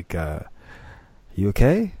was like, "You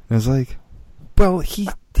okay?" And I was like, "Well,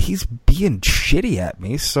 he's being shitty at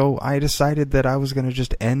me, so I decided that I was going to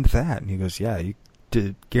just end that." And he goes, "Yeah, you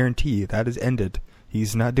to guarantee you that is ended.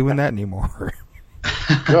 He's not doing that anymore."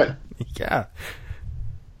 Good. Yeah.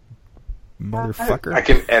 Motherfucker. I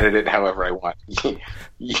can edit it however I want.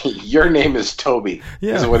 Your name is Toby.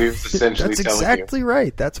 Yeah. Is what he was essentially That's telling exactly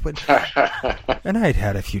right. That's what. And I'd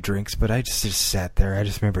had a few drinks, but I just sat there. I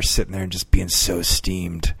just remember sitting there and just being so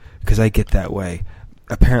steamed because I get that way.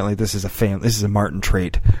 Apparently, this is a Martin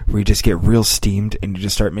trait where you just get real steamed and you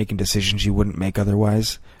just start making decisions you wouldn't make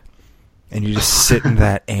otherwise, and you just sit in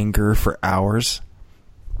that anger for hours.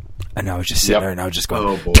 And I was just sitting there and I was just going,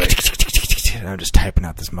 oh boy. And I'm just typing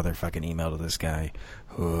out this motherfucking email to this guy.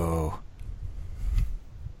 Oh.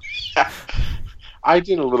 I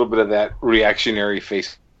did a little bit of that reactionary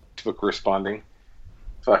Facebook responding.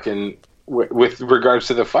 Fucking with regards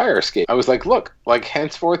to the fire escape. I was like, look, like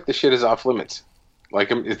henceforth the shit is off limits.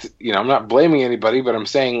 Like I'm not blaming anybody, but I'm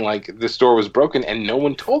saying like this door was broken and no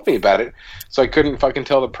one told me about it, so I couldn't fucking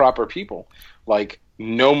tell the proper people. Like,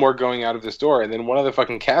 no more going out of this door. And then one of the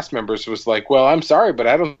fucking cast members was like, well, I'm sorry, but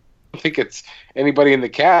I don't think it's anybody in the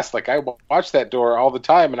cast. Like, I watch that door all the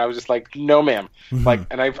time. And I was just like, no, ma'am. Mm-hmm. Like,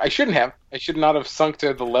 and I shouldn't have. I should not have sunk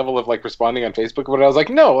to the level of like responding on Facebook. But I was like,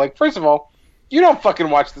 no, like, first of all, you don't fucking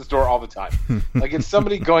watch this door all the time. Like, it's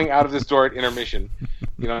somebody going out of this door at intermission.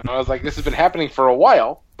 You know, and I was like, this has been happening for a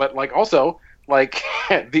while. But like, also, like,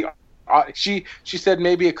 she said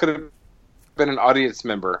maybe it could have been an audience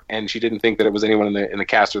member, and she didn't think that it was anyone in the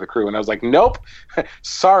cast or the crew. And I was like, nope,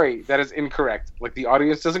 sorry, that is incorrect. Like, the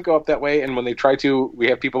audience doesn't go up that way, and when they try to, we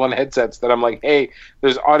have people on headsets that I'm like, hey,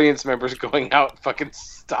 there's audience members going out, fucking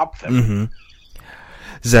stop them. Mm-hmm.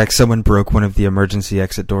 Zach, someone broke one of the emergency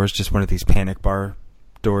exit doors, just one of these panic bar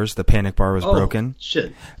doors. The panic bar was broken.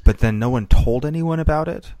 Shit. But then no one told anyone about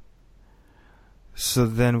it. So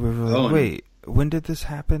then we were like, wait, when did this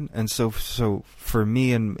happen? And so for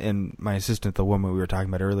me and my assistant, the woman we were talking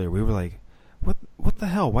about earlier, we were like, what the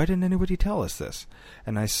hell? Why didn't anybody tell us this?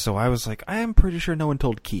 And I was like, I am pretty sure no one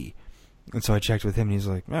told Key. And so I checked with him, and he's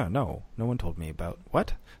like, no one told me about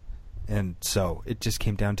what? And so it just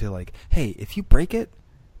came down to like, hey, if you break it,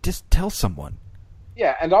 just tell someone.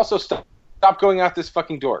 Yeah, and also stop going out this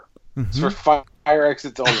fucking door. Mm-hmm. It's for fire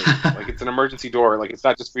exits only. Like, it's an emergency door. Like, it's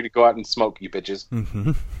not just for you to go out and smoke, you bitches.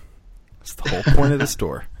 Mm-hmm. That's the whole point of this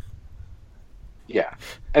door. Yeah.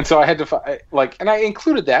 And so I had to, and I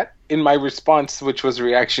included that in my response, which was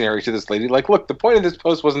reactionary to this lady. Like, look, the point of this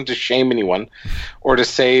post wasn't to shame anyone or to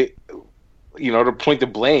say, to point the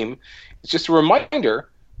blame. It's just a reminder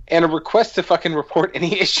and a request to fucking report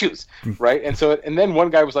any issues, right? And so, and then one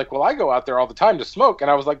guy was like, well, I go out there all the time to smoke.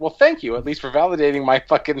 And I was like, well, thank you, at least for validating my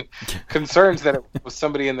fucking concerns that it was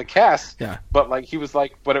somebody in the cast. Yeah. But, like, he was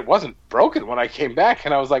like, but it wasn't broken when I came back.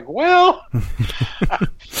 And I was like, well,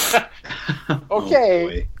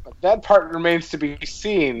 okay. That part remains to be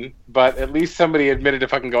seen, but at least somebody admitted to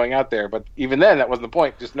fucking going out there. But even then, that wasn't the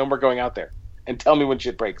point. Just no more going out there. And tell me when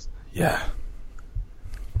shit breaks. Yeah.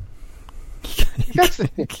 That's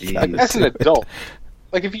an adult.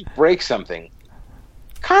 Like, if you break something,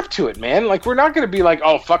 cop to it, man. Like, we're not going to be like,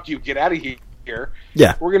 oh, fuck you, get out of here.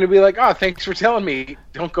 Yeah. We're going to be like, oh, thanks for telling me.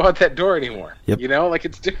 Don't go out that door anymore. Yep. You know? Like,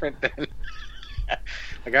 it's different than...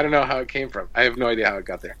 like, I don't know how it came from. I have no idea how it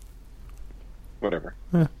got there. Whatever.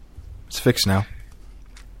 Yeah. It's fixed now.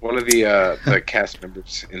 One of the cast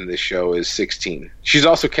members in this show is 16. She's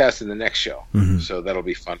also cast in the next show, so that'll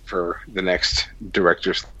be fun for the next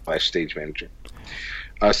director/stage manager.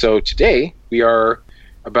 So today we are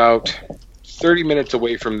about 30 minutes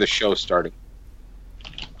away from the show starting,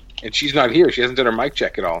 and she's not here. She hasn't done her mic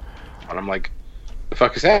check at all, and I'm like, "The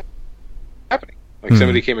fuck is that happening?" Like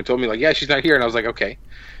somebody came and told me, like, "Yeah, she's not here," and I was like, "Okay."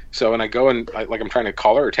 So when I go and I'm trying to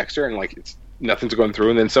call her or text her, and like nothing's going through,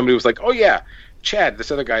 and then somebody was like, "Oh yeah, Chad,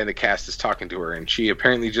 this other guy in the cast is talking to her, and she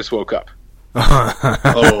apparently just woke up."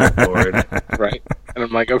 Oh, Lord. Right? And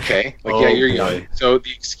I'm like, okay. Like, yeah, you're young. So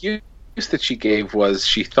the excuse that she gave was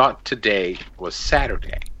she thought today was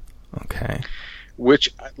Saturday. Okay.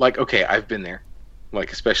 Which, like, okay, I've been there.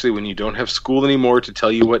 Like, especially when you don't have school anymore to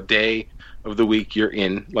tell you what day of the week you're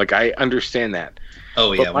in. Like, I understand that.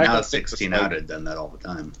 Oh, yeah, when I was 16, I would have done that all the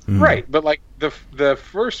time. Right, but, like, the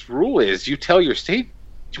first rule is you tell your stage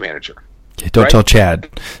manager. Don't tell Chad.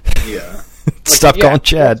 Yeah. Stop calling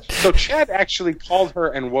Chad. So Chad actually called her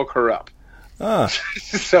and woke her up.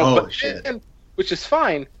 Shit. Which is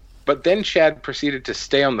fine, but then Chad proceeded to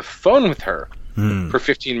stay on the phone with her for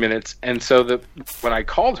 15 minutes, and so when I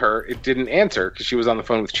called her, it didn't answer because she was on the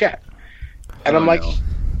phone with Chad. And I'm like,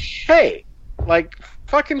 hey, like,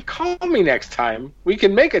 fucking call me next time. We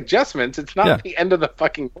can make adjustments. It's not the end of the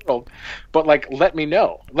fucking world. But, like, let me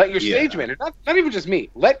know. Let your stage manager, not even just me,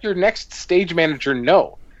 let your next stage manager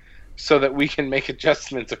know. so that we can make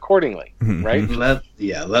adjustments accordingly, right? Let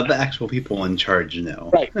the actual people in charge know.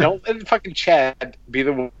 Right. Don't let fucking Chad be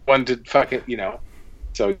the one to fucking,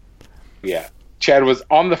 So, yeah. Chad was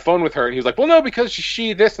on the phone with her, and he was like, well, no, because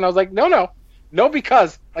she this. And I was like, no,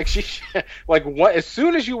 because. Like, what? As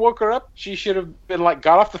soon as you woke her up, she should have been, like,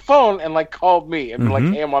 got off the phone and, like, called me and been like,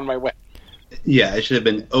 hey, I'm on my way. Yeah, it should have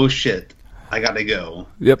been, oh, shit, I gotta go.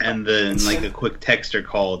 Yep. And then, like, a quick text or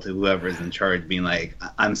call to whoever's in charge being like,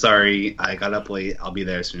 I'm sorry, I got up late, I'll be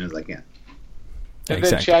there as soon as I can. And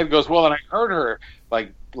then Chad goes, well, and I heard her,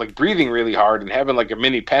 like breathing really hard and having, like, a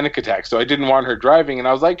mini panic attack, so I didn't want her driving. And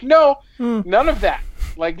I was like, no, none of that.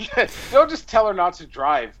 Like, don't just tell her not to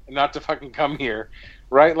drive and not to fucking come here,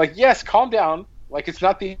 right? Like, yes, calm down. Like, it's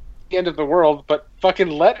not the end of the world, but fucking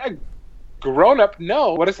let a grown-up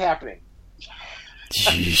know what is happening.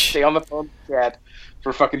 Stay on the phone with Chad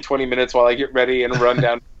for fucking 20 minutes while I get ready and run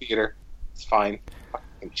down to the theater. It's fine.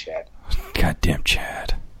 Fucking Chad. Goddamn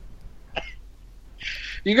Chad.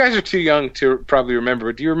 You guys are too young to probably remember,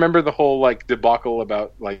 but do you remember the whole, like, debacle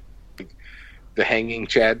about, like the hanging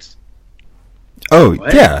Chads? Oh,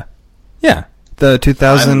 What? yeah. Yeah. The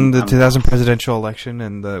 2000 presidential election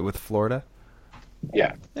and with Florida.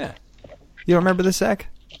 Yeah. Yeah. You don't remember this, Zach?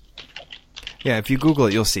 Yeah, if you Google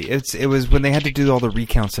it, you'll see. It was when they had to do all the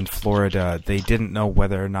recounts in Florida, they didn't know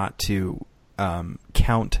whether or not to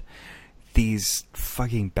count these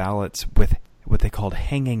fucking ballots with what they called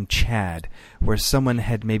hanging Chad, where someone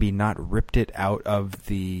had maybe not ripped it out of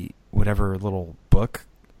the whatever little book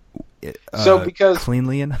So because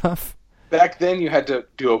cleanly enough. back then you had to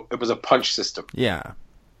do it was a punch system. Yeah.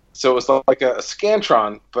 So it was like a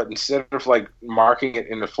Scantron, but instead of like marking it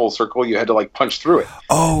in a full circle, you had to like punch through it.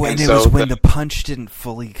 Oh, and it so was when the punch didn't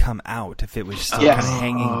fully come out, if it was still Yes. kind of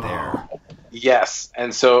hanging there. Yes,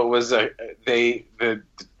 and so it was the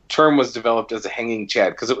term was developed as a hanging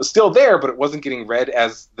Chad because it was still there, but it wasn't getting read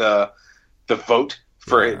as the vote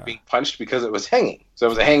for it being punched because it was hanging. So it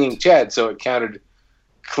was a hanging Chad, so it counted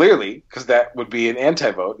clearly because that would be an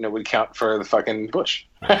anti-vote and it would count for the fucking Bush.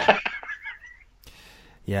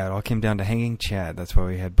 Yeah, it all came down to hanging Chad. That's why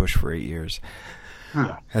we had Bush for 8 years.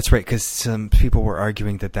 Huh. That's right, because some people were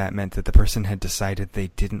arguing that meant that the person had decided they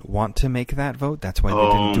didn't want to make that vote. That's why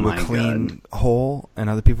they didn't do a clean hole. And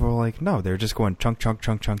other people were like, no, they're just going chunk, chunk,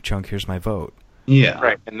 chunk, chunk, chunk. Here's my vote. Yeah.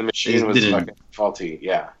 Right, and the machine was fucking faulty.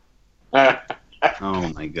 Yeah.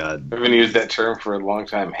 Oh my god. I've been used that term for a long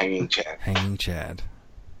time, hanging Chad. Hanging Chad.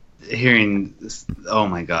 Hearing this, oh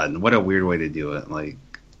my god, what a weird way to do it. Like,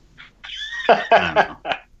 I don't know.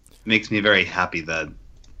 Makes me very happy that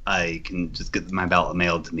I can just get my ballot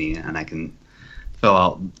mailed to me and I can fill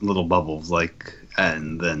out little bubbles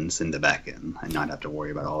and then send it back in and not have to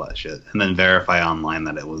worry about all that shit. And then verify online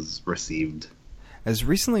that it was received. As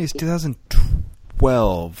recently as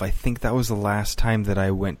 2012, I think that was the last time that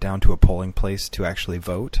I went down to a polling place to actually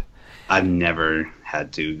vote. I've never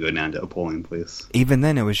had to go down to a polling place. Even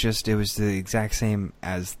then, it was the exact same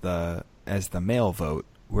as the mail vote,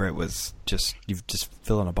 where it was just you just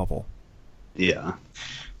fill in a bubble. Yeah.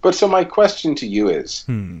 But so my question to you is,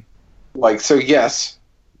 so yes,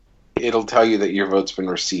 it'll tell you that your vote's been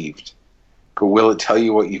received, but will it tell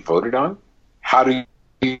you what you voted on? How do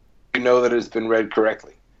you know that it's been read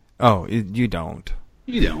correctly? Oh, you don't.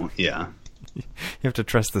 You don't, yeah. You have to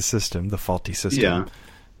trust the system, the faulty system. Yeah.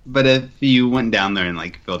 But if you went down there and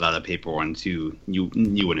filled out a paper one too, you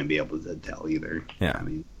wouldn't be able to tell either. Yeah. I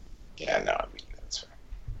mean, that's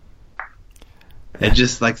right. It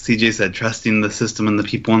just, like CJ said, trusting the system and the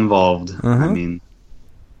people involved. I mean,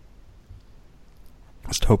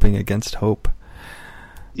 just hoping against hope.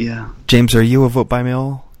 Yeah. James, are you a vote by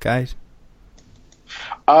mail guy?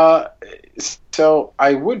 So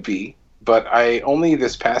I would be, but I only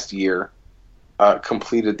this past year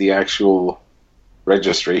completed the actual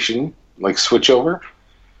registration, switchover.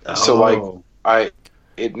 Oh. So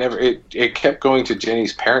it kept going to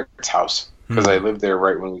Jenny's parents' house because I lived there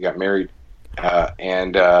right when we got married,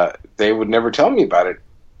 and they would never tell me about it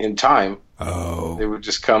in time. Oh. They would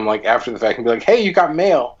just come after the fact and be like, "Hey, you got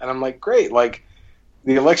mail," and I'm like, "Great!"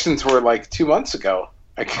 The elections were 2 months ago.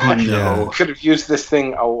 I could have used this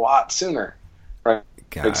thing a lot sooner, right?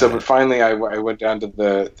 But finally, I went down to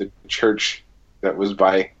the church that was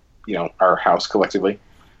by our house collectively,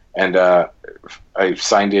 and I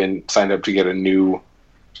signed up to get a new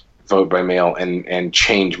vote by mail and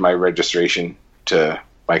change my registration to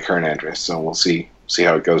my current address. So we'll see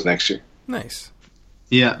how it goes next year. Nice.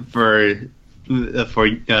 Yeah, if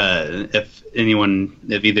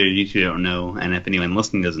either of you two don't know, and if anyone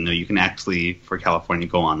listening doesn't know, you can actually, for California,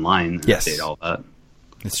 go online and update all that.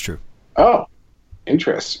 It's true. Oh,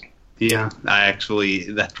 interesting. Yeah, I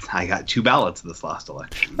got 2 ballots this last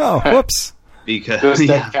election. Oh, whoops. Because Does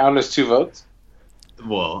that count as 2 votes?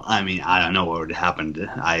 Well, I mean, I don't know what would have happened.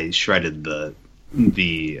 I shredded the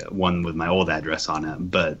one with my old address on it,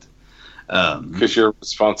 but because you're a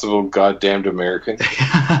responsible, goddamned American.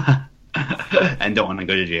 And don't want to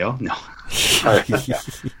go to jail. No. Are you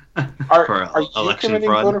election committing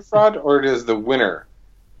fraud? voter fraud, or does the winner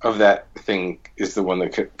of that thing is the one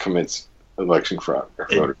that commits election fraud or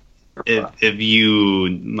voter fraud? If you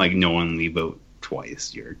knowingly vote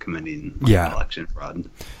twice, you're committing election fraud.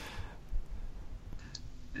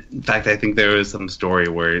 In fact, I think there was some story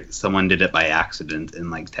where someone did it by accident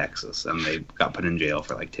in Texas, and they got put in jail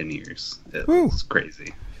for 10 years. It was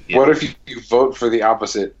crazy. Yeah. What if you vote for the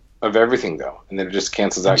opposite of everything, though, and then it just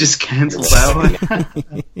cancels out? Just cancels out.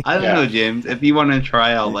 I don't know, James. If you want to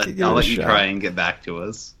try, I'll let you try and get back to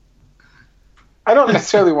us. I don't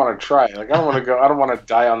necessarily want to try. I don't want to go. I don't want to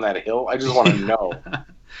die on that hill. I just want to know.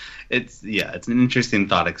 It's an interesting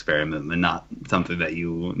thought experiment, but not something that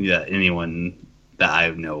anyone that I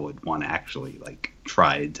know would want to actually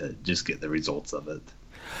try to just get the results of it.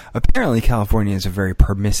 Apparently, California is a very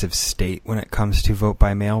permissive state when it comes to vote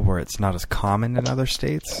by mail, where it's not as common in other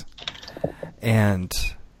states. And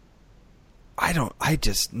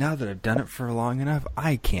now that I've done it for long enough,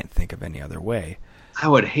 I can't think of any other way. I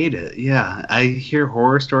would hate it. Yeah, I hear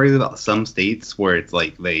horror stories about some states where it's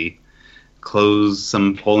they close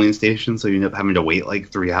some polling stations, so you end up having to wait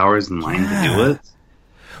 3 hours in line to do it.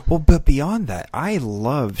 Well, but beyond that, I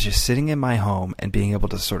love just sitting in my home and being able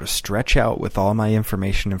to sort of stretch out with all my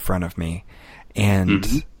information in front of me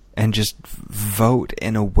and just vote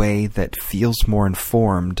in a way that feels more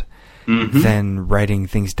informed than writing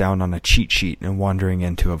things down on a cheat sheet and wandering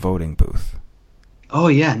into a voting booth. Oh,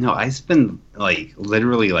 yeah. No, I spend,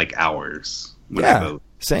 literally, hours when I vote.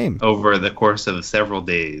 Same. Over the course of several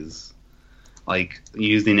days.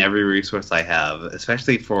 Using every resource I have,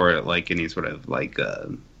 especially for, any sort of,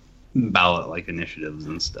 ballot, initiatives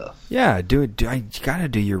and stuff. Yeah, you gotta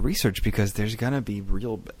do your research, because there's gonna be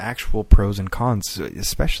real, actual pros and cons,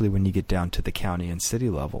 especially when you get down to the county and city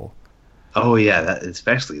level. Oh, yeah,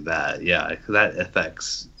 especially that. Yeah, 'cause that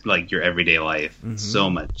affects, your everyday life so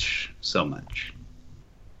much.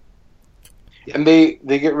 Yeah. And they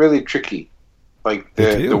get really tricky.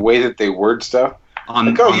 The way that they word stuff.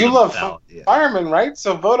 You love firemen, right?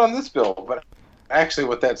 So vote on this bill. But actually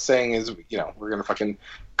what that's saying is, we're going to fucking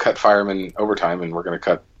cut firemen overtime, and we're going to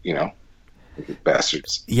cut,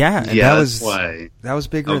 bastards. Yeah, and that was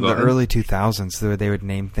bigger in the early 2000s. They would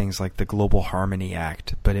name things like the Global Harmony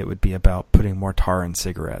Act, but it would be about putting more tar in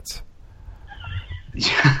cigarettes.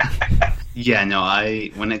 Yeah, no,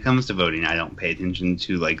 when it comes to voting, I don't pay attention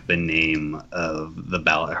to the name of the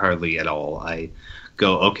ballot hardly at all. I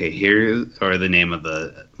go, okay, here, or the name of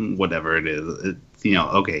the whatever it is.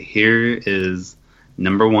 Okay, here is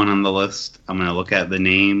number 1 on the list. I'm going to look at the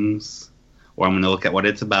names, or I'm going to look at what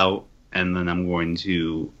it's about, and then I'm going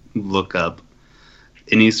to look up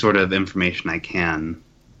any sort of information I can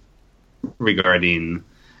regarding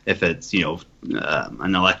if it's an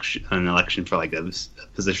election for a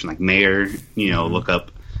position like mayor. Look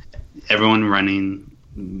up everyone running,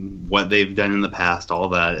 what they've done in the past, all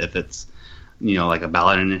that. If it's a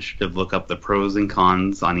ballot initiative, look up the pros and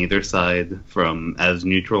cons on either side from as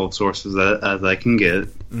neutral sources as I can get.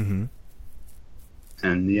 And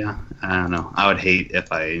yeah, I don't know. I would hate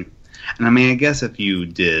if I guess if you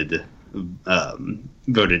did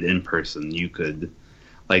voted in person, you could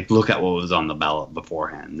look at what was on the ballot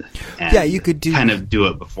beforehand. And you could do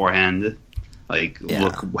it beforehand.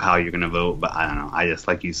 Look how you're going to vote. But I don't know. I just,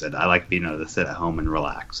 like you said, I like being able to sit at home and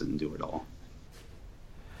relax and do it all.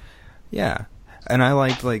 Yeah, and I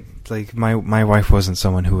liked my wife wasn't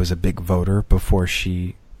someone who was a big voter before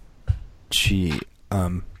she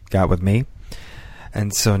got with me,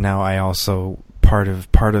 and so now I also part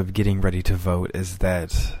of getting ready to vote is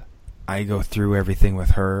that I go through everything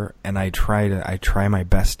with her, and I try my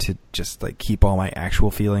best to just keep all my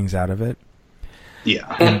actual feelings out of it.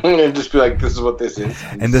 Yeah, and just be this is what this is,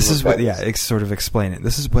 and this is what sort of explain it.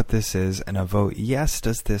 This is what this is, and a vote yes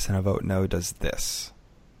does this, and a vote no does this.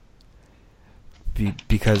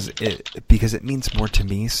 Because it means more to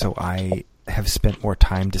me, so I have spent more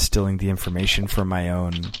time distilling the information from my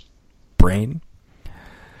own brain.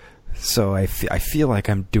 So I feel like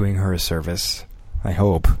I'm doing her a service. I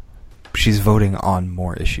hope. She's voting on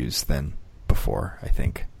more issues than before, I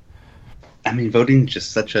think. I mean, voting is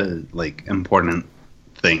just such a important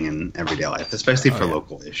thing in everyday life, especially for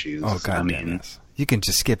local issues. Oh God, yes. You can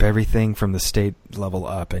just skip everything from the state level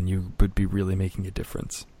up, and you would be really making a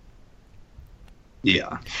difference.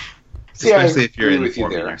 Yeah. Especially if you're agree with you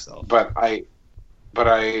informing there, yourself. But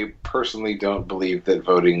I personally don't believe that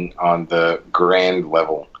voting on the grand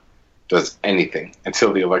level does anything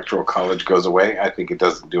until the Electoral College goes away. I think it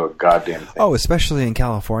doesn't do a goddamn thing. Oh, especially in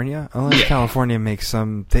California. Unless California makes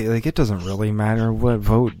some... like, it doesn't really matter what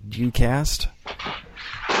vote you cast.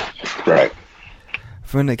 Right.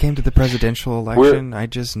 When it came to the presidential election, I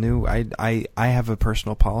just knew... I have a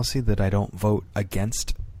personal policy that I don't vote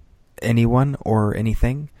against anyone or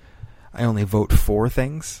anything. I only vote for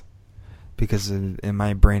things. Because in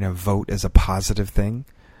my brain, a vote is a positive thing.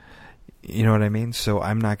 You know what I mean? So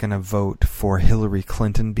I'm not going to vote for Hillary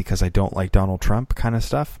Clinton because I don't like Donald Trump kind of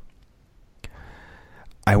stuff.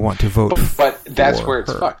 I want to vote But that's where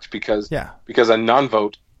it's her. fucked because a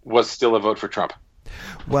non-vote was still a vote for Trump.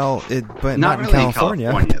 Well, but not in really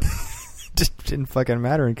California. California. Just didn't fucking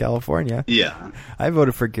matter in California. Yeah. I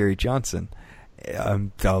voted for Gary Johnson.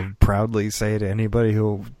 I'll proudly say to anybody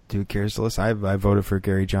who cares to listen, I voted for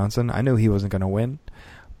Gary Johnson. I knew he wasn't going to win,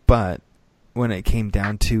 but when it came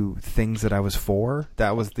down to things that I was for,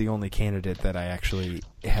 that was the only candidate that I actually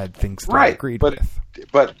had things that I agreed with.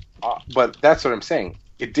 But that's what I'm saying.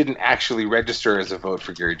 It didn't actually register as a vote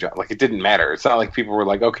for Gary Johnson. Like, it didn't matter. It's not like people were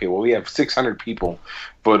like, okay, well, we have 600 people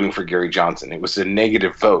voting for Gary Johnson. It was a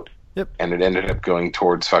negative vote. Yep. And it ended up going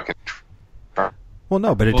towards fucking Trump. Well,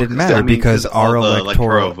 no, but it didn't matter because our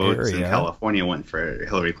electoral votes area in California went for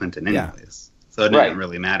Hillary Clinton anyways. So it didn't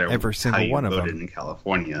really matter every single how you one of voted them in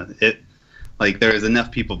California. There was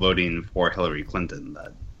enough people voting for Hillary Clinton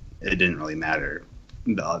that it didn't really matter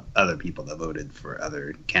the other people that voted for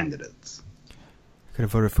other candidates. Could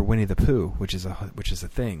have voted for Winnie the Pooh, which is a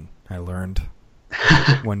thing I learned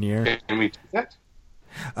one year. Can we do that?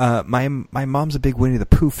 My mom's a big Winnie the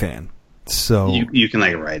Pooh fan, so you can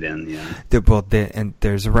write in, yeah. And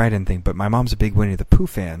there's a write-in thing, but my mom's a big Winnie the Pooh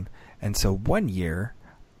fan, and so one year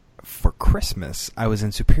for Christmas I was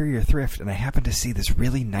in Superior Thrift and I happened to see this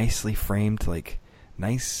really nicely framed,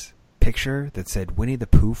 nice picture that said Winnie the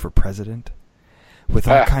Pooh for president. With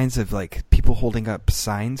all kinds of people holding up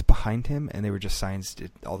signs behind him, and they were just signs.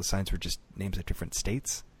 All the signs were just names of different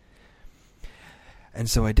states. And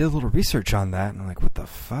so I did a little research on that, and I'm like, "What the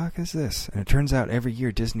fuck is this?" And it turns out every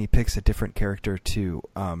year Disney picks a different character to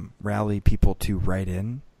rally people to write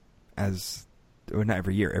in, or not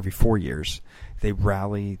every year, every 4 years they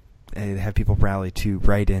have people rally to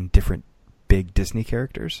write in different big Disney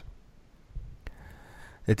characters.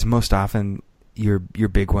 It's most often your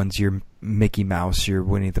big ones, your Mickey Mouse, your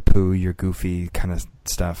Winnie the Pooh, your Goofy kind of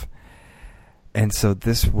stuff. And so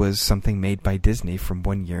this was something made by Disney from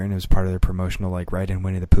one year, and it was part of their promotional, write in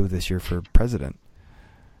Winnie the Pooh this year for president.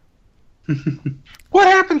 What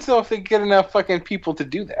happens, though, if they get enough fucking people to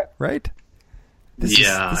do that? Right? This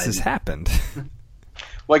has happened.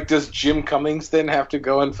 Does Jim Cummings then have to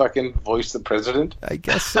go and fucking voice the president? I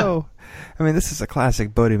guess so. I mean, this is a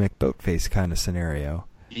classic Bodie McBoatface kind of scenario.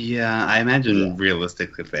 Yeah, I imagine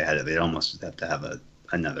realistically, if they had it, they'd almost just have to have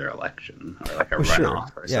another election or a runoff or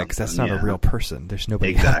something. Yeah, because that's not a real person. There's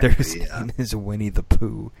nobody out there whose name is Winnie the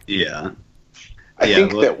Pooh. Yeah. I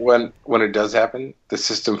think that when it does happen, the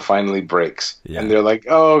system finally breaks, and they're like,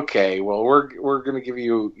 "Oh, okay, well, we're going to give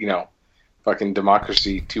you, fucking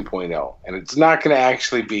democracy 2.0, and it's not going to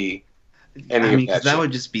actually be any of that. That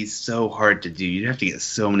would just be so hard to do. You'd have to get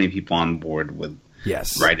so many people on board with.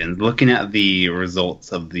 Yes. Write-ins. Looking at the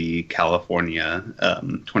results of the California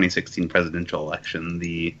 2016 presidential election,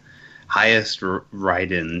 the highest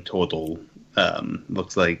write-in total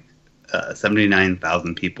looks like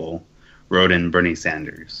 79,000 people wrote in Bernie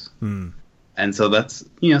Sanders. And so that's,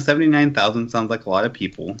 79,000 sounds like a lot of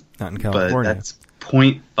people. Not in California. But that's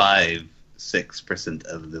 0.56%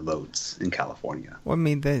 of the votes in California. Well,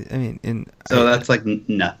 so that's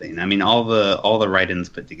nothing. I mean, all the write-ins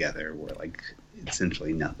put together were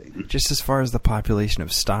essentially nothing. Just as far as the population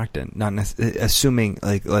of Stockton, assuming,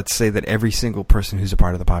 let's say that every single person who's a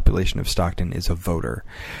part of the population of Stockton is a voter.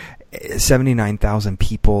 79,000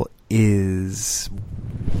 people is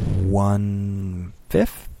 1/5?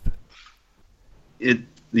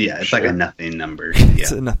 It's like a nothing number.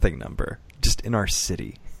 It's a nothing number, just in our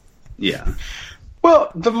city. Yeah.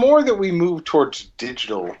 Well, the more that we move towards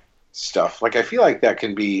digital stuff, I feel like that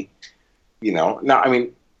can be, now,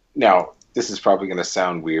 this is probably going to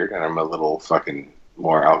sound weird, and I'm a little fucking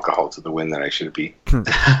more alcohol to the wind than I should be.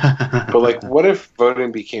 But, what if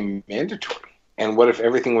voting became mandatory? And what if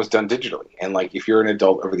everything was done digitally? And, if you're an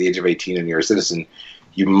adult over the age of 18 and you're a citizen,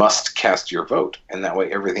 you must cast your vote. And that way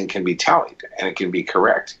everything can be tallied, and it can be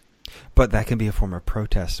correct. But that can be a form of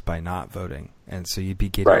protest by not voting. And so you'd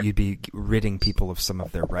be ridding people of some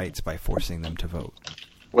of their rights by forcing them to vote.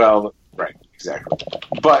 Well, right, exactly.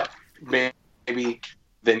 But maybe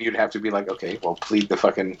then you'd have to be like, okay, well, plead the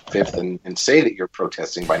fucking fifth and say that you're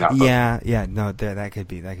protesting by not voting. Yeah, no, that could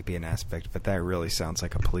be an aspect, but that really sounds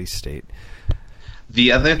like a police state.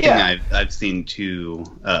 The other thing I've seen too,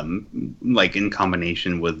 like in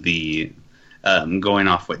combination with the going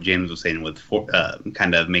off what James was saying with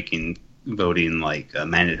kind of making voting like a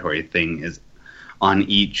mandatory thing, is on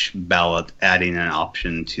each ballot adding an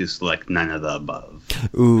option to select none of the above.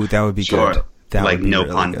 Ooh, that would be good. That like would be no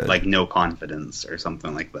really good. like no confidence or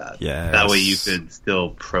something like that. Yeah. That way you could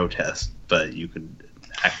still protest, but you could.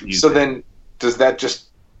 Then does that just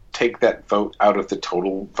take that vote out of the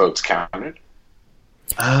total votes counted?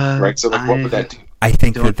 Right. So like, what would that do? I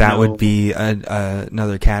think that would be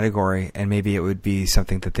another category, and maybe it would be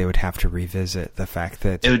something that they would have to revisit. The fact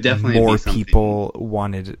that it would definitely more be people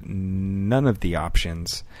wanted none of the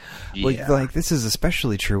options. Yeah. Like this is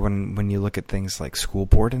especially true when you look at things like school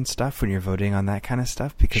board and stuff, when you're voting on that kind of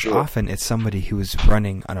stuff, because often it's somebody who is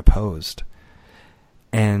running unopposed.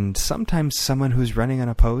 And sometimes someone who's running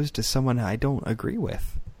unopposed is someone I don't agree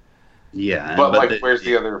with. Yeah. But like, where's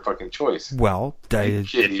the other fucking choice? Well,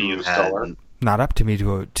 if you had... Not up to me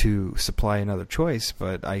to supply another choice,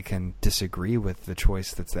 but I can disagree with the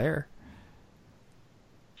choice that's there.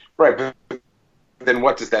 Right, but then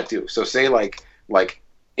what does that do? So say like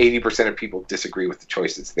 80% of people disagree with the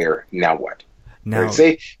choice that's there. Now what? Now, right,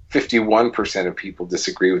 say 51% of people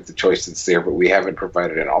disagree with the choice that's there, but we haven't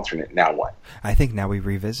provided an alternate. Now what? I think now we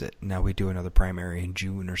revisit. Now we do another primary in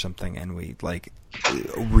June or something, and we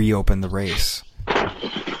reopen the race.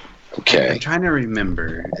 Okay. I'm trying to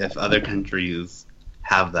remember if other countries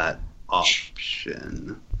have that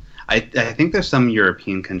option. I think there's some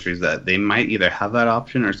European countries that they might either have that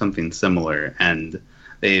option or something similar, and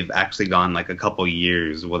they've actually gone like a couple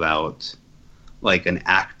years without like an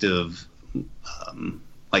active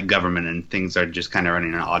like government, and things are just kind of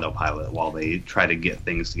running on autopilot while they try to get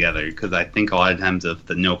things together. Because I think a lot of times if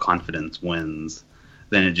the no confidence wins,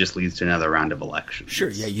 then it just leads to another round of elections. Sure,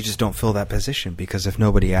 yeah, you just don't fill that position, because if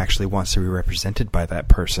nobody actually wants to be represented by that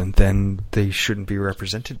person, then they shouldn't be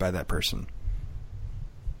represented by that person.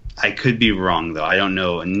 I could be wrong, though. I don't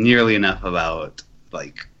know nearly enough about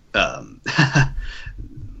like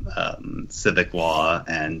civic law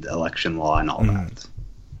and election law and all that.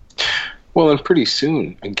 Well, and pretty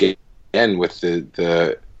soon, again with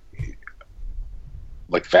the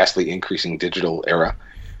like vastly increasing digital era,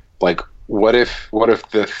 like what if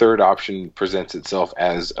the third option presents itself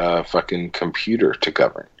as a fucking computer to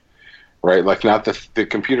govern, right? Like not the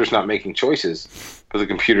computer's not making choices, but the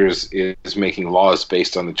computer is making laws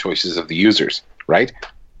based on the choices of the users, right?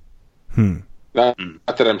 Not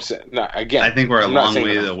that I'm saying. Again, I think we're a long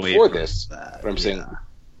way away from this. that. But I'm saying,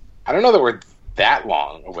 I don't know that we're that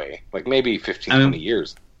long away. Like maybe 15, 20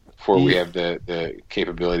 years before we have the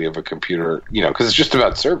capability of a computer. You know, because it's just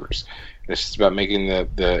about servers. It's just about making the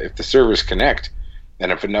if the servers connect,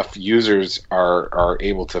 and if enough users are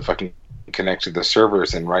able to fucking connect to the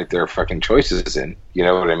servers and write their fucking choices in. You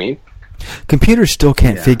know what I mean? Computers still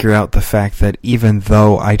can't figure out the fact that even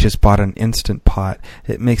though I just bought an Instant Pot,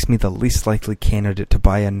 it makes me the least likely candidate to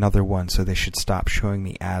buy another one, so they should stop showing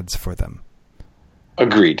me ads for them.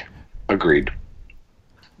 Agreed.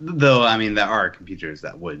 Though, I mean, there are computers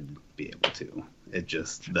that would be able to. It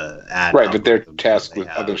just the ad. Right, but they're tasked with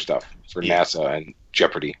other stuff for NASA and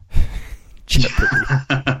Jeopardy.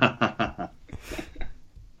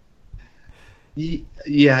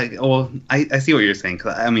 Yeah, well, I see what you're saying.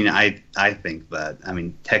 'Cause, I mean, I think that, I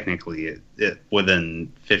mean, technically, it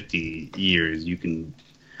within 50 years, you can.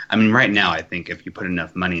 I mean, right now, I think if you put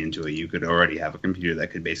enough money into it, you could already have a computer that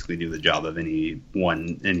could basically do the job of any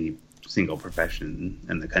single profession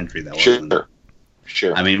in the country that wasn't.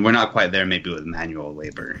 Sure. I mean, we're not quite there, maybe with manual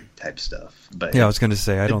labor type stuff, but yeah, I was going to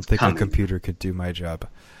say, I don't think coming. a computer could do my job.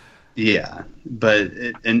 Yeah, but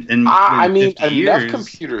I mean, enough years,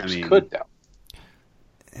 computers could though.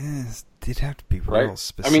 They'd have to be real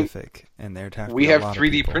specific, and there'd have to we be have a lot 3D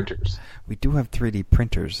of people. printers. We do have 3D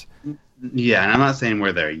printers. Yeah, and I'm not saying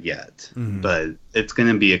we're there yet, but it's going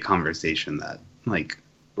to be a conversation that, like,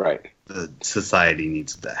 the society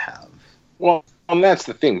needs to have. Well, and that's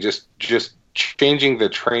the thing. Just changing the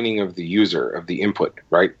training of the user of the input,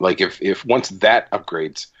 right? Like, if once that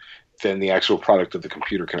upgrades, then the actual product of the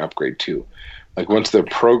computer can upgrade too. Like once the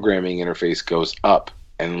programming interface goes up,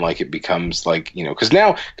 and like it becomes like, you know, because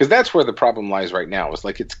that's where the problem lies right now. Is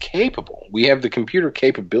like it's capable. We have the computer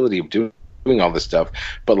capability of doing all this stuff,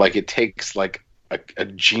 but like it takes like a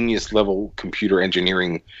genius level computer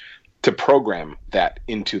engineering to program that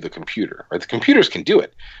into the computer. Right? The computers can do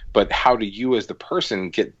it, but how do you as the person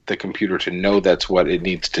get the computer to know that's what it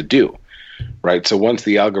needs to do? right? So once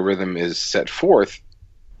the algorithm is set forth,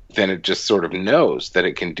 then it just sort of knows that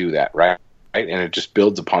it can do that, right? And it just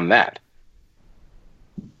builds upon that.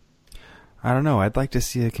 I don't know. I'd like to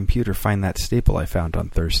see a computer find that staple I found on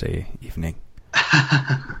Thursday evening.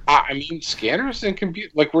 I mean, scanners and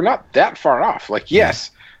compute, like, we're not that far off. Like,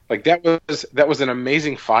 yes, like that was an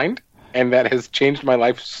amazing find, and that has changed my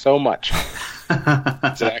life so much.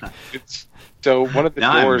 So one of the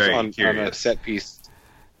doors on a set piece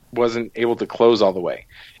wasn't able to close all the way,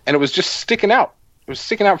 and it was just sticking out. It was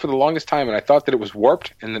sticking out for the longest time, and I thought that it was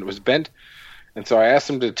warped and that it was bent. And so I asked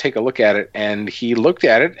him to take a look at it, and he looked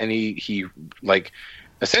at it, and he like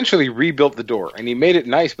essentially rebuilt the door, and he made it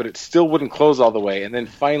nice, but it still wouldn't close all the way. And then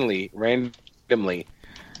finally, randomly,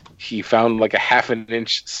 he found like a 1/2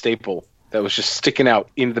 inch staple that was just sticking out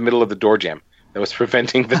in the middle of the door jamb that was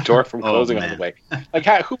preventing the door from closing all the way. Like,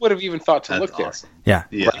 who would have even thought to look there? Awesome. Yeah.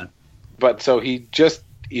 Right. But so he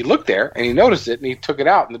looked there, and he noticed it, and he took it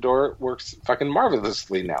out, and the door works fucking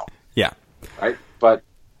marvelously now. Yeah. Right? But,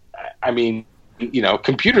 I mean, you know,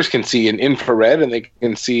 computers can see in infrared, and they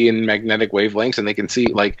can see in magnetic wavelengths, and they can see,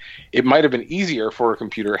 like, it might have been easier for a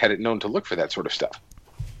computer had it known to look for that sort of stuff.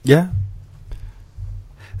 Yeah.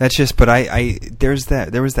 That's just, but there was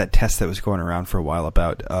that test that was going around for a while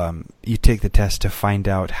about you take the test to find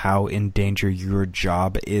out how in danger your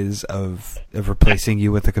job is of replacing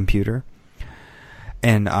you with a computer,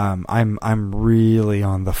 and I'm really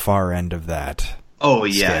on the far end of that. Oh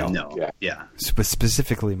yeah, scale. no, yeah.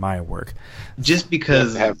 Specifically my work, just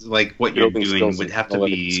because like what you're doing would have to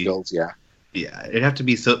be skills. Yeah, it'd have to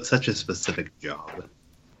be such a specific job.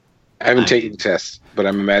 I haven't taken the test, but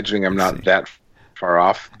I'm imagining I'm not that far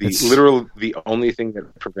off. The only thing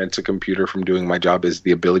that prevents a computer from doing my job is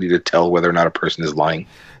the ability to tell whether or not a person is lying.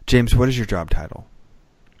 James, what is your job title?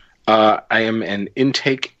 I am an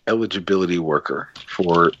intake eligibility worker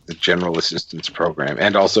for the General Assistance Program,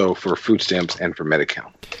 and also for food stamps and for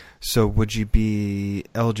Medi-Cal. So would you be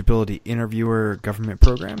eligibility interviewer, government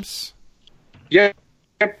programs? Yeah,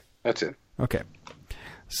 yep, that's it. Okay.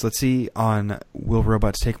 So let's see, on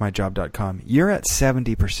willrobotstakemyjob.com, you're at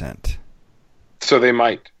 70%. So they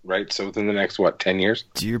might, right? So within the next, 10 years?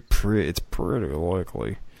 It's pretty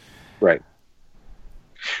likely. Right.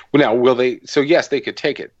 Well, now, will they... So, yes, they could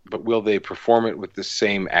take it, but will they perform it with the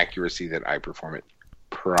same accuracy that I perform it?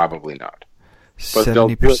 Probably not. But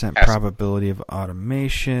 70% probability of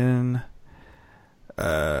automation.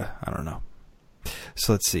 I don't know.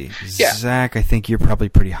 So let's see. Yeah. Zach, I think you're probably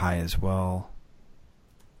pretty high as well.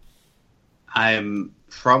 I'm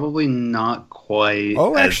probably not quite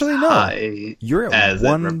high. You're at as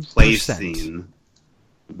 1%. Replacing.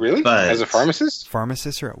 Really? But as a pharmacist?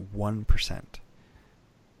 Pharmacists are at 1%.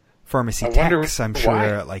 Pharmacy techs, I'm sure,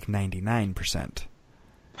 are at like 99%.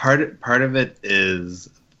 Part of it is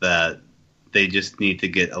that they just need to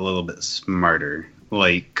get a little bit smarter.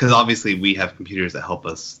 Like, because obviously we have computers that help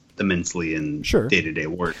us immensely in day-to-day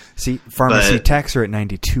work. See, pharmacy techs are at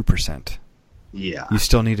 92%. Yeah. You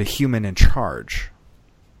still need a human in charge.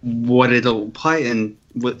 What it'll probably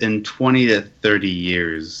in 20 to 30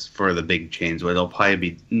 years for the big chains, what it'll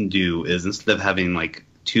probably do is instead of having like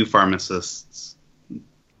 2 pharmacists,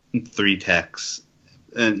 3 techs,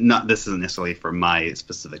 this isn't necessarily for my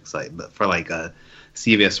specific site, but for like a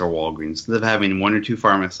CVS or Walgreens, instead of having 1 or 2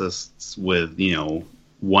 pharmacists with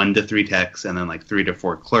 1 to 3 techs and then like 3 to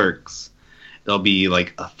 4 clerks, there'll be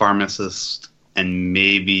like a pharmacist and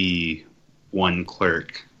maybe 1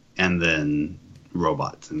 clerk, and then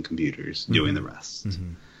robots and computers doing the rest.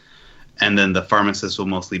 Mm-hmm. And then the pharmacist will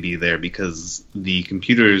mostly be there because the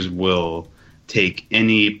computers will take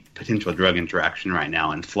any potential drug interaction right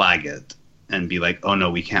now and flag it and be like, oh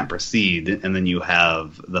no, we can't proceed. And then you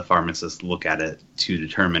have the pharmacist look at it to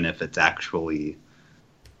determine if it's actually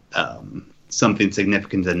something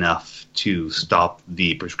significant enough to stop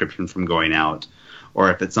the prescription from going out,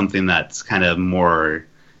 or if it's something that's kind of more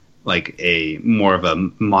like more of a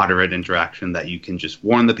moderate interaction that you can just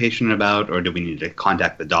warn the patient about, or do we need to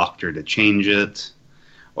contact the doctor to change it,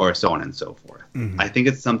 or so on and so forth. Mm-hmm. I think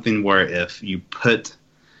it's something where if you put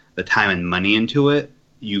the time and money into it,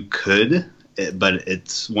 you could, but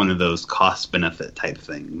it's one of those cost-benefit type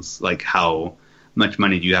things. Like, how much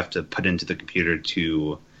money do you have to put into the computer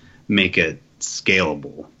to make it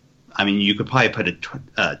scalable? I mean, you could probably put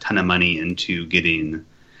a ton of money into getting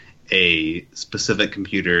a specific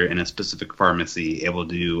computer in a specific pharmacy able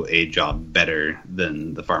to do a job better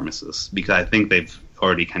than the pharmacist, because I think they've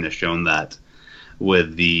already kind of shown that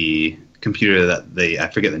with the computer that I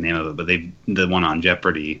forget the name of it, but the one on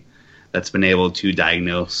Jeopardy, that's been able to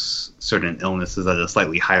diagnose certain illnesses at a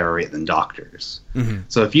slightly higher rate than doctors. Mm-hmm.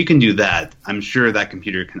 So if you can do that, I'm sure that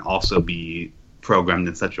computer can also be programmed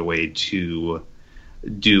in such a way to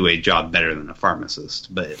do a job better than a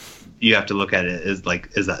pharmacist. But you have to look at it as like,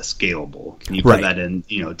 is that scalable? Can you put that in,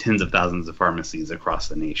 tens of thousands of pharmacies across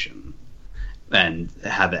the nation and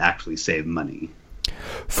have it actually save money?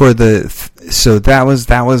 For so that was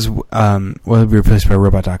replaced by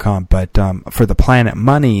robot.com, but for the Planet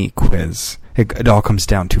Money quiz, it all comes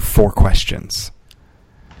down to 4 questions.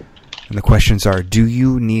 And the questions are: do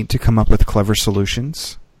you need to come up with clever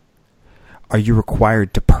solutions? Are you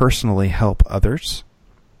required to personally help others?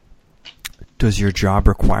 Does your job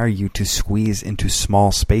require you to squeeze into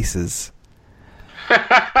small spaces?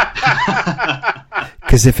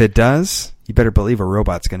 Because if it does, you better believe a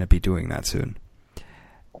robot's going to be doing that soon.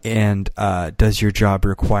 And does your job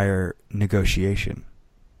require negotiation?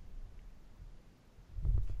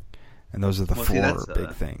 And those are the 4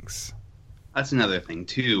 big things. That's another thing,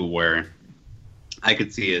 too, where I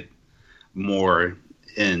could see it more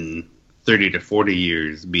in 30 to 40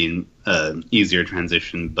 years being an easier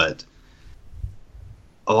transition, but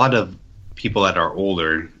a lot of people that are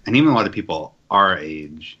older, and even a lot of people our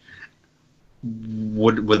age,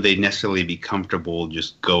 would they necessarily be comfortable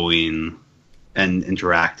just going and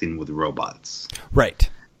interacting with robots? Right.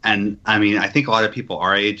 And I mean, I think a lot of people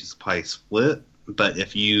our age is probably split, but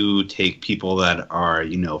if you take people that are,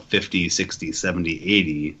 50, 60, 70,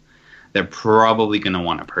 80, they're probably going to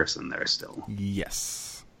want a person there still.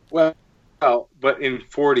 Yes. Well, but in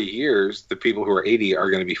 40 years, the people who are 80 are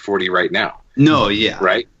going to be 40 right now. No, yeah.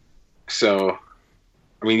 Right? So,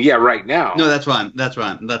 I mean, yeah, right now. No, that's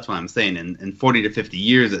what I'm saying. In 40 to 50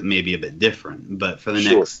 years, it may be a bit different, but for the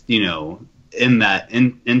next, in that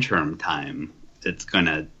interim time, it's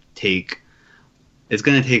gonna take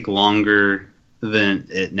longer than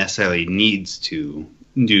it necessarily needs to,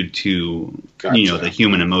 due to the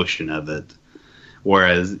human emotion of it.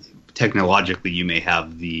 Whereas technologically, you may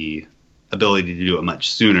have the ability to do it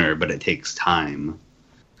much sooner, but it takes time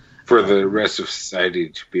for the rest of society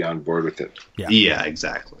to be on board with it. Yeah,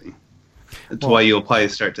 exactly. That's why you'll probably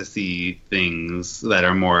start to see things that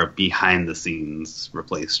are more behind the scenes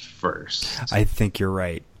replaced first. I think you're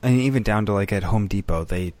right. And even down to like at Home Depot,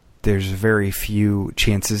 there's very few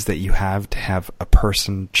chances that you have to have a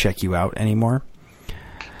person check you out anymore.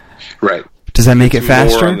 Right. Does that make it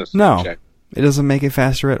faster? No. Check. It doesn't make it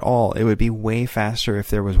faster at all. It would be way faster if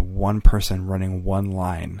there was one person running one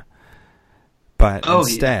line. But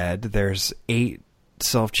instead, there's 8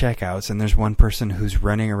 self-checkouts, and there's one person who's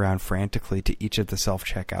running around frantically to each of the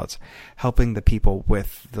self-checkouts, helping the people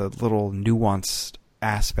with the little nuanced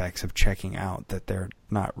aspects of checking out that they're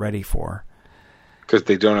not ready for. Because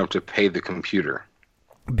they don't have to pay the computer.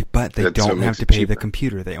 But they don't have to pay the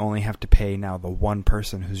computer. They only have to pay now the one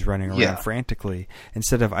person who's running around frantically.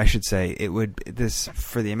 Instead of, I should say,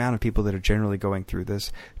 for the amount of people that are generally going through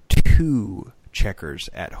this, 2 checkers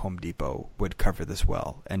at Home Depot would cover this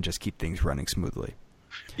well and just keep things running smoothly.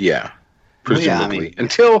 Yeah, presumably.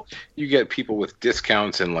 Until you get people with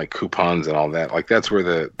discounts and like coupons and all that. Like that's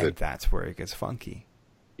where that's where it gets funky.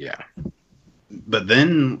 Yeah. But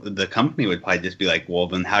then the company would probably just be like, well,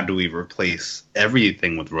 then how do we replace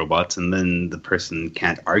everything with robots? And then the person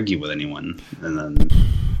can't argue with anyone. And then...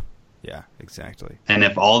 Yeah, exactly. And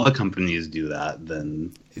if all the companies do that,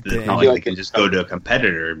 then it's not like they can just go to a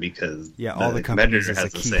competitor because all the companies is a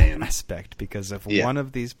key aspect. Because if one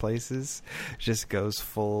of these places just goes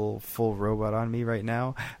full robot on me right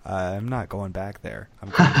now, I'm not going back there. I'm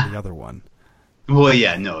going to the other one. Well,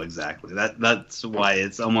 yeah, no, exactly. That's why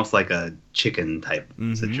it's almost like a chicken type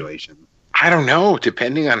situation. I don't know.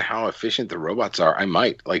 Depending on how efficient the robots are, I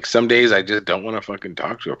might. Like some days I just don't want to fucking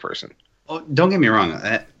talk to a person. Oh, don't get me wrong.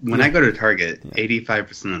 When I go to Target,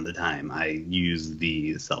 85% of the time I use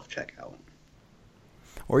the self-checkout.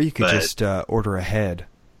 Or you could just order ahead.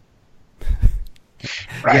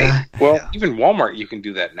 Right. Yeah. Well, even Walmart, you can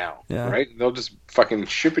do that now. Yeah. Right? They'll just fucking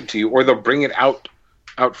ship it to you, or they'll bring it out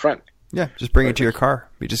front. Yeah, just bring it to your car.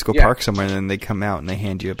 You just go park somewhere, and then they come out and they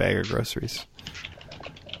hand you a bag of groceries.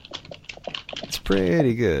 It's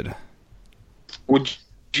pretty good. Would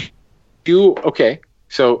you... Okay,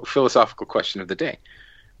 so philosophical question of the day.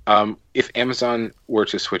 If Amazon were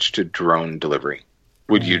to switch to drone delivery,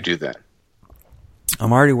 would you do that?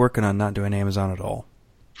 I'm already working on not doing Amazon at all.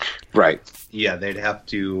 Right. Yeah, I'd have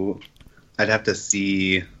to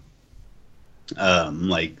see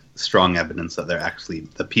like strong evidence that they're actually,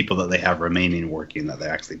 the people that they have remaining working, that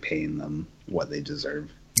they're actually paying them what they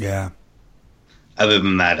deserve. Yeah. other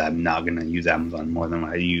than that, I'm not going to use Amazon more than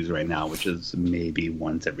what I use right now, which is maybe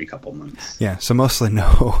once every couple months. Yeah, so mostly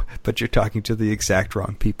no, but you're talking to the exact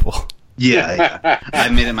wrong people. Yeah. I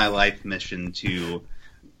made it my life mission to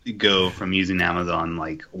go from using Amazon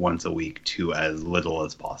like once a week to as little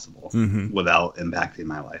as possible without impacting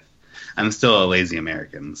my life. I'm still a lazy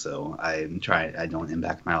American, so I don't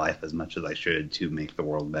impact my life as much as I should to make the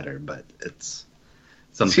world better, but it's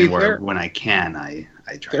something where when I can, I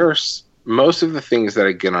try. There's most of the things that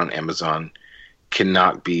I get on Amazon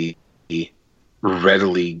cannot be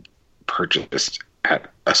readily purchased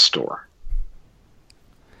at a store.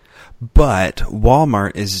 But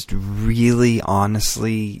Walmart is really,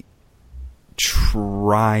 honestly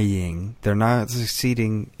trying. They're not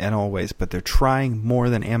succeeding in all ways, but they're trying more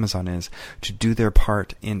than Amazon is to do their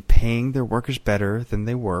part in paying their workers better than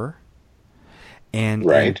they were and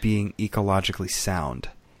in being ecologically sound.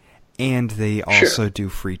 And they also do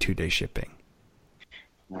free 2-day shipping.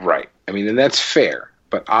 Right. I mean, and that's fair.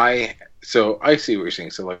 But I see what you're saying.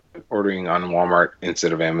 So, like, ordering on Walmart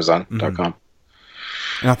instead of Amazon.com.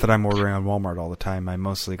 Not that I'm ordering on Walmart all the time. I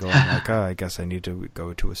mostly go like, I guess I need to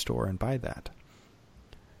go to a store and buy that.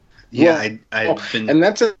 Yeah, and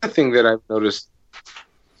that's a thing that I've noticed.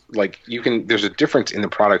 Like, there's a difference in the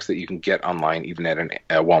products that you can get online, even at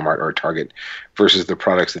a Walmart or a Target, versus the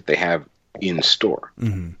products that they have in store.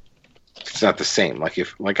 Mm-hmm. It's not the same. Like,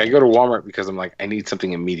 if I go to Walmart because I'm like, I need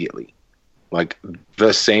something immediately, like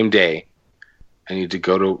the same day, I need to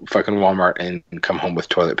go to fucking Walmart and come home with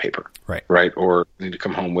toilet paper, right, or I need to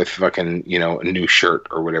come home with fucking a new shirt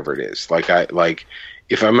or whatever it is. Like,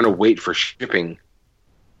 if I'm gonna wait for shipping,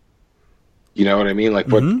 you know what I mean? Like,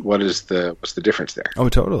 what's the difference there? Oh,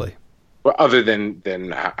 totally. Well, other than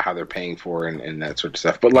how they're paying for and that sort of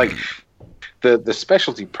stuff, but like the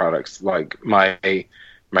specialty products, like my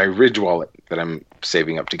Ridge wallet that I'm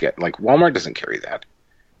saving up to get, like Walmart doesn't carry that,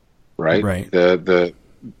 right? Right. The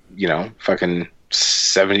fucking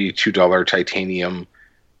 $72 titanium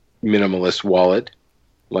minimalist wallet,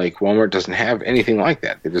 like Walmart doesn't have anything like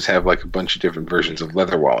that. They just have like a bunch of different versions of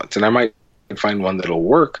leather wallets, and I might find one that'll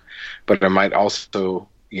work, but I might also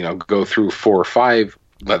go through 4 or 5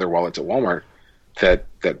 leather wallets at Walmart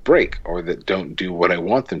that break or that don't do what I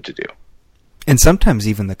want them to do. And sometimes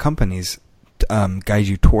even the companies guide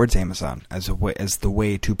you towards Amazon as the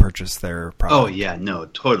way to purchase their product. Oh yeah, no,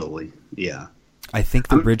 totally, yeah. I think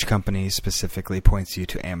the Ridge company specifically points you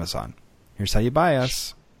to Amazon. Here's how you buy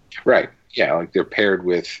us. Right. Yeah, like they're paired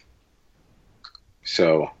with.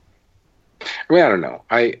 So, I mean, I don't know.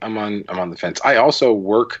 I'm on the fence. I also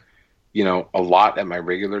work, a lot at my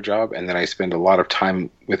regular job, and then I spend a lot of time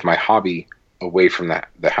with my hobby away from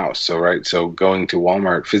the house. So going to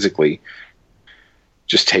Walmart physically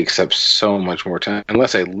just takes up so much more time.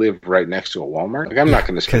 Unless I live right next to a Walmart, like I'm not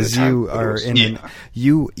going to spend the time. Because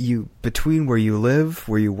you between where you live,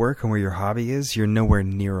 where you work, and where your hobby is, you're nowhere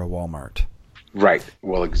near a Walmart. Right.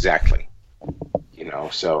 Well, exactly.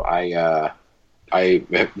 So I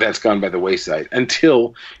that's gone by the wayside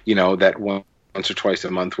until that once or twice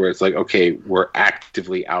a month where it's like, okay, we're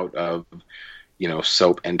actively out of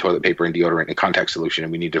soap and toilet paper and deodorant and contact solution,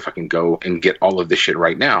 and we need to fucking go and get all of this shit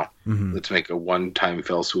right now. Mm-hmm. Let's make a one-time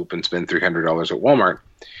fell swoop and spend $300 at Walmart,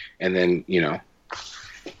 and then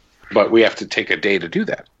but we have to take a day to do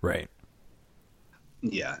that. Right.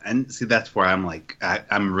 Yeah, and see, that's where I'm like,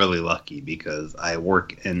 I'm really lucky because I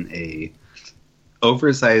work in a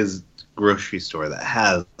oversized grocery store that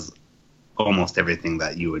has almost everything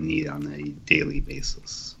that you would need on a daily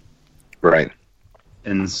basis. Right.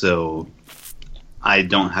 And so I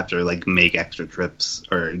don't have to like make extra trips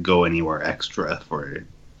or go anywhere extra for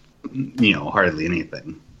hardly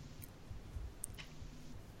anything.